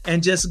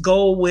and just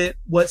go with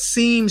what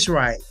seems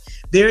right.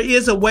 There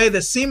is a way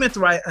that seemeth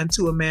right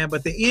unto a man,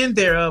 but the end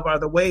thereof are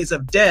the ways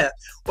of death,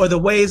 or the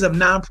ways of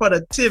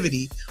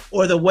non-productivity,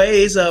 or the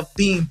ways of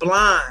being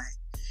blind.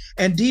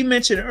 And Dee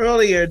mentioned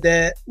earlier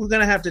that we're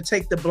going to have to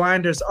take the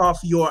blinders off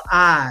your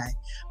eye.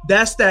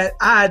 That's that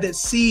eye that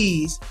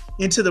sees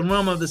into the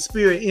realm of the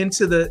spirit,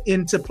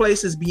 into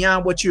places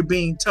beyond what you're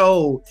being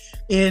told,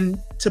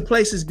 into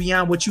places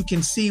beyond what you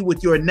can see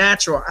with your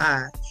natural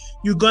eye.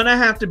 You're going to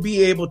have to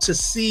be able to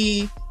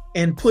see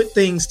and put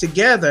things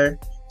together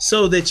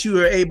so that you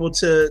are able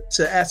to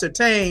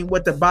ascertain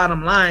what the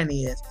bottom line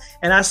is.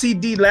 And I see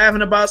D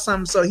laughing about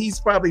something, so he's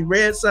probably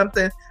read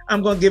something.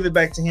 I'm going to give it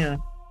back to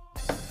him.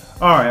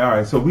 All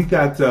right. So we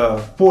got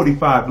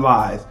 45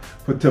 lies.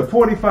 But to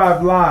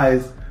 45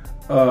 lies,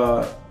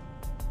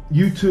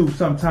 YouTube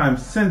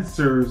sometimes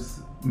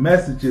censors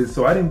messages.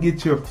 So I didn't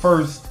get your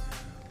first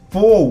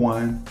full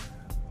one.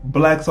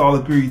 Blacks all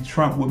agree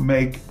Trump would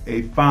make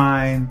a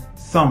fine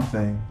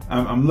something.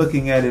 I'm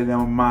looking at it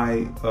on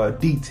my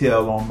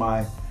detail on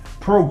my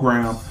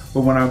program,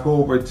 but when I go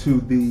over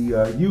to the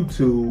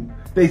YouTube,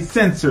 they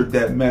censored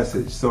that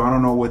message, so I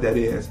don't know what that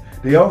is.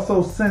 They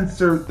also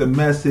censored the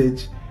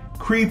message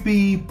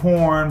creepy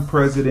porn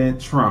President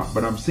Trump,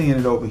 but I'm seeing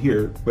it over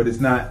here, but it's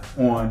not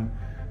on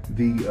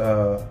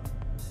the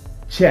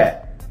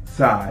chat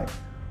side,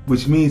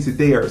 which means that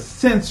they are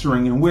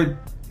censoring,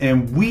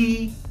 and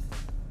we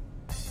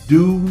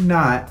do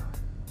not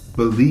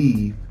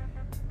believe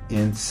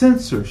in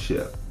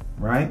censorship,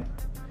 right?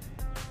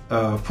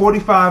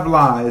 45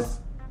 Lies.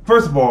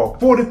 First of all,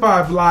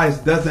 45 Lies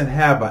doesn't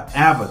have an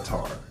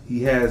avatar.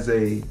 He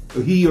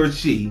or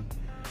she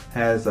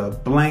has a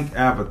blank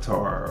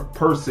avatar, a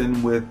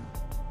person with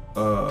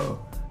a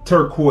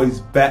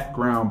turquoise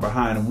background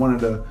behind him, one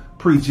of the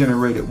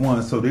pre-generated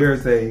ones. So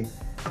there's a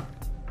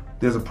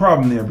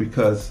problem there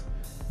because,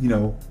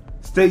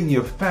 stating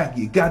your fact,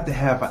 you got to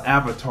have an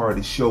avatar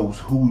that shows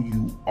who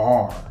you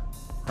are,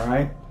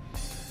 right?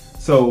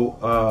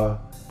 So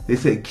they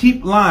say,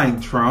 keep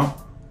lying, Trump.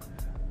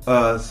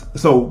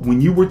 So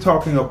when you were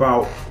talking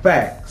about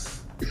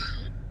facts,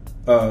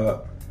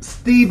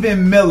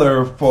 Stephen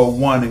Miller, for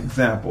one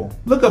example,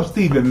 look up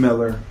Stephen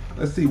Miller.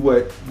 Let's see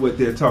what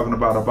they're talking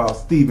about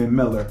Stephen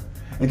Miller.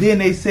 And then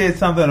they said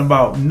something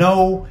about,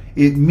 no,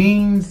 it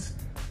means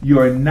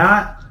you're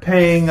not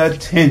paying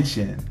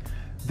attention.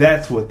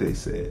 That's what they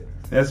said.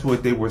 That's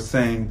what they were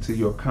saying to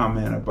your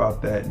comment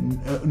about that.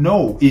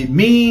 No, it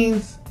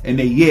means, and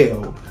they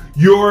yelled,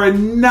 you're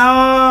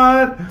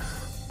not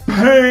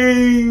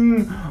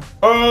paying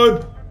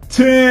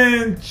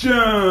attention.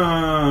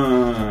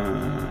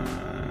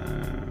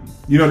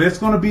 There's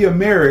going to be a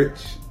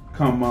marriage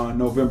come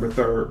November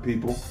 3rd,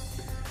 people.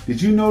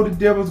 Did you know that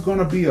there was going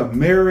to be a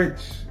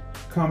marriage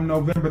come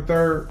November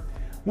 3rd?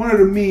 One of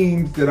the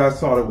memes that I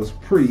saw that was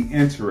pretty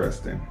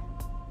interesting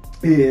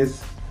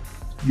is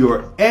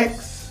your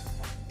ex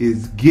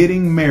is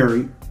getting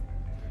married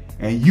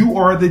and you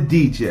are the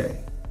DJ.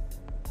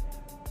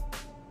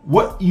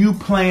 What you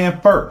playing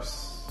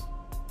first?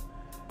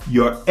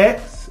 Your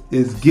ex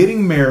is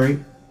getting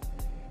married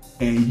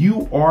and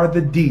you are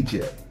the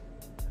DJ.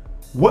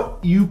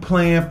 What you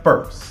playing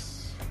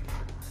first?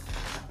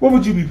 What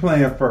would you be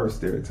playing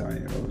first there,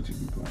 Tonya? What would you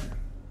be playing?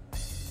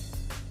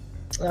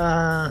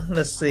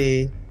 Let's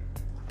see.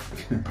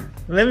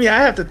 I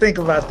have to think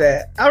about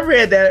that. I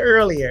read that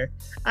earlier.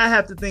 I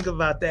have to think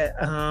about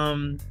that.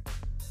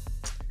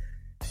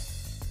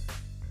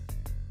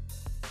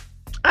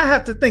 I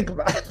have to think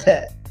about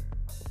that.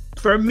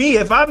 For me,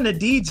 if I'm the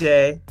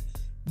DJ,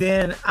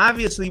 then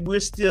obviously we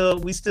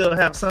still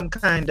have some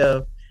kind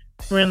of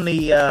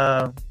friendly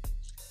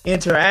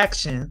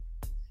interaction.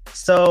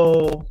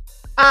 So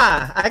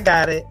I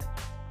got it.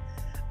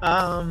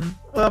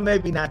 Well,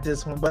 maybe not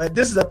this one, but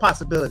this is a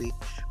possibility.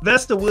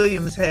 Vesta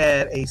Williams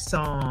had a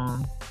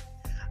song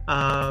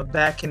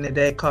back in the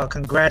day called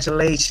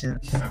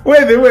 "Congratulations."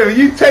 Wait a minute,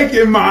 you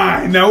taking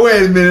mine. Now,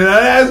 wait a minute. Now,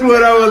 that's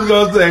what I was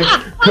going to say.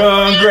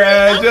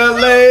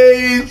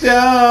 Congratulations.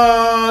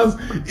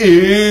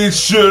 It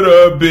should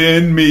have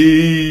been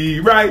me.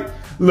 Right?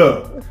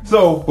 Look,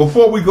 so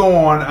before we go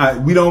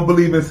on, we don't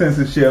believe in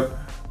censorship.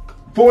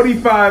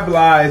 45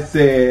 Lies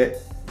said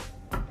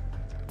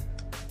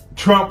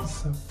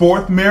Trump's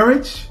fourth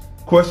marriage?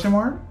 Question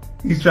mark?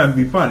 He's trying to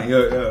be funny.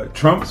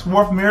 Trump's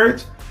fourth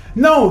marriage?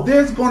 No,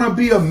 there's going to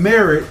be a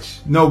marriage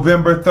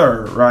November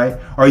 3rd, right?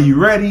 Are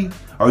you ready?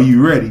 Are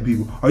you ready,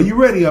 people? Are you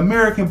ready,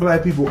 American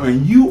black people?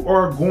 And you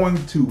are going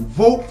to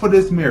vote for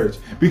this marriage.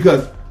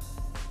 Because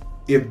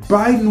if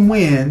Biden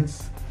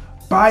wins,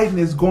 Biden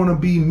is going to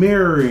be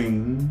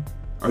marrying,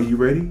 are you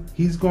ready?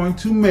 He's going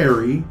to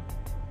marry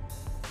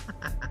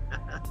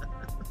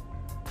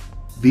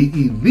the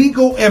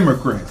illegal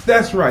immigrants.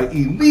 That's right,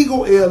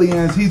 illegal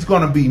aliens. He's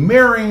going to be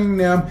marrying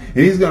them, and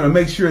he's going to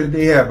make sure that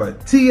they have a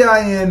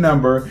TIN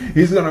number.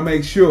 He's going to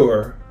make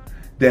sure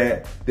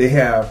that they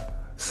have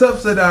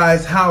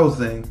subsidized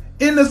housing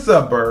in the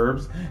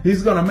suburbs.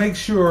 He's going to make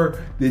sure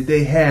that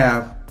they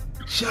have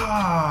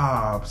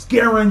jobs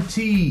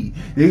guaranteed.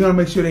 They're going to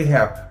make sure they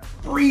have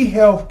free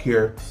health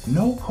care,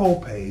 no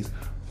co-pays,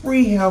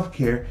 free health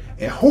care,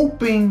 and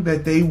hoping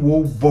that they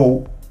will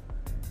vote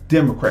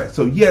Democrat.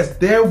 So yes,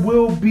 there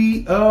will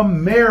be a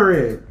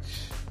marriage,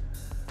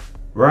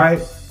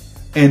 right?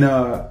 And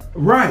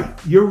right,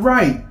 you're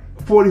right.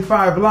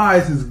 45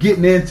 Lies is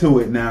getting into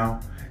it now.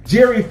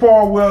 Jerry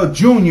Falwell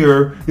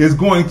Jr. is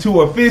going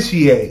to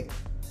officiate.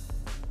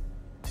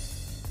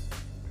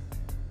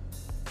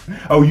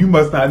 Oh, you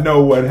must not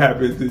know what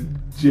happened to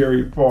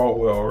Jerry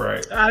Falwell,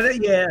 right?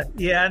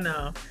 Yeah, I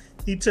know.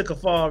 He took a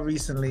fall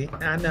recently.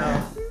 I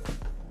know.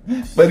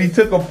 But he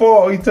took a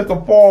fall. He took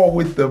a fall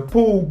with the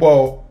pool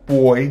ball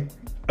boy,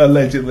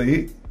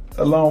 allegedly,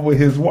 along with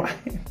his wife.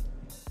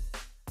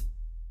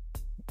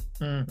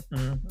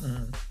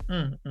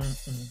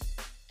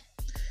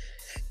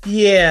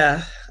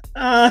 Yeah.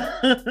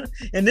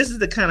 And this is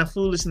the kind of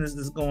foolishness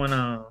that's going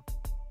on.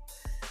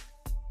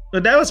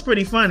 But that was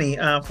pretty funny.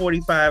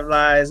 45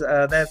 Lies.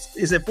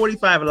 Is it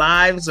 45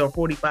 Lives or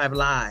 45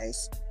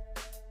 Lies?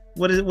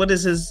 What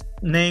does his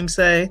name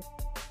say?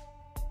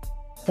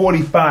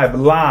 45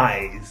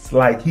 Lies,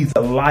 like he's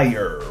a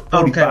liar.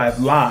 45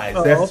 okay. Lies.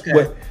 That's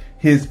what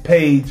his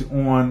page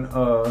on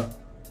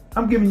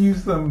I'm giving you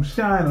some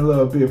shine a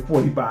little bit.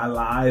 45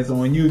 Lies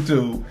on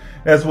YouTube.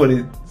 That's what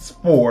it's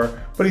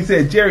for. But he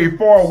said Jerry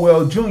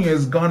Falwell Jr.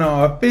 is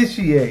gonna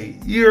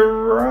officiate.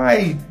 You're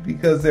right,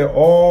 because they're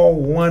all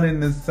one in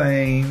the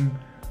same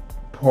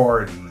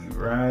party,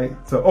 right?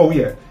 So, oh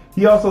yeah,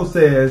 he also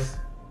says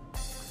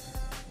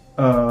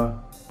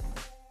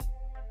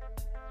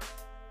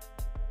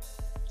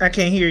I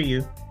can't hear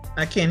you.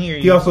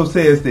 He also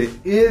says that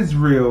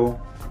Israel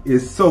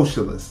is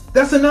socialist.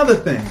 That's another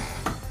thing.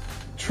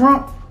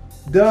 Trump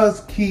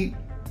does keep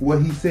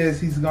what he says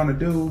he's going to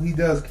do. He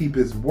does keep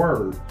his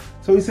word.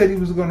 So he said he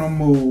was going to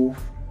move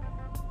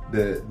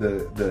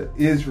the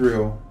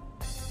Israel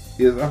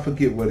is, I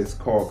forget what it's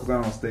called because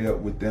I don't stay up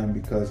with them,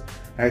 because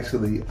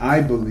actually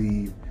I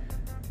believe,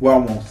 well, I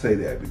won't say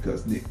that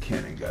because Nick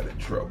Cannon got in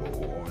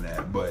trouble on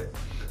that, but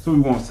so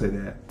we won't say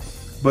that.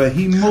 But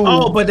he moved.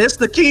 Oh, but that's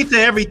the key to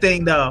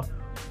everything, though.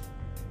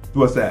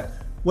 What's that?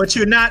 What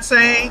you're not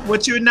saying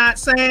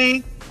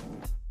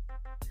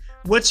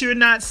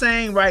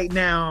right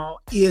now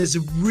is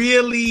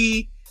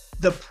really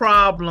the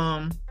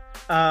problem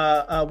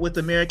with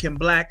American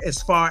black,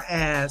 as far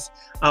as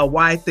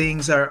why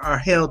things are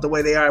held the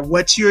way they are.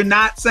 What you're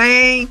not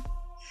saying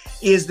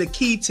is the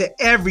key to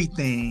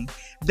everything.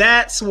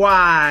 That's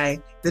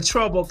why the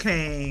trouble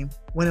came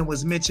when it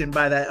was mentioned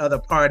by that other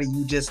party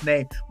you just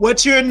named.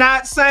 What you're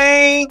not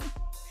saying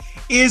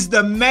is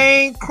the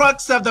main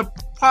crux of the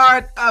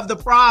part of the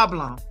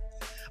problem.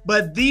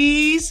 But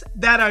these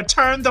that are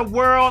turned the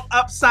world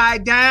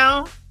upside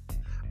down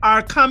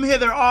are come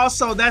hither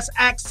also. That's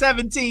Acts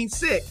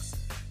 17:6.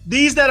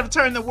 These that have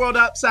turned the world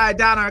upside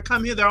down are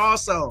come hither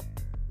also.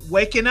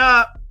 Waking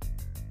up.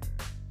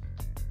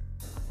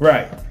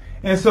 Right.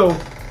 And so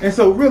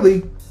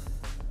really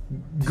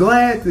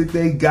glad that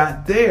they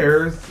got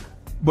theirs,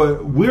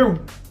 but we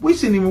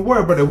shouldn't even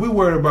worry about it. We're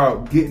worried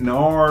about getting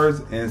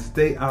ours and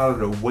stay out of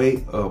the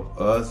way of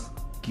us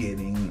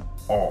getting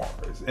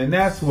ours. And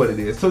that's what it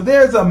is. So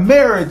there's a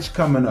marriage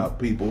coming up,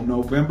 people,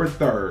 November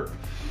 3rd.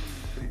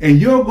 And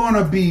you're going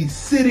to be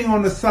sitting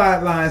on the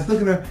sidelines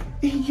looking at,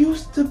 it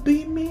used to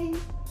be me.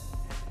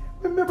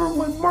 Remember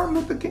when Martin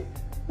Luther King,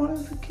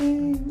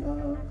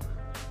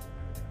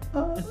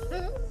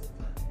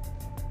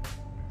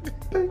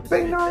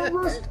 Baynard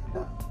Rustin,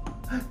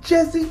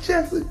 Jesse,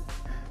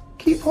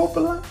 keep hope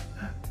alive.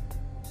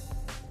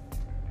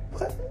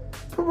 What?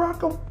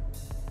 Barack Obama.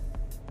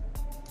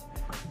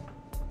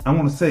 I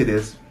want to say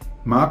this,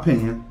 my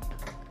opinion.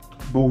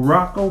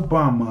 Barack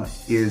Obama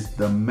is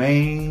the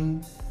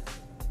main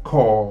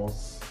one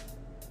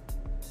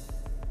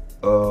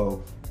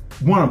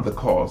of the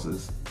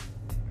causes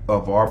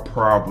of our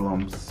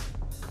problems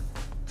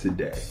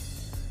today,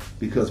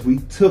 because we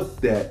took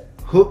that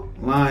hook,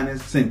 line,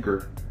 and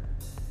sinker,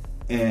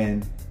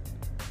 and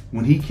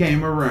when he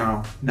came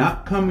around,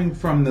 not coming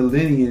from the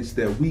lineage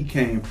that we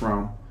came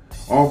from,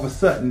 all of a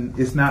sudden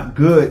it's not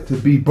good to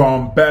be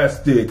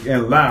bombastic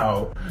and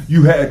loud.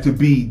 You had to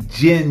be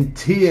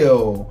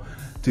genteel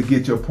to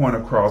get your point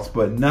across,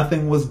 but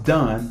nothing was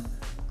done.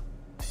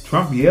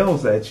 Trump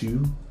yells at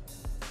you,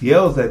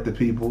 yells at the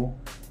people,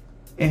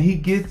 and he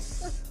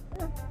gets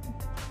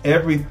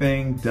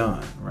everything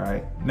done,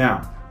 right?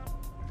 Now,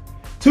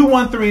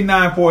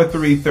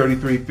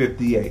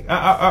 213-943-3358.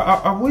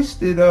 I wish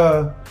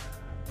that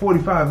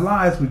 45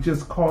 Lives would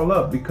just call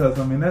up, because,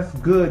 I mean, that's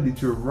good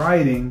that you're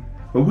writing,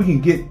 but we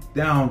can get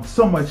down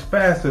so much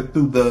faster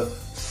through the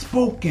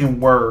spoken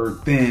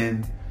word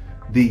than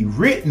the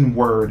written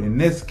word in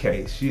this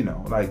case. You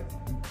know, like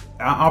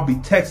I'll be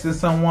texting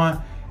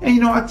someone, and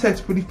you know, I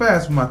text pretty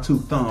fast with my two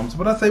thumbs,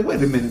 but I say,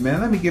 wait a minute,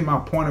 man, let me get my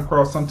point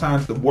across.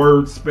 Sometimes the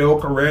words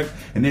spell correct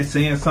and they're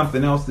saying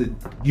something else that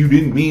you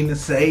didn't mean to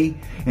say,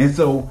 and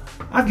so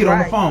I get on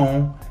the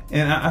phone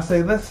and I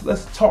say,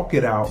 let's talk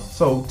it out.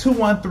 So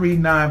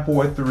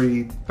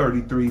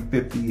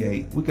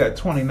 213-943-3358. We got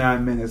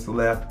 29 minutes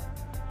left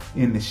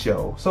in the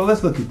show, so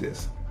let's look at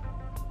this.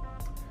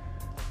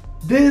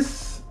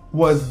 This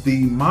was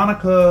the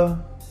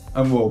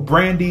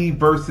Brandy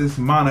versus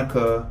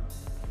Monica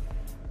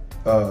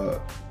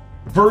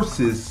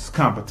versus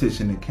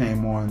competition that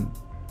came on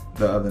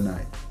the other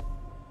night.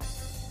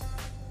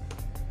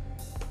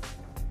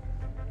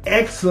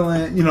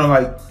 Excellent, you know,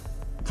 like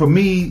for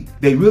me,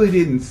 they really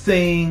didn't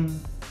sing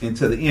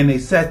until the end. They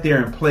sat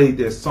there and played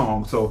their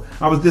song, so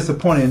I was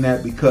disappointed in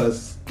that, because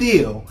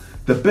still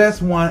the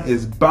best one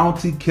is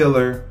Bounty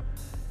Killer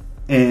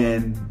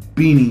and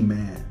Beanie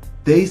Man.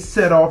 They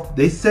set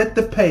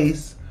the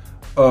pace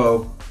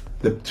of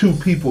the two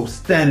people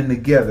standing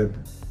together.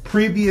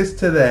 Previous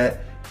to that,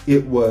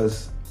 it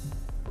was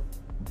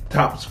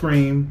top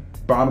screen,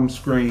 bottom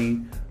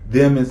screen,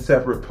 them in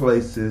separate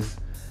places.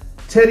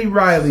 Teddy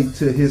Riley,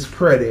 to his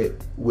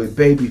credit, with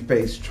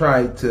Babyface,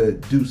 tried to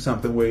do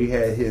something where he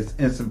had his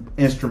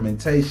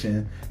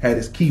instrumentation, had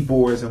his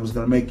keyboards, and was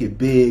going to make it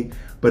big,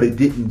 but it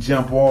didn't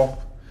jump off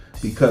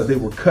because they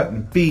were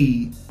cutting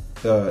feed.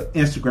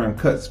 Instagram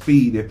cuts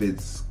feed if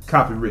it's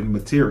copywritten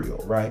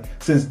material, right?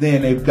 Since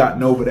then, they've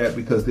gotten over that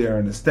because they're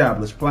an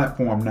established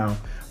platform now.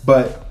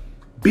 But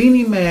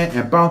Beanie Man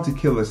and Bounty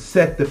Killer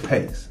set the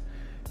pace.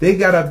 They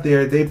got up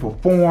there, they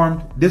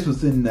performed. This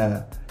was in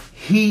the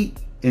heat,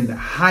 in the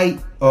height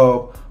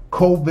of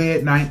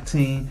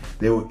COVID-19.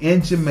 They were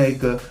in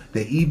Jamaica.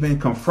 They even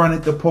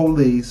confronted the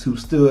police, who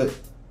stood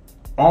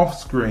off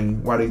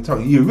screen while they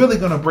talking. You're really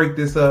going to break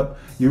this up?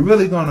 You're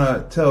really going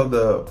to tell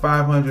the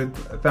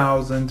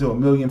 500,000 to 1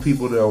 million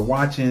people that are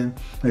watching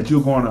that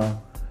you're going to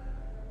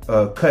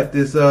cut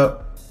this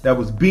up? That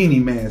was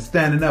Beanie Man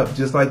standing up,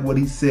 just like what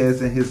he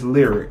says in his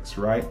lyrics,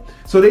 right?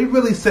 So they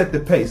really set the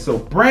pace. So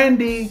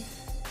Brandy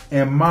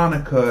and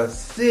Monica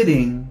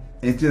sitting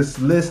and just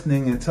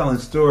listening and telling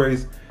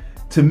stories,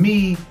 to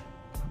me,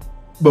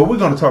 but we're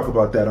going to talk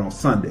about that on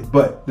Sunday.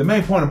 But the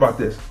main point about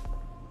this,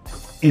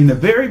 in the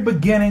very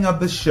beginning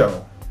of the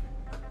show,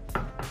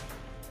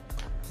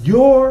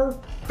 your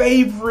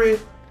favorite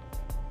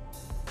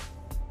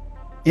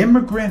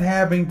immigrant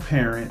having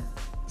parent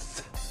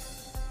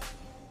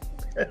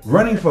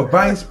running for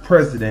vice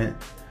president,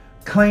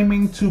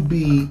 claiming to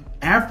be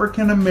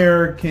African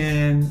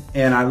American,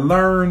 and I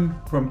learned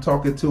from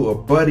talking to a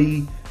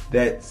buddy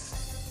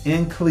that's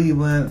in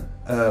Cleveland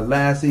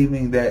last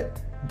evening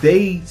that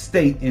they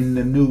state in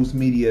the news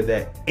media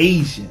that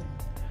Asian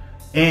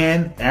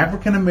and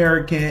African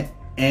American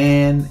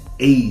and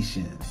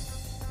Asian,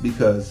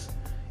 because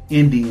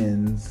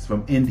Indians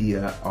from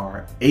India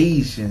are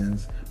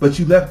Asians, but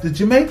you left the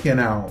Jamaican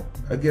out.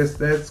 I guess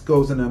that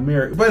goes in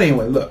America. But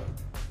anyway, look.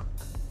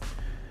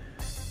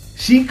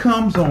 She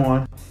comes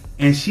on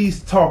and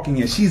she's talking,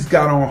 and she's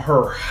got on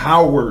her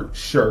Howard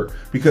shirt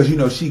because, you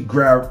know, she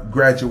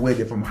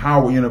graduated from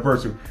Howard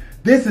University.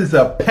 This is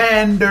a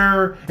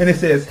pander, and it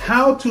says,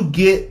 how to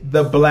get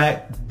the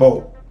black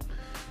vote.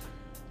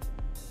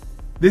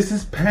 This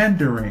is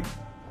pandering.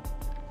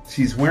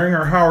 She's wearing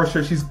her Howard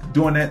shirt. She's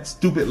doing that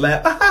stupid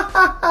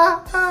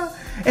laugh.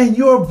 And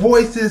your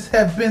voices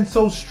have been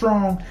so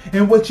strong,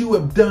 and what you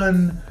have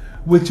done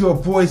with your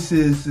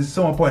voices is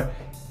so important.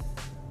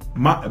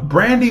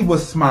 Brandy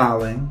was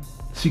smiling.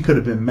 She could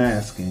have been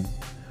masking.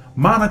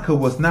 Monica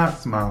was not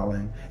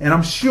smiling. And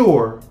I'm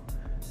sure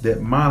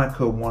that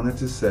Monica wanted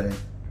to say,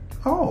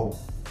 oh,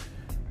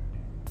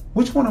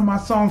 which one of my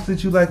songs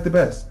did you like the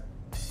best?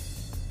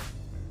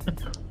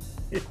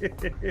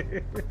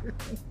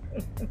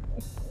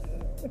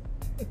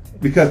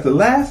 Because the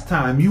last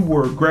time you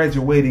were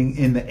graduating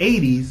in the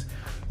 80s,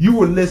 you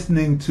were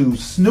listening to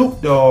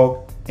Snoop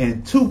Dogg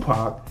and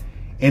Tupac,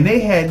 and they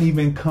hadn't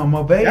even come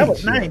of age. That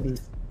was yet.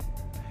 90s.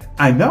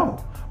 I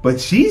know. But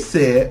she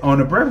said on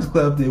the Breakfast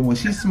Club that when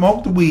she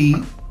smoked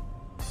weed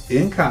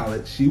in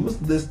college, she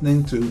was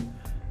listening to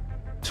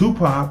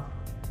Tupac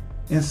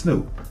and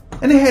Snoop.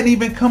 And they hadn't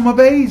even come of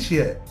age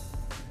yet.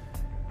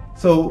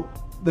 So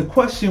the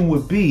question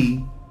would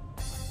be,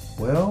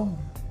 well,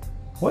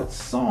 what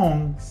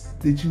songs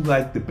did you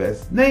like the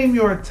best? Name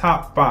your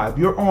top 5.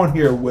 You're on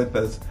here with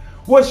us.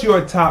 What's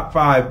your top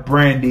 5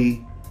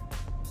 Brandy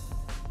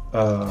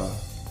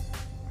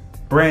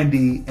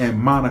and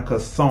Monica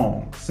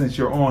songs, since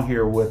you're on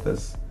here with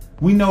us?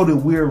 We know that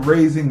we're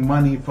raising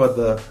money for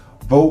the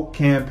Vote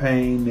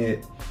campaign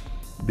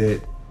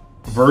that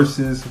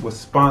Versus was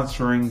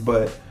sponsoring,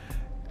 but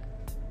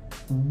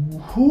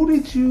who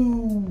did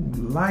you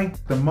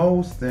like the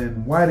most,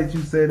 and why did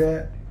you say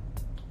that?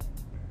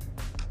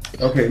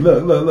 Okay,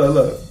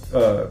 look.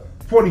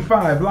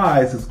 45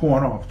 Lies is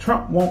going off.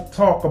 Trump won't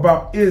talk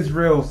about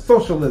Israel's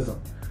socialism.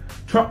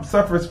 Trump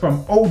suffers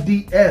from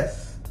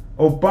ODS,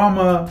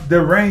 Obama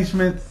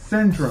derangement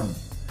syndrome.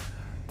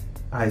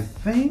 I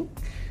think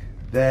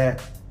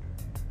that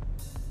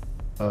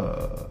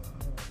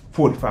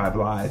 45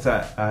 Lies,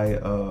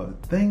 I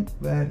think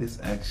that is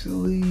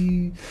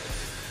actually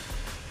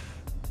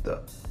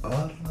the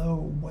other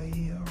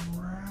way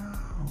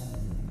around.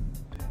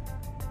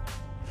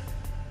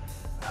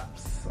 I'm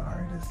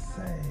sorry to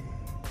say.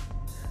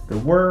 The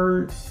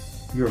word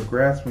you're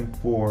grasping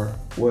for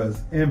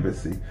was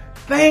embassy.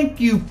 Thank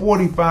you,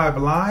 45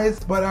 Lies,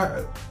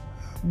 but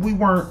we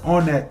weren't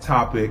on that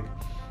topic.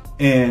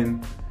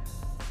 And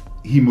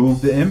he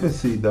moved the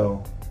embassy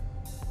though.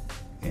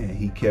 And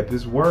he kept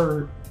his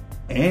word.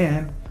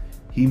 And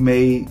he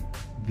made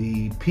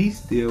the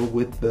peace deal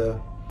with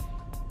the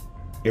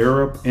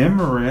Arab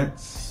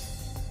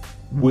Emirates,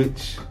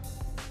 which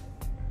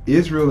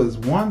Israel is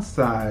one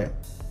side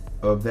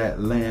of that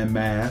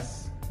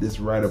landmass, this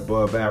right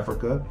above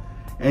Africa,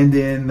 and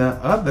then the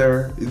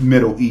other is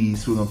Middle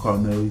East, we're going to call it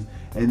Middle East,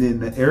 and then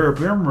the Arab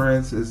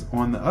Emirates is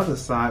on the other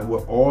side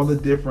with all the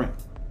different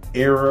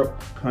Arab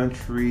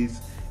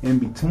countries in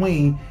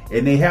between,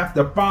 and they have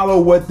to follow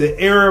what the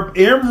Arab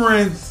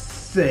Emirates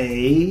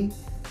say,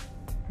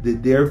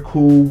 that they're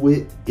cool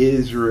with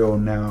Israel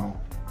now.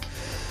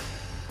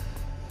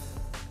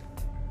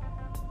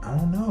 I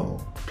don't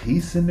know.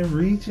 Peace in the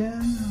region?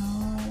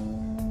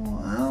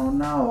 Oh, I don't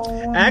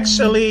know.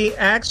 Actually,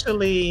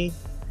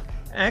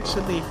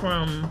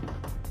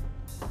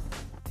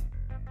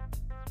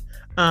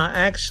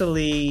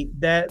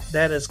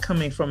 that is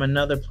coming from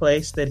another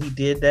place that he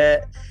did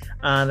that.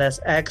 That's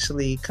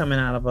actually coming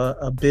out of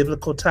a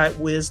biblical type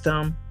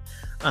wisdom,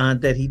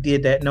 that he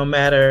did that, no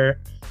matter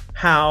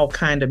how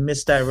kind of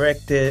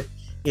misdirected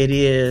it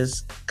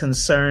is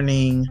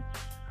concerning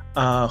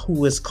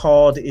who is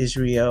called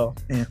Israel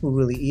and who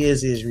really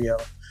is Israel.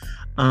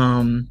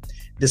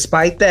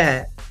 Despite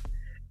that,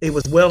 it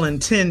was well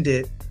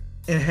intended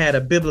and had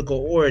a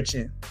biblical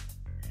origin.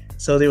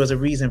 So there was a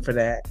reason for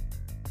that.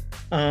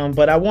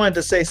 But I wanted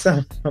to say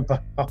something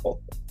about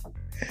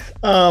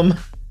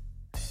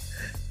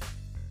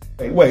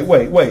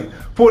Wait.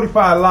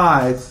 45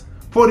 Lies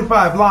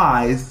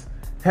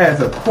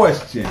has a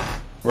question,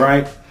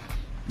 right?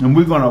 And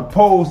we're gonna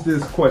pose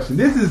this question.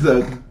 This is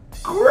a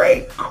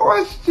great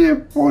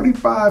question,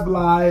 45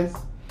 Lies,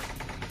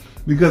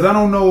 because I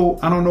don't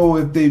know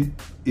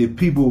if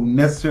people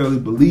necessarily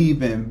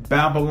believe in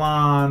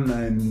Babylon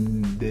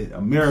and that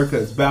America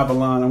is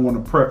Babylon. I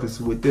want to preface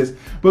with this,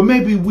 but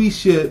maybe we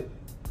should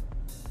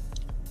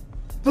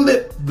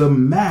flip the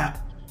map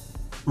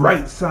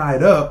right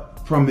side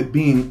up from it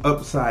being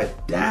upside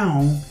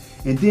down,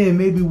 and then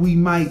maybe we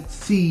might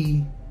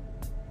see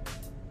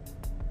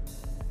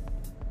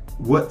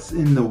what's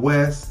in the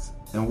West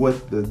and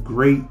what the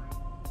great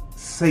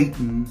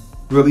Satan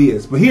really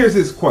is. But here's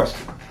his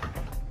question,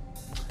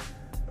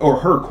 or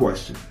her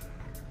question.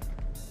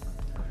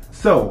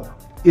 So,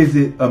 is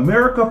it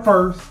America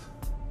first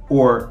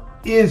or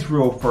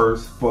Israel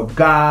first for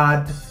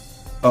God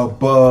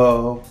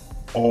above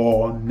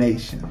all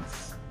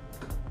nations?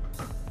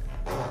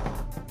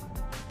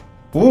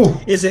 Ooh.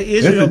 Is it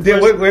Israel first?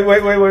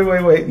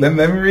 Wait. Let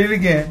me read it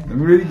again.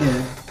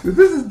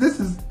 This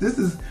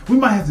is. We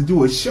might have to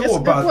do a show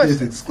about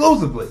this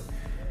exclusively.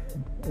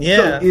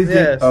 Yeah. So is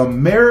it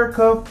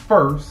America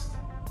first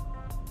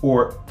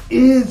or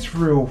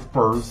Israel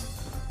first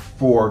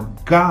for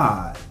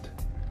God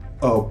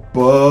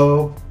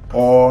above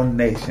all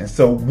nations?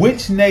 So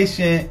which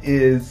nation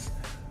is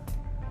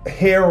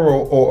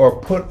heralded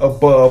or put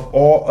above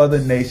all other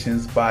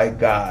nations by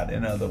God,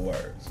 in other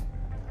words?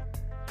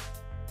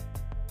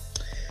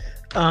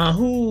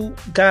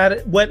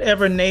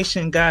 Whatever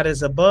nation God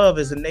is above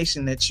is a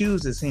nation that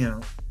chooses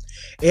him.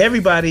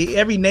 Every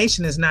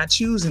nation is not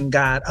choosing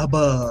God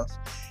above.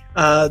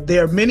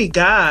 There are many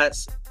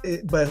gods,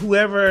 but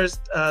whoever's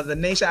the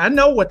nation, I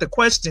know what the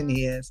question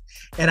is,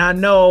 and I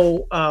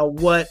know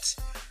what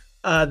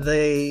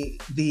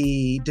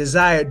the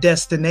desired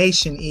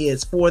destination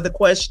is for the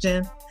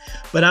question,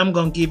 but I'm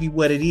going to give you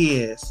what it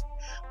is.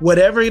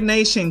 Whatever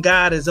nation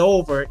God is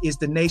over is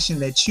the nation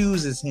that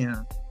chooses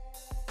him.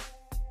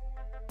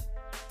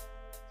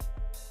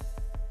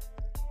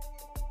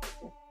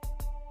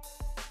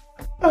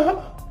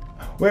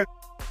 Wait.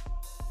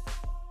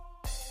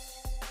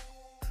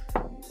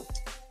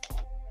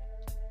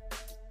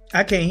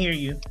 I can't hear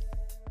you.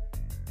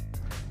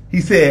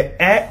 He said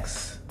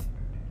Acts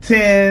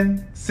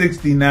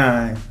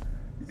 10:69.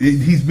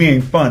 He's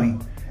being funny.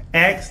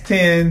 Acts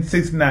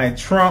 10:69.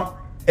 Trump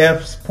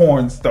F's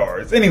porn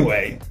stars.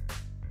 Anyway.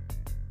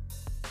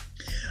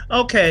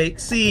 Okay.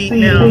 See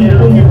now.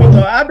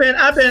 So I've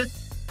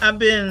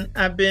been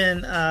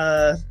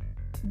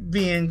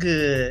being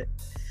good,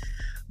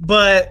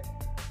 but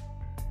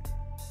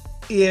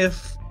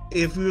if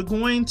we're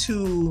going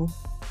to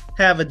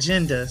have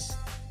agendas,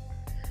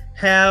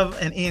 have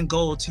an end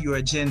goal to your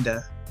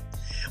agenda.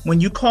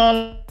 When you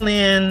call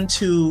in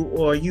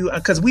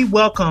because we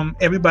welcome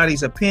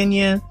everybody's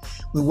opinion,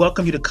 we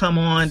welcome you to come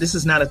on. This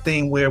is not a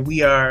thing where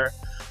we're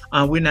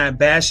not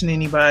bashing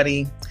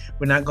anybody.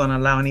 We're not going to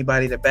allow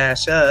anybody to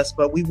bash us,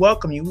 but we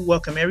welcome you. We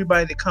welcome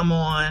everybody to come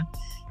on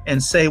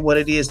and say what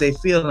it is they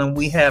feel, and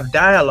we have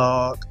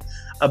dialogue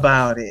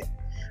about it.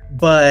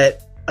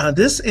 But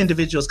this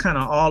individual is kind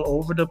of all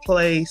over the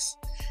place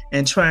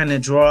and trying to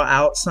draw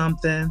out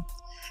something.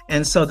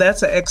 And so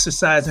that's an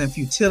exercise in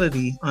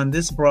futility on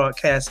this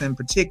broadcast in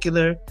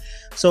particular.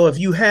 So if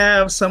you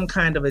have some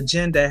kind of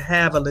agenda,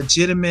 have a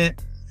legitimate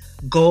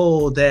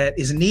goal that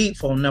is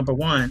needful, number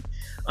one,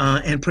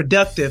 and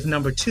productive,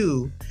 number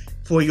two,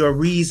 for your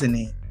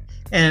reasoning.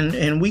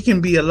 And we can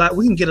get a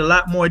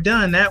lot more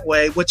done that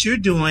way. What you're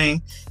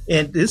doing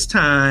at this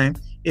time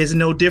is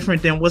no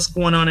different than what's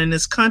going on in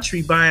this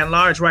country by and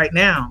large right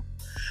now.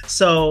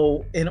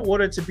 So in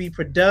order to be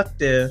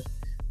productive,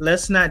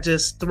 let's not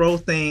just throw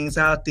things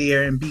out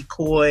there and be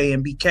coy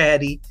and be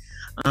catty.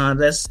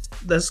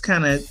 Let's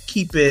kind of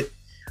keep it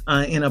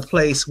in a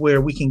place where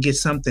we can get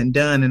something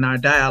done in our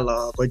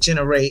dialogue or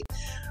generate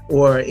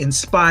or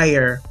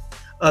inspire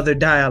other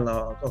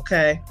dialogue.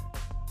 Okay.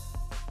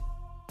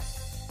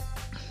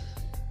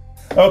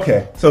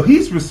 Okay. So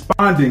he's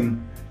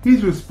responding.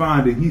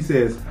 He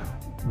says,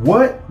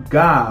 what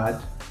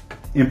God,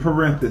 in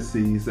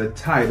parentheses, a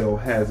title,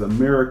 has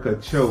America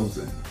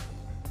chosen?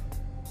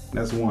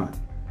 That's one.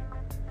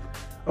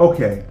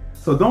 Okay,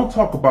 so don't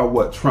talk about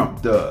what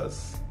Trump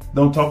does.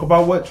 Don't talk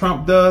about what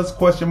Trump does,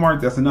 question mark,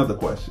 that's another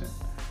question.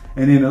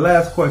 And then the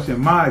last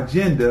question, my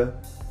agenda,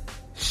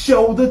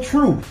 show the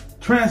truth.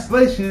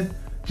 Translation,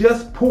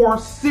 just pour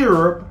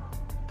syrup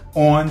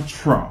on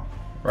Trump,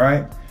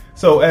 right?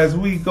 So as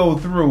we go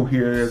through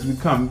here, as we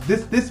come,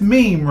 this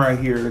meme right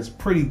here is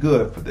pretty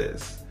good for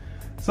this.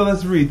 So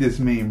let's read this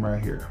meme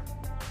right here.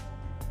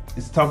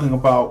 It's talking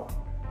about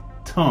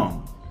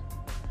tongue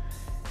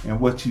and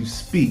what you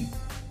speak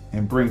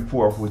and bring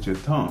forth with your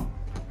tongue.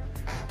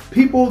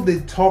 People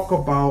that talk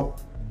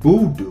about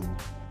voodoo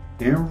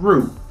and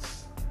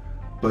roots,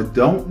 but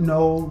don't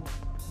know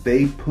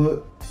they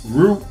put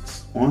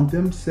roots on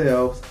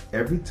themselves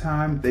every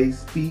time they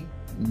speak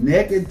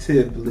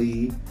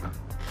negatively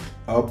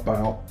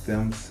about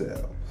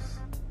themselves.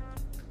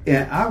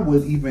 And I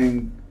would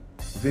even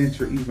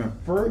venture even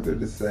further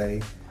to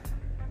say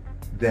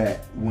that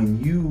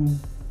when you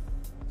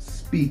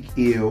speak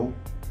ill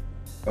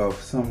of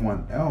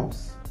someone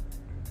else,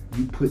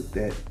 you put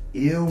that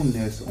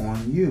illness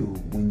on you.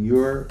 When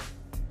you're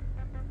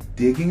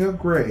digging a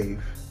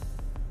grave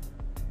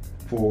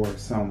for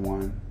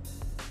someone,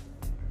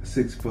 a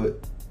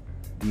 6-foot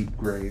deep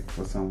grave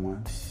for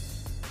someone,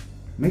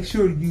 make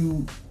sure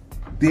you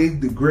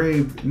dig the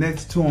grave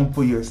next to them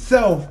for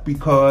yourself,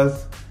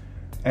 because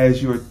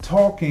as you're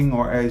talking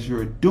or as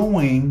you're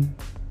doing,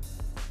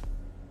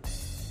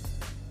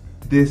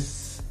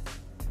 this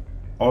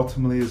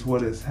ultimately is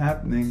what is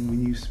happening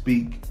when you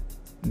speak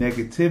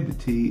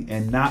negativity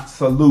and not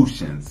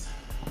solutions.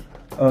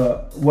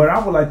 What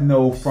I would like to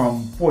know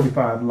from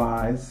 45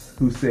 Lies,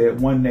 who said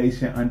one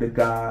nation under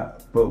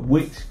God, but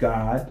which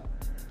God?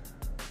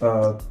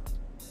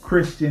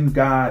 Christian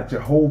God,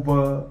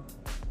 Jehovah,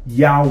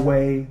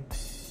 Yahweh,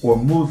 or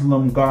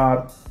Muslim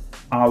God,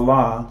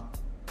 Allah,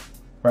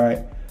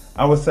 right?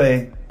 I would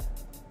say,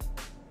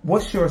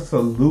 what's your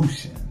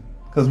solution?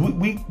 Because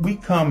we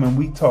come and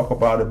we talk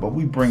about it, but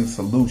we bring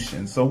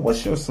solutions. So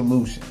what's your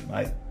solution?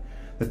 Like,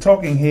 the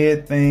talking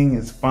head thing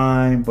is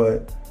fine,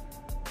 but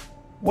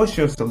what's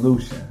your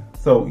solution?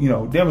 So,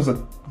 there was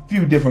a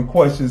few different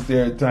questions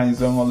there at times,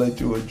 so I'm going to let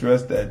you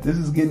address that. This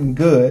is getting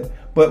good,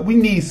 but we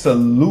need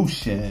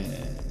solutions.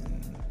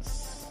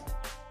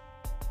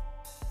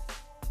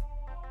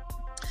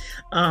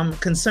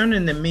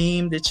 Concerning the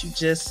meme that you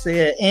just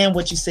said and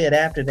what you said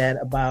after that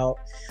about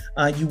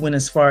you went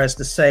as far as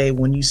to say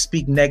when you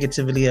speak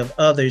negatively of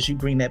others, you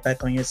bring that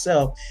back on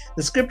yourself.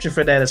 The scripture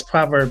for that is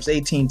Proverbs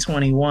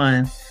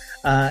 18:21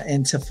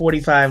 and to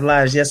 45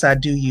 Lives. Yes, I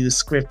do use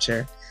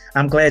scripture.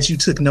 I'm glad you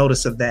took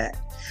notice of that.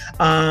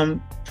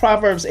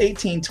 Proverbs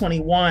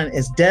 18:21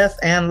 is death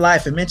and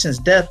life. It mentions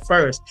death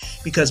first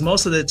because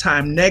most of the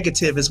time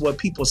negative is what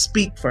people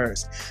speak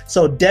first.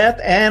 So death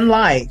and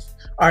life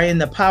are in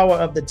the power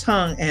of the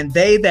tongue, and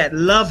they that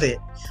love it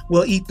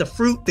will eat the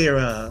fruit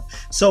thereof.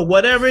 So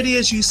whatever it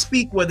is you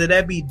speak, whether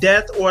that be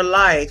death or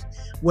life,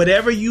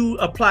 whatever you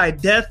apply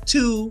death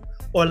to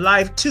or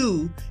life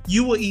 2,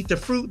 you will eat the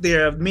fruit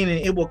thereof,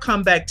 meaning it will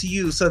come back to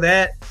you. So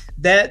that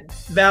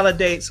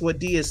validates what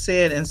D has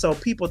said. And so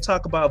people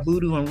talk about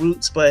voodoo and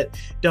roots, but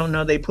don't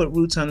know they put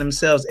roots on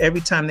themselves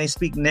every time they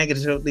speak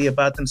negatively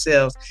about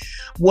themselves.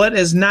 What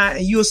is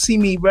not, you'll see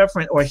me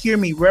reference or hear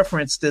me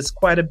reference this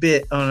quite a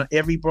bit on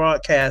every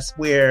broadcast,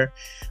 where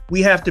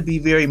we have to be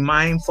very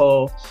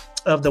mindful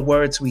of the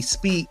words we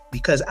speak,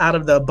 because out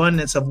of the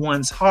abundance of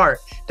one's heart,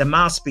 the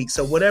mouth speaks.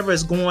 So whatever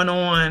is going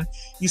on,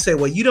 you say,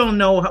 well, you don't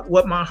know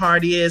what my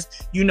heart is.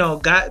 You know,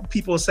 God,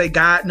 people say,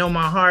 God know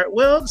my heart.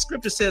 Well, the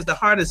scripture says the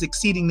heart is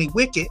exceedingly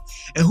wicked,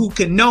 and who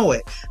can know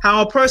it?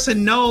 How a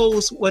person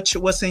knows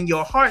what's in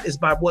your heart is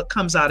by what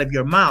comes out of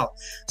your mouth.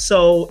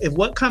 So if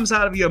what comes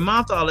out of your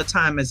mouth all the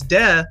time is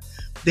death,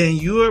 then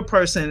you're a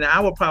person I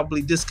will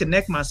probably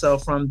disconnect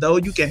myself from. Though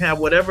you can have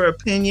whatever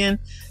opinion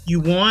you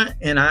want,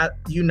 and I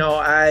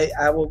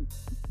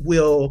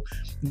will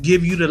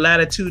give you the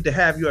latitude to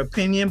have your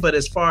opinion. But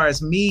as far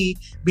as me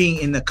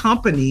being in the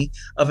company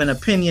of an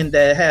opinion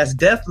that has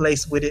death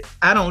laced with it,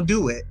 I don't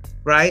do it.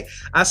 Right?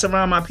 I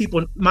surround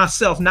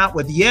myself not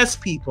with yes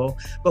people,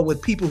 but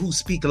with people who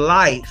speak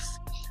life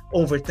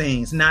over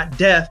things, not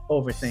death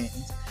over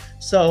things.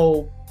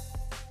 So,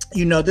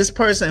 you know, this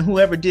person,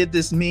 whoever did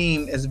this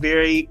meme, is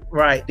very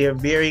right. They're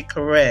very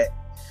correct.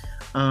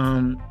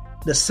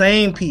 The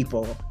same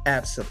people,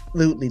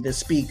 absolutely, that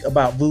speak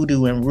about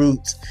voodoo and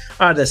roots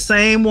are the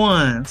same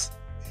ones.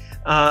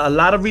 A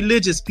lot of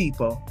religious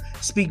people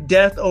speak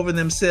death over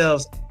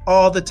themselves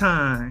all the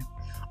time.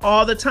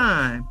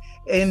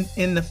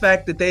 In the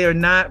fact that they are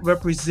not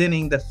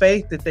representing the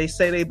faith that they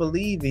say they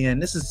believe in.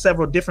 This is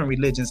several different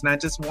religions,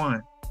 not just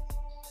one.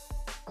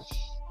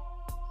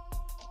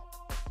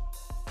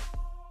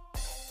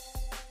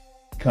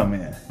 Come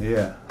in.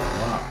 Yeah.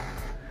 Wow.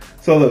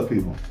 So look,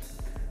 people,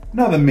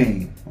 another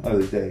meme of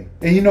the day.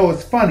 And you know,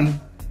 it's funny.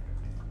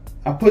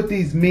 I put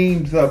these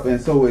memes up,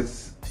 and so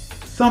it's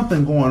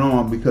something going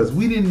on, because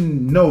we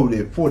didn't know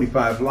that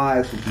 45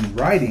 Lives would be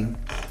writing,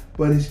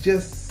 but it's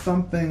just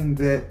something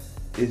that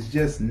is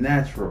just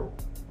natural,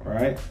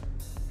 right?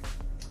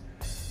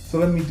 So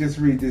let me just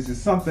read this. It's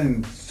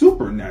something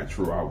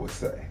supernatural, I would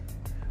say.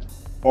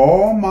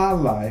 All my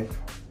life,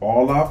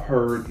 all I've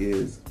heard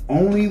is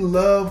only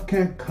love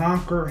can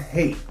conquer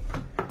hate.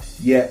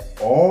 Yet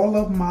all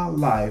of my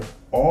life,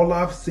 all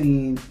I've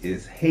seen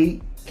is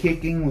hate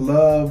kicking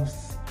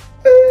loves.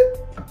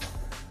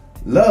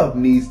 Love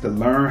needs to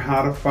learn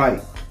how to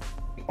fight.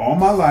 All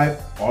my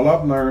life, all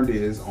I've learned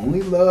is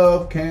only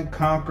love can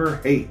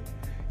conquer hate.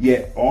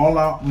 Yet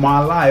my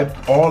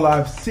life, all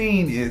I've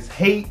seen is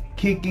hate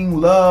kicking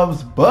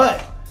love's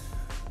butt.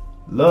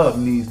 Love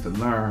needs to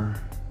learn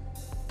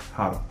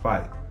how to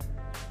fight.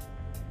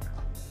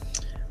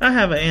 I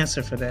have an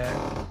answer for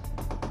that.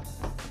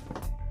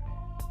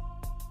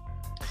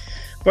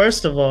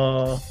 First of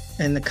all,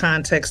 in the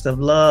context of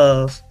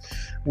love,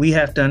 we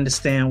have to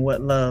understand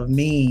what love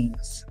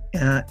means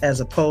as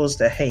opposed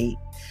to hate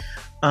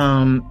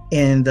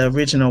in the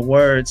original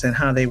words and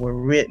how they were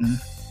written.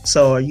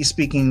 So are you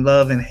speaking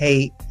love and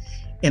hate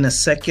in a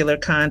secular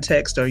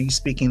context, or are you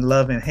speaking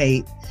love and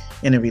hate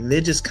in a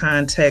religious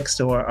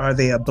context, or are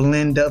they a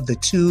blend of the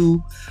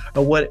two,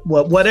 or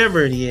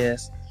whatever it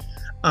is?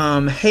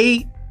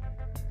 Hate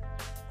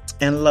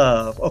and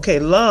love. Okay,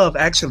 love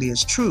actually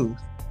is truth.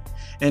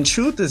 And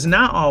truth is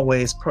not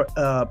always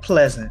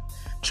pleasant.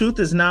 Truth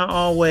is not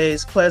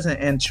always pleasant,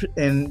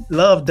 and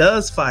love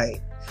does fight.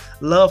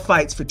 Love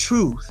fights for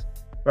truth,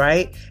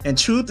 right? And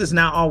truth is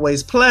not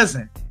always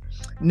pleasant.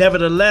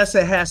 Nevertheless,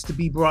 it has to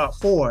be brought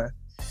forth.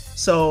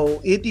 So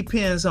it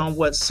depends on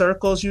what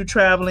circles you're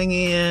traveling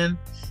in.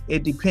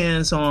 It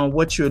depends on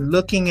what you're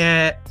looking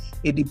at.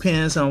 It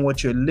depends on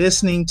what you're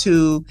listening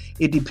to.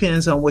 It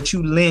depends on what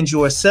you lend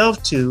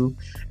yourself to,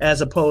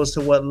 as opposed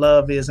to what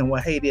love is and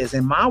what hate is.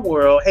 In my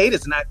world, hate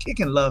is not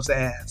kicking love's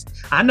ass.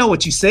 I know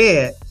what you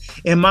said.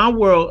 In my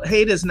world,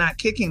 hate is not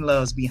kicking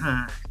love's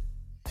behind.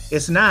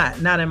 It's not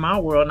in my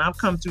world. And I've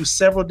come through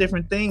several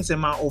different things in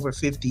my over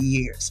 50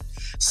 years.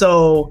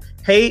 So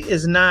hate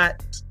is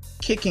not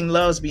kicking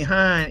love's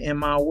behind in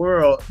my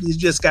world. You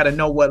just got to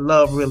know what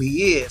love really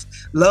is.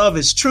 Love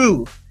is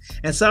truth.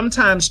 And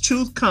sometimes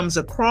truth comes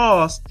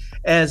across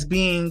as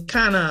being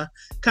kind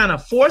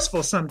of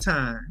forceful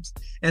sometimes.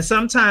 And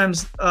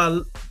sometimes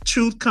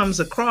truth comes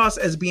across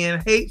as being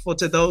hateful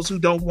to those who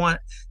don't want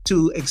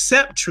to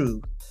accept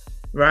truth,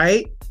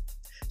 right?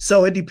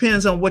 So it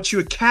depends on what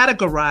you're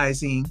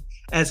categorizing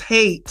as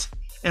hate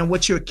and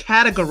what you're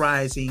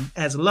categorizing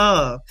as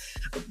love.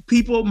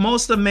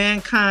 Most of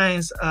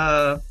mankind's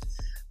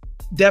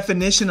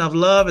definition of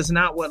love is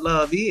not what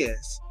love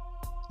is.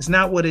 It's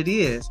not what it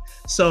is.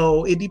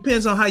 So it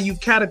depends on how you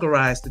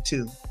categorize the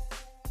two.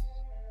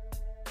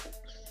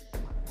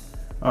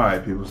 All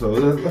right, people. So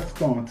let's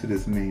go on to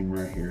this meme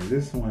right here.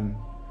 This one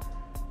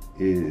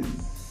is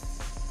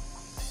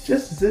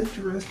just as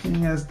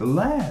interesting as the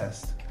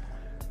last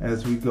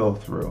as we go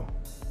through.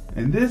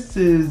 And this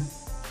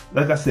is,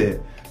 like I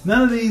said,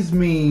 none of these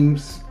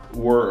memes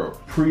were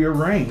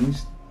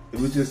prearranged. It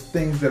was just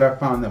things that I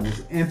found that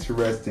was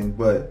interesting,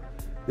 but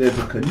there's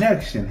a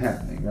connection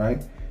happening,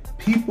 right?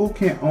 People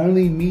can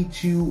only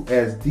meet you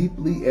as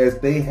deeply as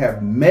they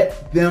have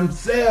met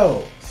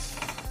themselves.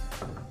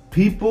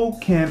 People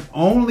can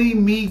only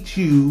meet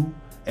you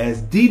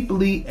as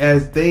deeply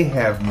as they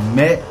have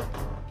met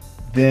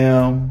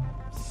themselves.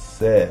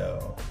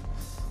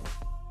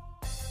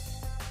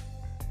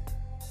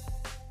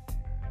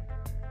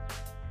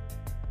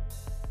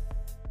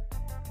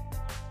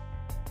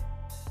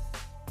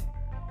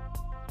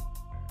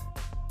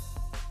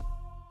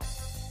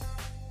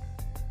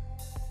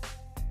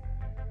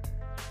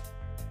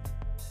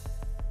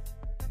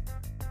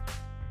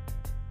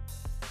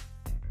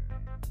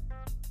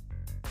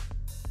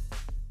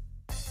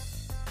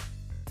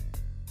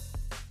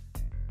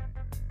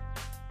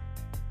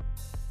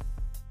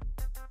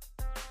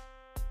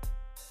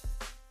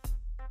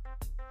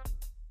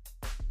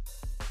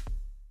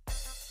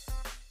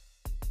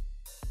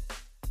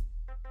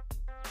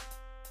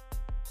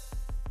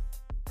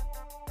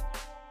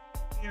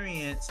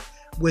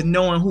 With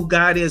knowing who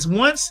God is.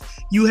 Once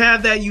you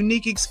have that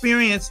unique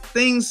experience,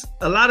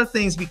 a lot of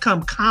things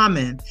become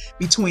common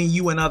between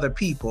you and other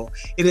people.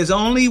 It is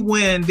only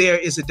when there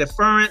is a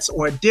difference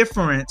or a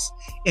difference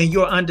in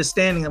your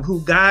understanding of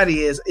who God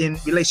is in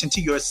relation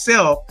to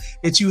yourself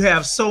that you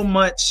have so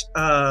much,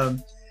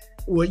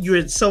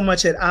 you're so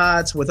much at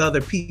odds with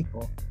other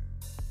people.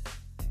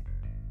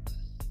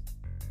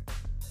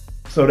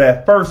 So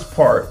that first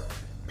part,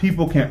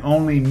 people can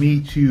only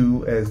meet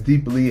you as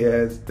deeply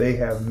as they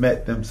have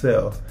met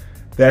themselves.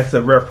 That's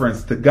a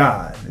reference to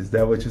God. Is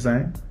that what you're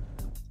saying?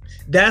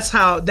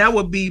 That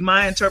would be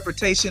my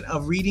interpretation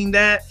of reading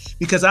that,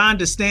 because I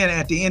understand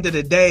at the end of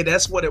the day,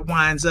 that's what it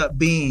winds up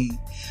being.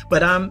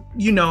 But I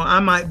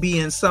might be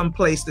in some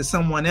place that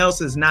someone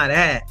else is not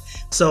at.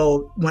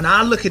 So when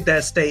I look at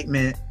that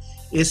statement,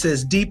 it's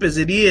as deep as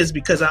it is,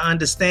 because I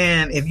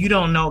understand if you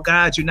don't know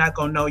God, you're not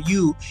going to know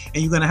you,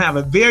 and you're going to have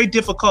a very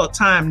difficult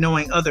time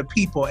knowing other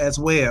people as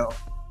well.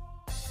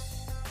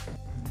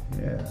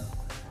 Yeah.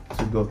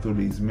 Should go through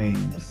these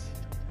memes.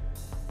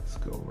 Let's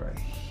go right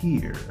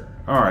here.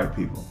 All right,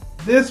 people.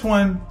 This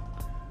one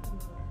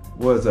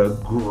was a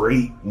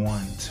great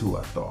one too,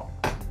 I thought.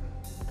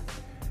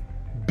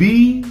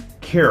 Be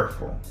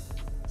careful.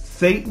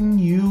 Satan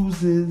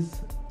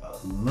uses a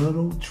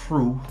little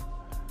truth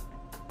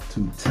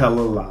to tell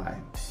a lie.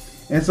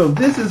 And so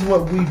this is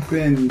what we've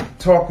been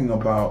talking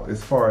about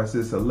as far as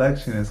this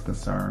election is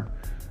concerned.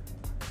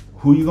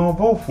 Who you gonna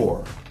vote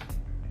for?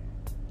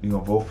 You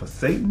gonna vote for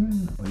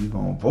Satan, or you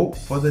gonna vote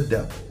for the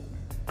devil?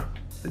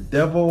 The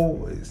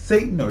devil is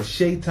Satan or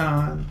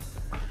Shaitan.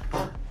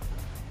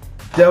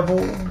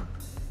 Devil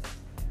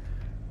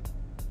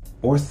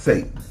or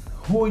Satan?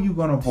 Who are you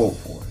gonna vote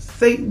for?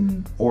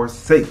 Satan or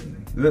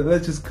Satan?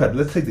 Let's just cut it.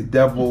 Let's take the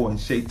devil and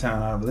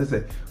Shaitan out of it. Let's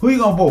say, who are you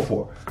gonna vote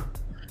for?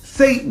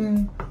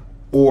 Satan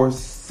or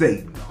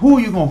Satan? Who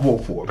are you going to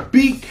vote for?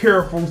 Be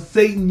careful.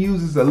 Satan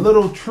uses a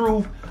little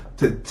truth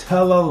to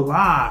tell a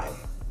lie.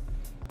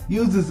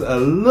 Uses a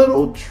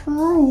little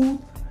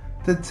truth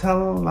to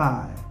tell a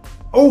lie.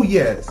 Oh,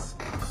 yes.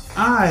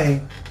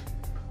 I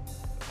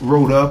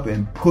wrote up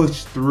and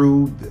pushed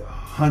through the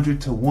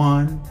 100 to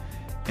 1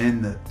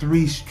 and the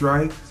 3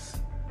 strikes,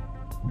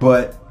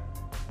 but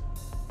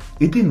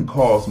it didn't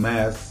cause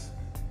mass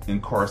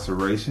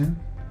incarceration.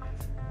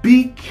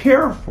 Be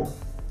careful.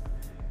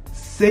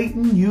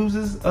 Satan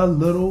uses a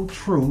little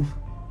truth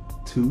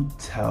to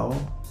tell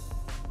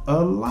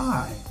a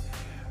lie.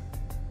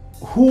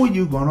 Who are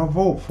you going to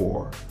vote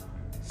for?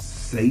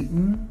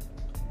 Satan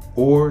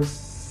or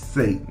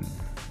Satan?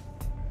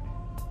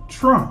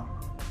 Trump.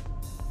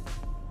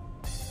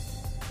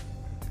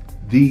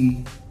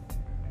 The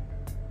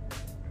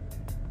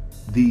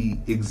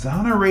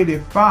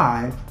exonerated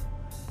 5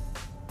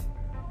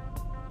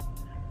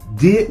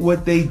 did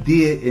what they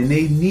did, and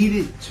they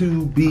needed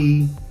to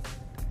be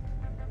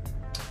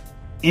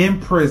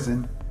in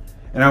prison.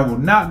 And I will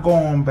not go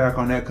on back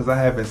on that because I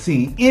haven't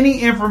seen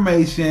any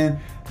information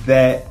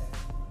that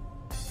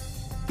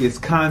is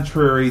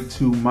contrary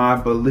to my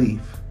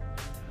belief.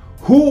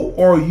 Who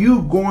are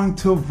you going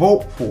to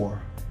vote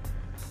for?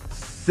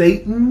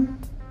 Satan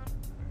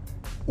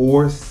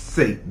or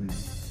Satan?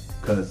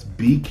 Because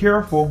be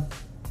careful.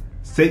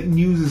 Satan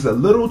uses a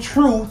little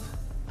truth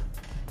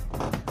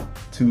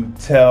to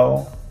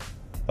tell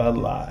a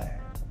lie.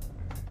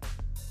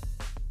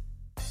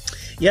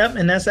 Yep,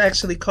 and that's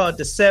actually called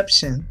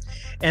deception.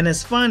 And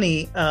it's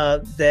funny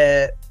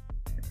that,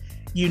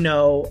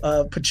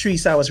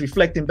 Patrice, I was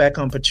reflecting back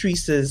on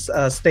Patrice's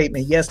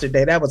statement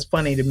yesterday. That was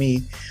funny to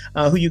me.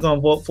 Who you going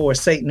to vote for,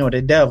 Satan or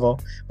the devil?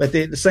 But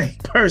they're the same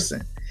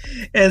person.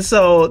 And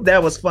so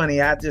that was funny.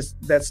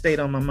 That stayed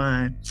on my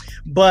mind.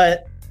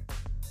 But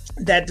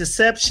that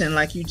deception,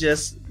 like you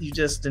just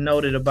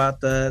denoted about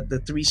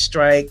the 3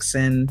 strikes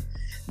and,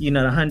 the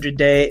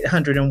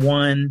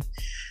 101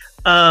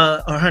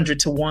 or 100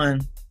 to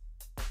 1.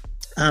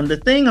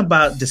 The thing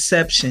about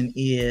deception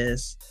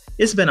is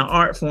it's been an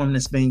art form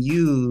that's been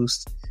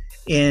used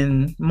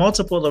in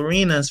multiple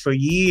arenas for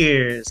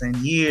years and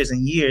years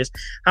and years.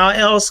 How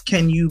else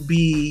can you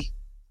be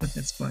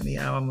It's funny.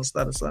 I almost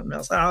thought of something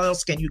else. How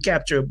else can you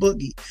capture a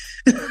boogie?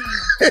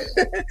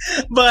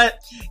 But,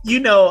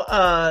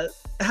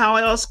 how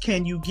else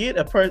can you get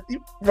a person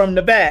from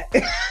the back?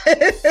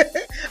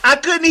 I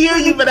couldn't hear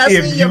you, but I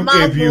see your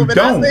mouth moving. If you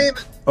don't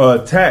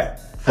attack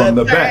from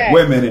the back.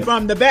 Wait a minute.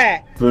 From the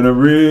back. For the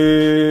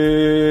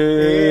rear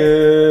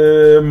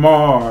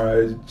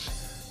march.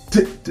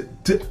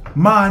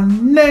 My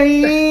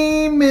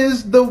name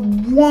is the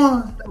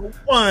one.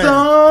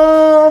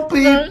 Some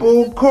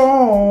people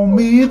call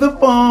me the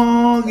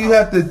funk. You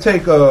have to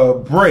take a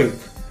break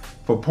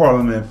for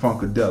Parliament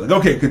Funkadelic.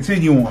 Okay,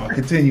 continue on.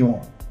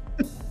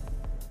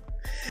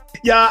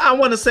 Yeah, I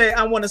want to say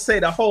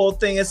the whole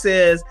thing. It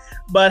says,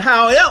 but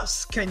how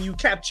else can you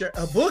capture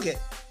a boogie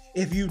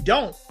if you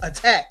don't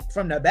attack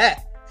from the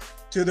back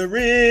to the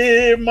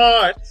rear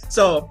march?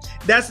 So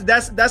that's a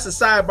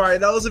sidebar.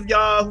 Those of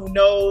y'all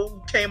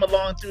who came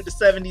along through the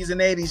 70s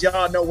and 80s,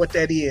 y'all know what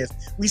that is.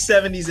 We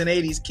 70s and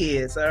 80s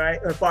kids, all right,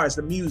 as far as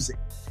the music,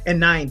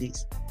 and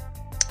 90s.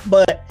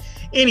 But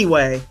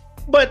anyway,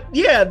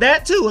 yeah,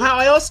 that too. How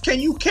else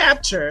can you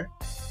capture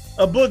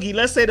a boogie?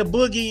 Let's say the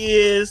boogie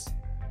is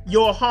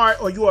your heart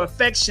or your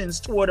affections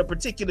toward a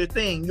particular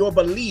thing, your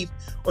belief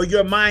or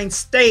your mind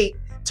state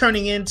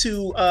turning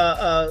into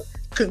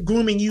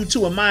grooming you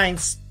to a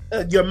mind,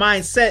 your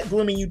mindset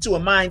grooming you to a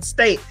mind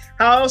state.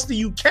 How else do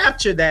you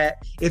capture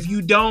that if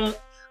you don't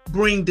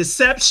bring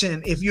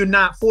deception, if you're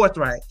not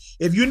forthright?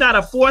 If you're not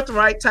a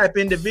forthright type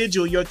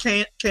individual, your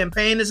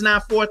campaign is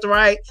not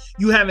forthright,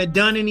 you haven't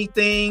done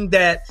anything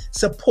that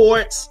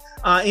supports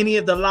any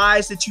of the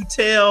lies that you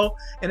tell,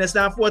 and it's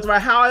not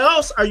forthright, how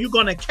else are you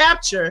going to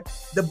capture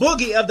the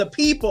boogie of the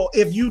people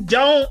if you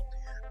don't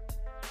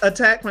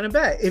attack from the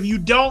back, if you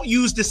don't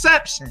use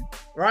deception,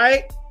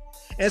 right?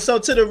 And so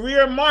to the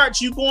rear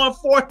march, you going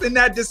forth in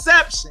that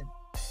deception,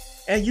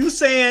 and you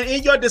saying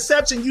in your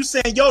deception, you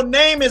saying your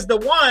name is the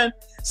one.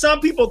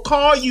 Some people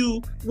call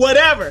you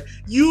whatever.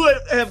 You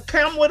have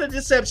come with a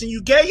deception.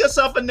 You gave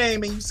yourself a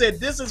name and you said,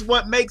 this is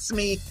what makes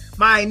me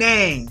my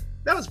name.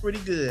 That was pretty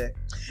good.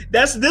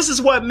 This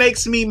is what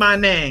makes me my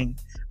name,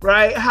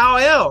 right? How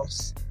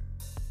else?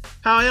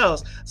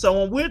 So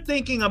when we're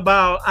thinking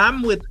about,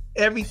 I'm with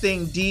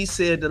everything D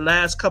said the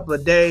last couple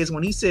of days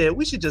when he said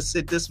we should just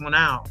sit this one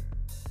out.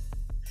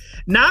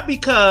 Not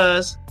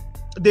because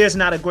there's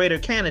not a greater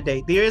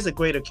candidate. There is a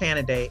greater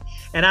candidate.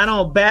 And I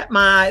don't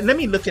let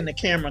me look in the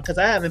camera because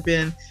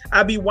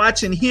I'll be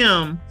watching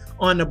him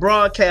on the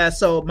broadcast,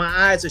 so my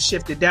eyes are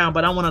shifted down,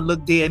 but I want to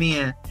look dead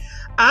in.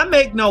 I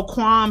make no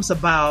qualms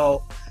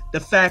about the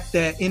fact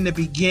that in the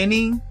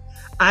beginning,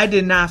 I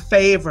did not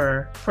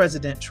favor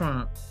President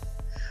Trump.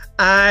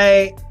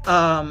 And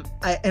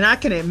I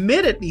can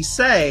admittedly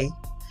say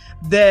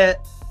that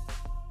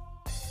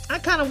I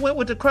kind of went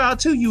with the crowd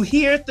too. You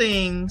hear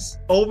things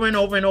over and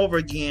over and over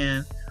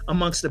again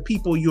amongst the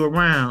people you're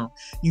around.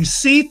 You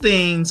see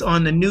things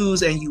on the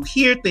news and you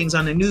hear things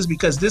on the news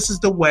because this is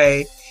the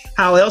way.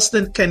 How else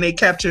can they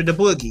capture the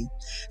boogie?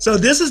 So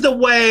this is the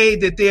way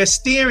that they're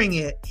steering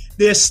it.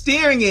 They're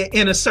steering it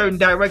in a certain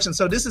direction.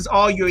 So this is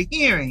all you're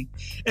hearing.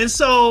 And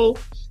so,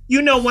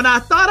 when I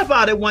thought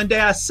about it one day,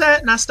 I sat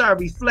and I started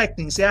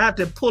reflecting. See, I have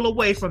to pull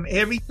away from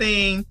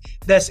everything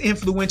that's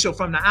influential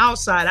from the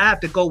outside. I have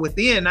to go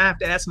within. I have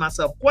to ask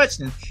myself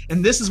questions.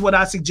 And this is what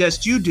I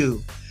suggest you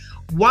do.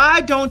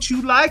 Why don't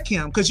you like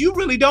him? Because you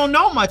really don't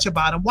know much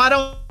about him. Why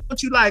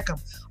don't you like him?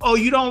 Oh,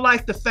 you don't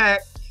like the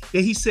fact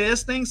that he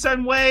says things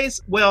certain ways?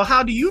 Well,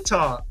 how do you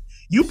talk?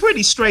 You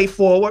pretty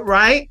straightforward,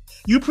 right?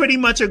 You pretty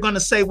much are going to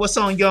say what's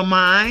on your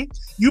mind.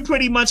 You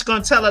pretty much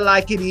going to tell it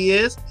like it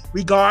is,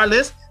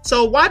 regardless.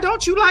 So why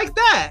don't you like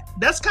that?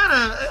 That's kind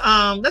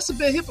of that's a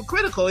bit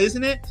hypocritical,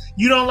 isn't it?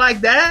 You don't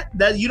like that?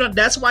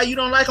 That's why you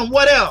don't like him.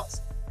 What else?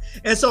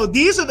 And so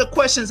these are the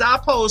questions I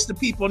pose to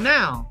people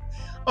now.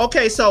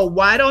 Okay, so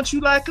why don't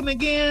you like him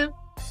again?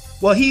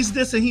 Well, he's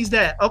this and he's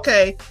that.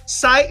 Okay,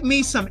 cite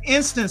me some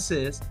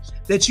instances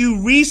that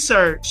you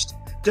researched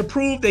to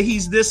prove that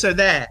he's this or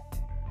that.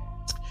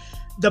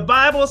 The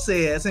Bible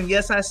says, and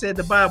yes, I said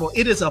the Bible,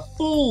 it is a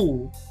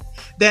fool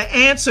that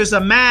answers a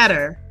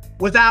matter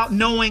without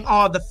knowing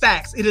all the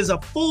facts. It is a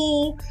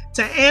fool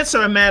to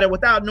answer a matter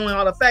without knowing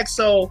all the facts.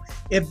 So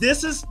if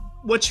this is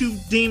what you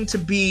deem to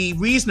be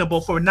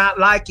reasonable for not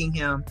liking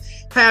him,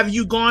 have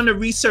you gone to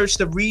research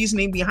the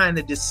reasoning behind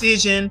the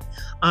decision,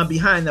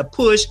 behind the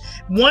push?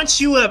 Once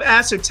you have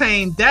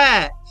ascertained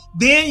that,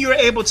 then you're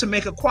able to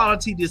make a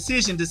quality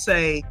decision to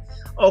say,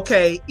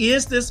 okay,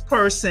 is this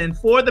person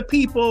for the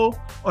people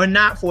or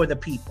not for the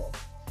people?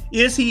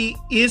 Is he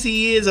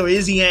or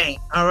is he ain't?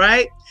 All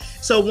right.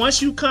 So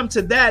once you come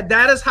to that,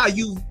 that is how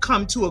you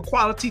come to a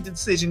quality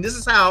decision. This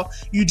is how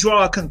you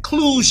draw a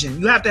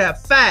conclusion. You have to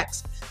have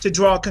facts to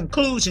draw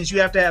conclusions.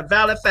 You have to have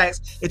valid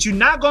facts that you're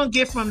not going to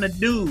get from the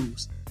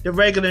news, the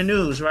regular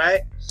news,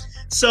 right?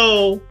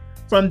 So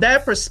from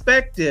that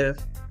perspective,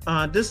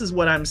 this is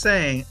what I'm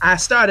saying. I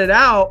started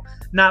out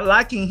not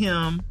liking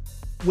him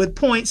with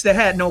points that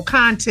had no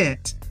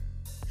content.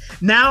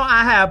 Now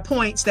I have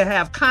points that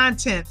have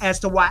content as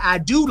to why I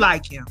do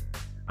like him.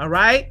 All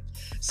right.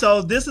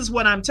 So this is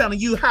what I'm telling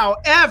you.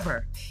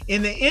 However,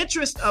 in the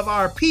interest of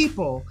our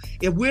people,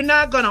 if we're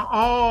not going to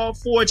all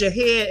forge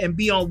ahead and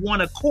be on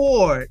one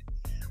accord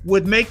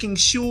with making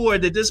sure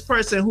that this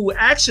person who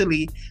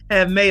actually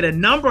have made a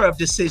number of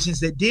decisions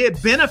that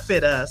did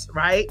benefit us,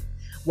 right,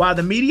 while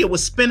the media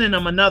was spinning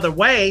them another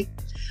way,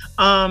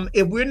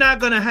 if we're not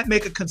going to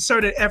make a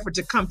concerted effort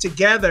to come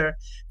together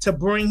to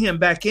bring him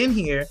back in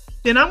here,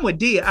 then I'm with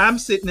D. I'm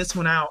sitting this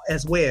one out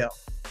as well.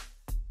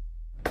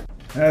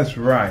 That's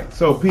right.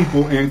 So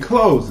people, in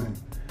closing,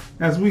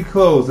 as we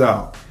close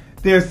out,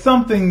 there's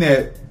something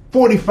that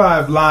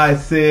 45 Live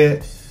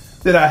said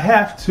that I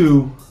have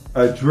to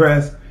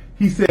address.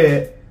 He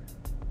said,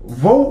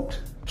 vote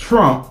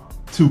Trump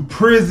to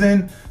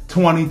prison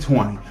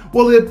 2020.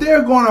 Well, if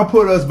they're going to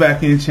put us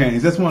back in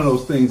chains, that's one of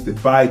those things that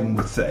Biden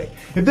would say.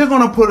 If they're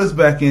going to put us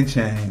back in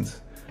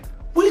chains,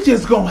 we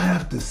just going to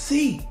have to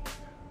see.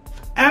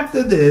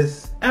 After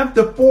this,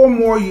 after 4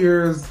 more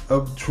years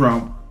of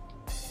Trump,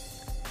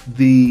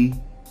 the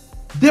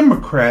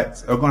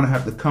Democrats are going to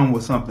have to come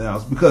with something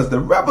else, because the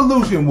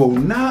revolution will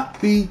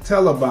not be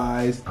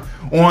televised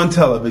on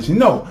television.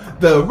 No,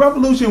 the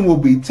revolution will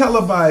be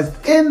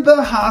televised in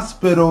the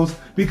hospitals,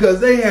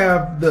 because they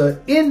have, the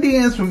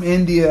Indians from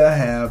India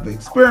have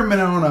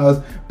experimented on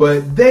us,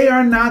 but they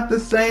are not the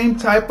same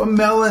type of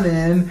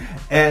melanin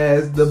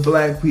as the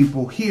black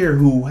people here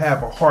who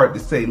have a heart to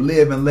say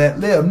live and let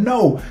live.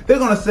 No, they're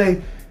going to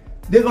say,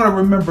 they're going to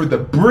remember the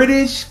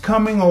British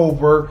coming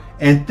over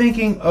and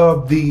thinking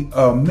of the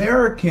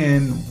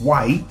American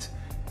white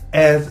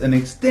as an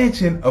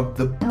extension of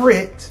the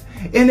Brit.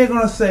 And they're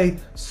going to say,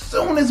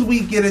 soon as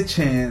we get a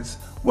chance,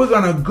 we're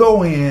going to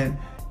go in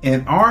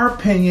our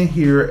opinion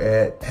here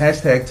at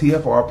hashtag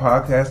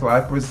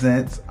TFRPodcastLive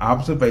Presents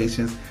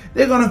Observations,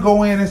 they're going to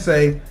go in and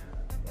say,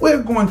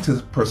 we're going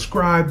to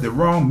prescribe the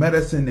wrong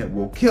medicine that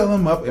will kill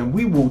them up, and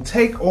we will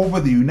take over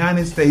the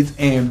United States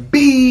and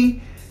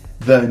be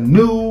the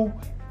new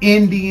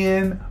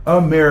Indian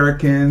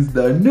Americans,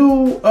 the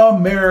new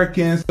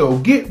Americans. So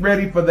get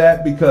ready for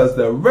that, because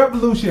the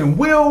revolution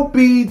will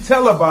be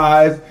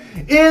televised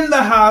in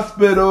the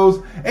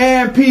hospitals.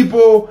 And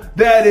people,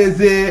 that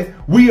is it.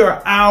 We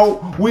are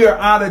out. We are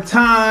out of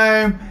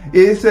time.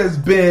 This has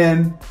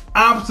been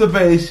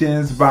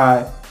Observations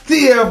by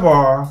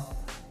TFR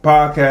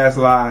Podcast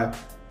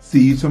Live.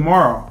 See you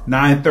tomorrow,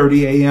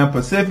 9:30 a.m.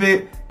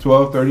 Pacific,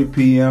 12:30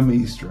 p.m.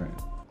 Eastern.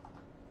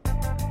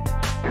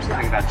 Here's the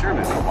thing about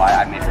Germany, why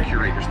I made a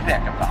curator's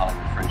pick of the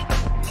Hollywood Fringe.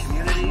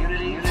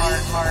 Community,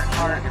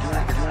 heart.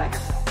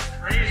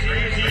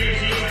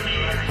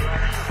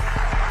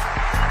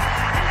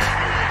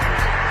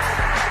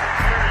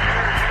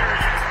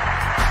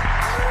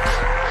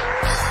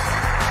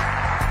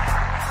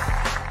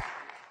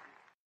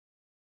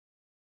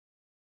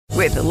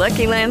 With the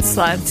Lucky Land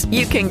Slots,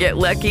 you can get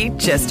lucky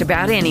just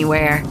about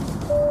anywhere.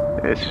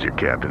 This is your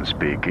captain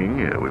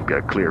speaking. We've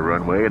got clear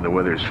runway and the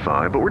weather's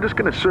fine, but we're just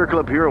going to circle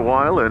up here a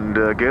while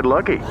and get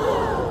lucky.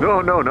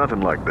 No,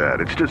 nothing like that.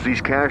 It's just these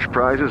cash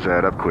prizes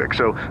add up quick.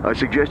 So I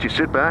suggest you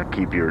sit back,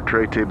 keep your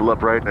tray table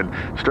upright, and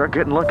start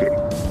getting lucky.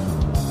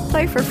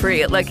 Play for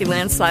free at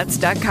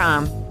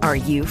LuckyLandSlots.com. Are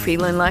you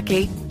feeling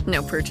lucky?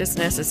 No purchase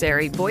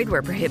necessary. Void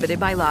where prohibited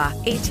by law.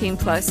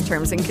 18+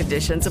 terms and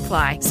conditions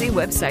apply. See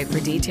website for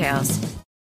details.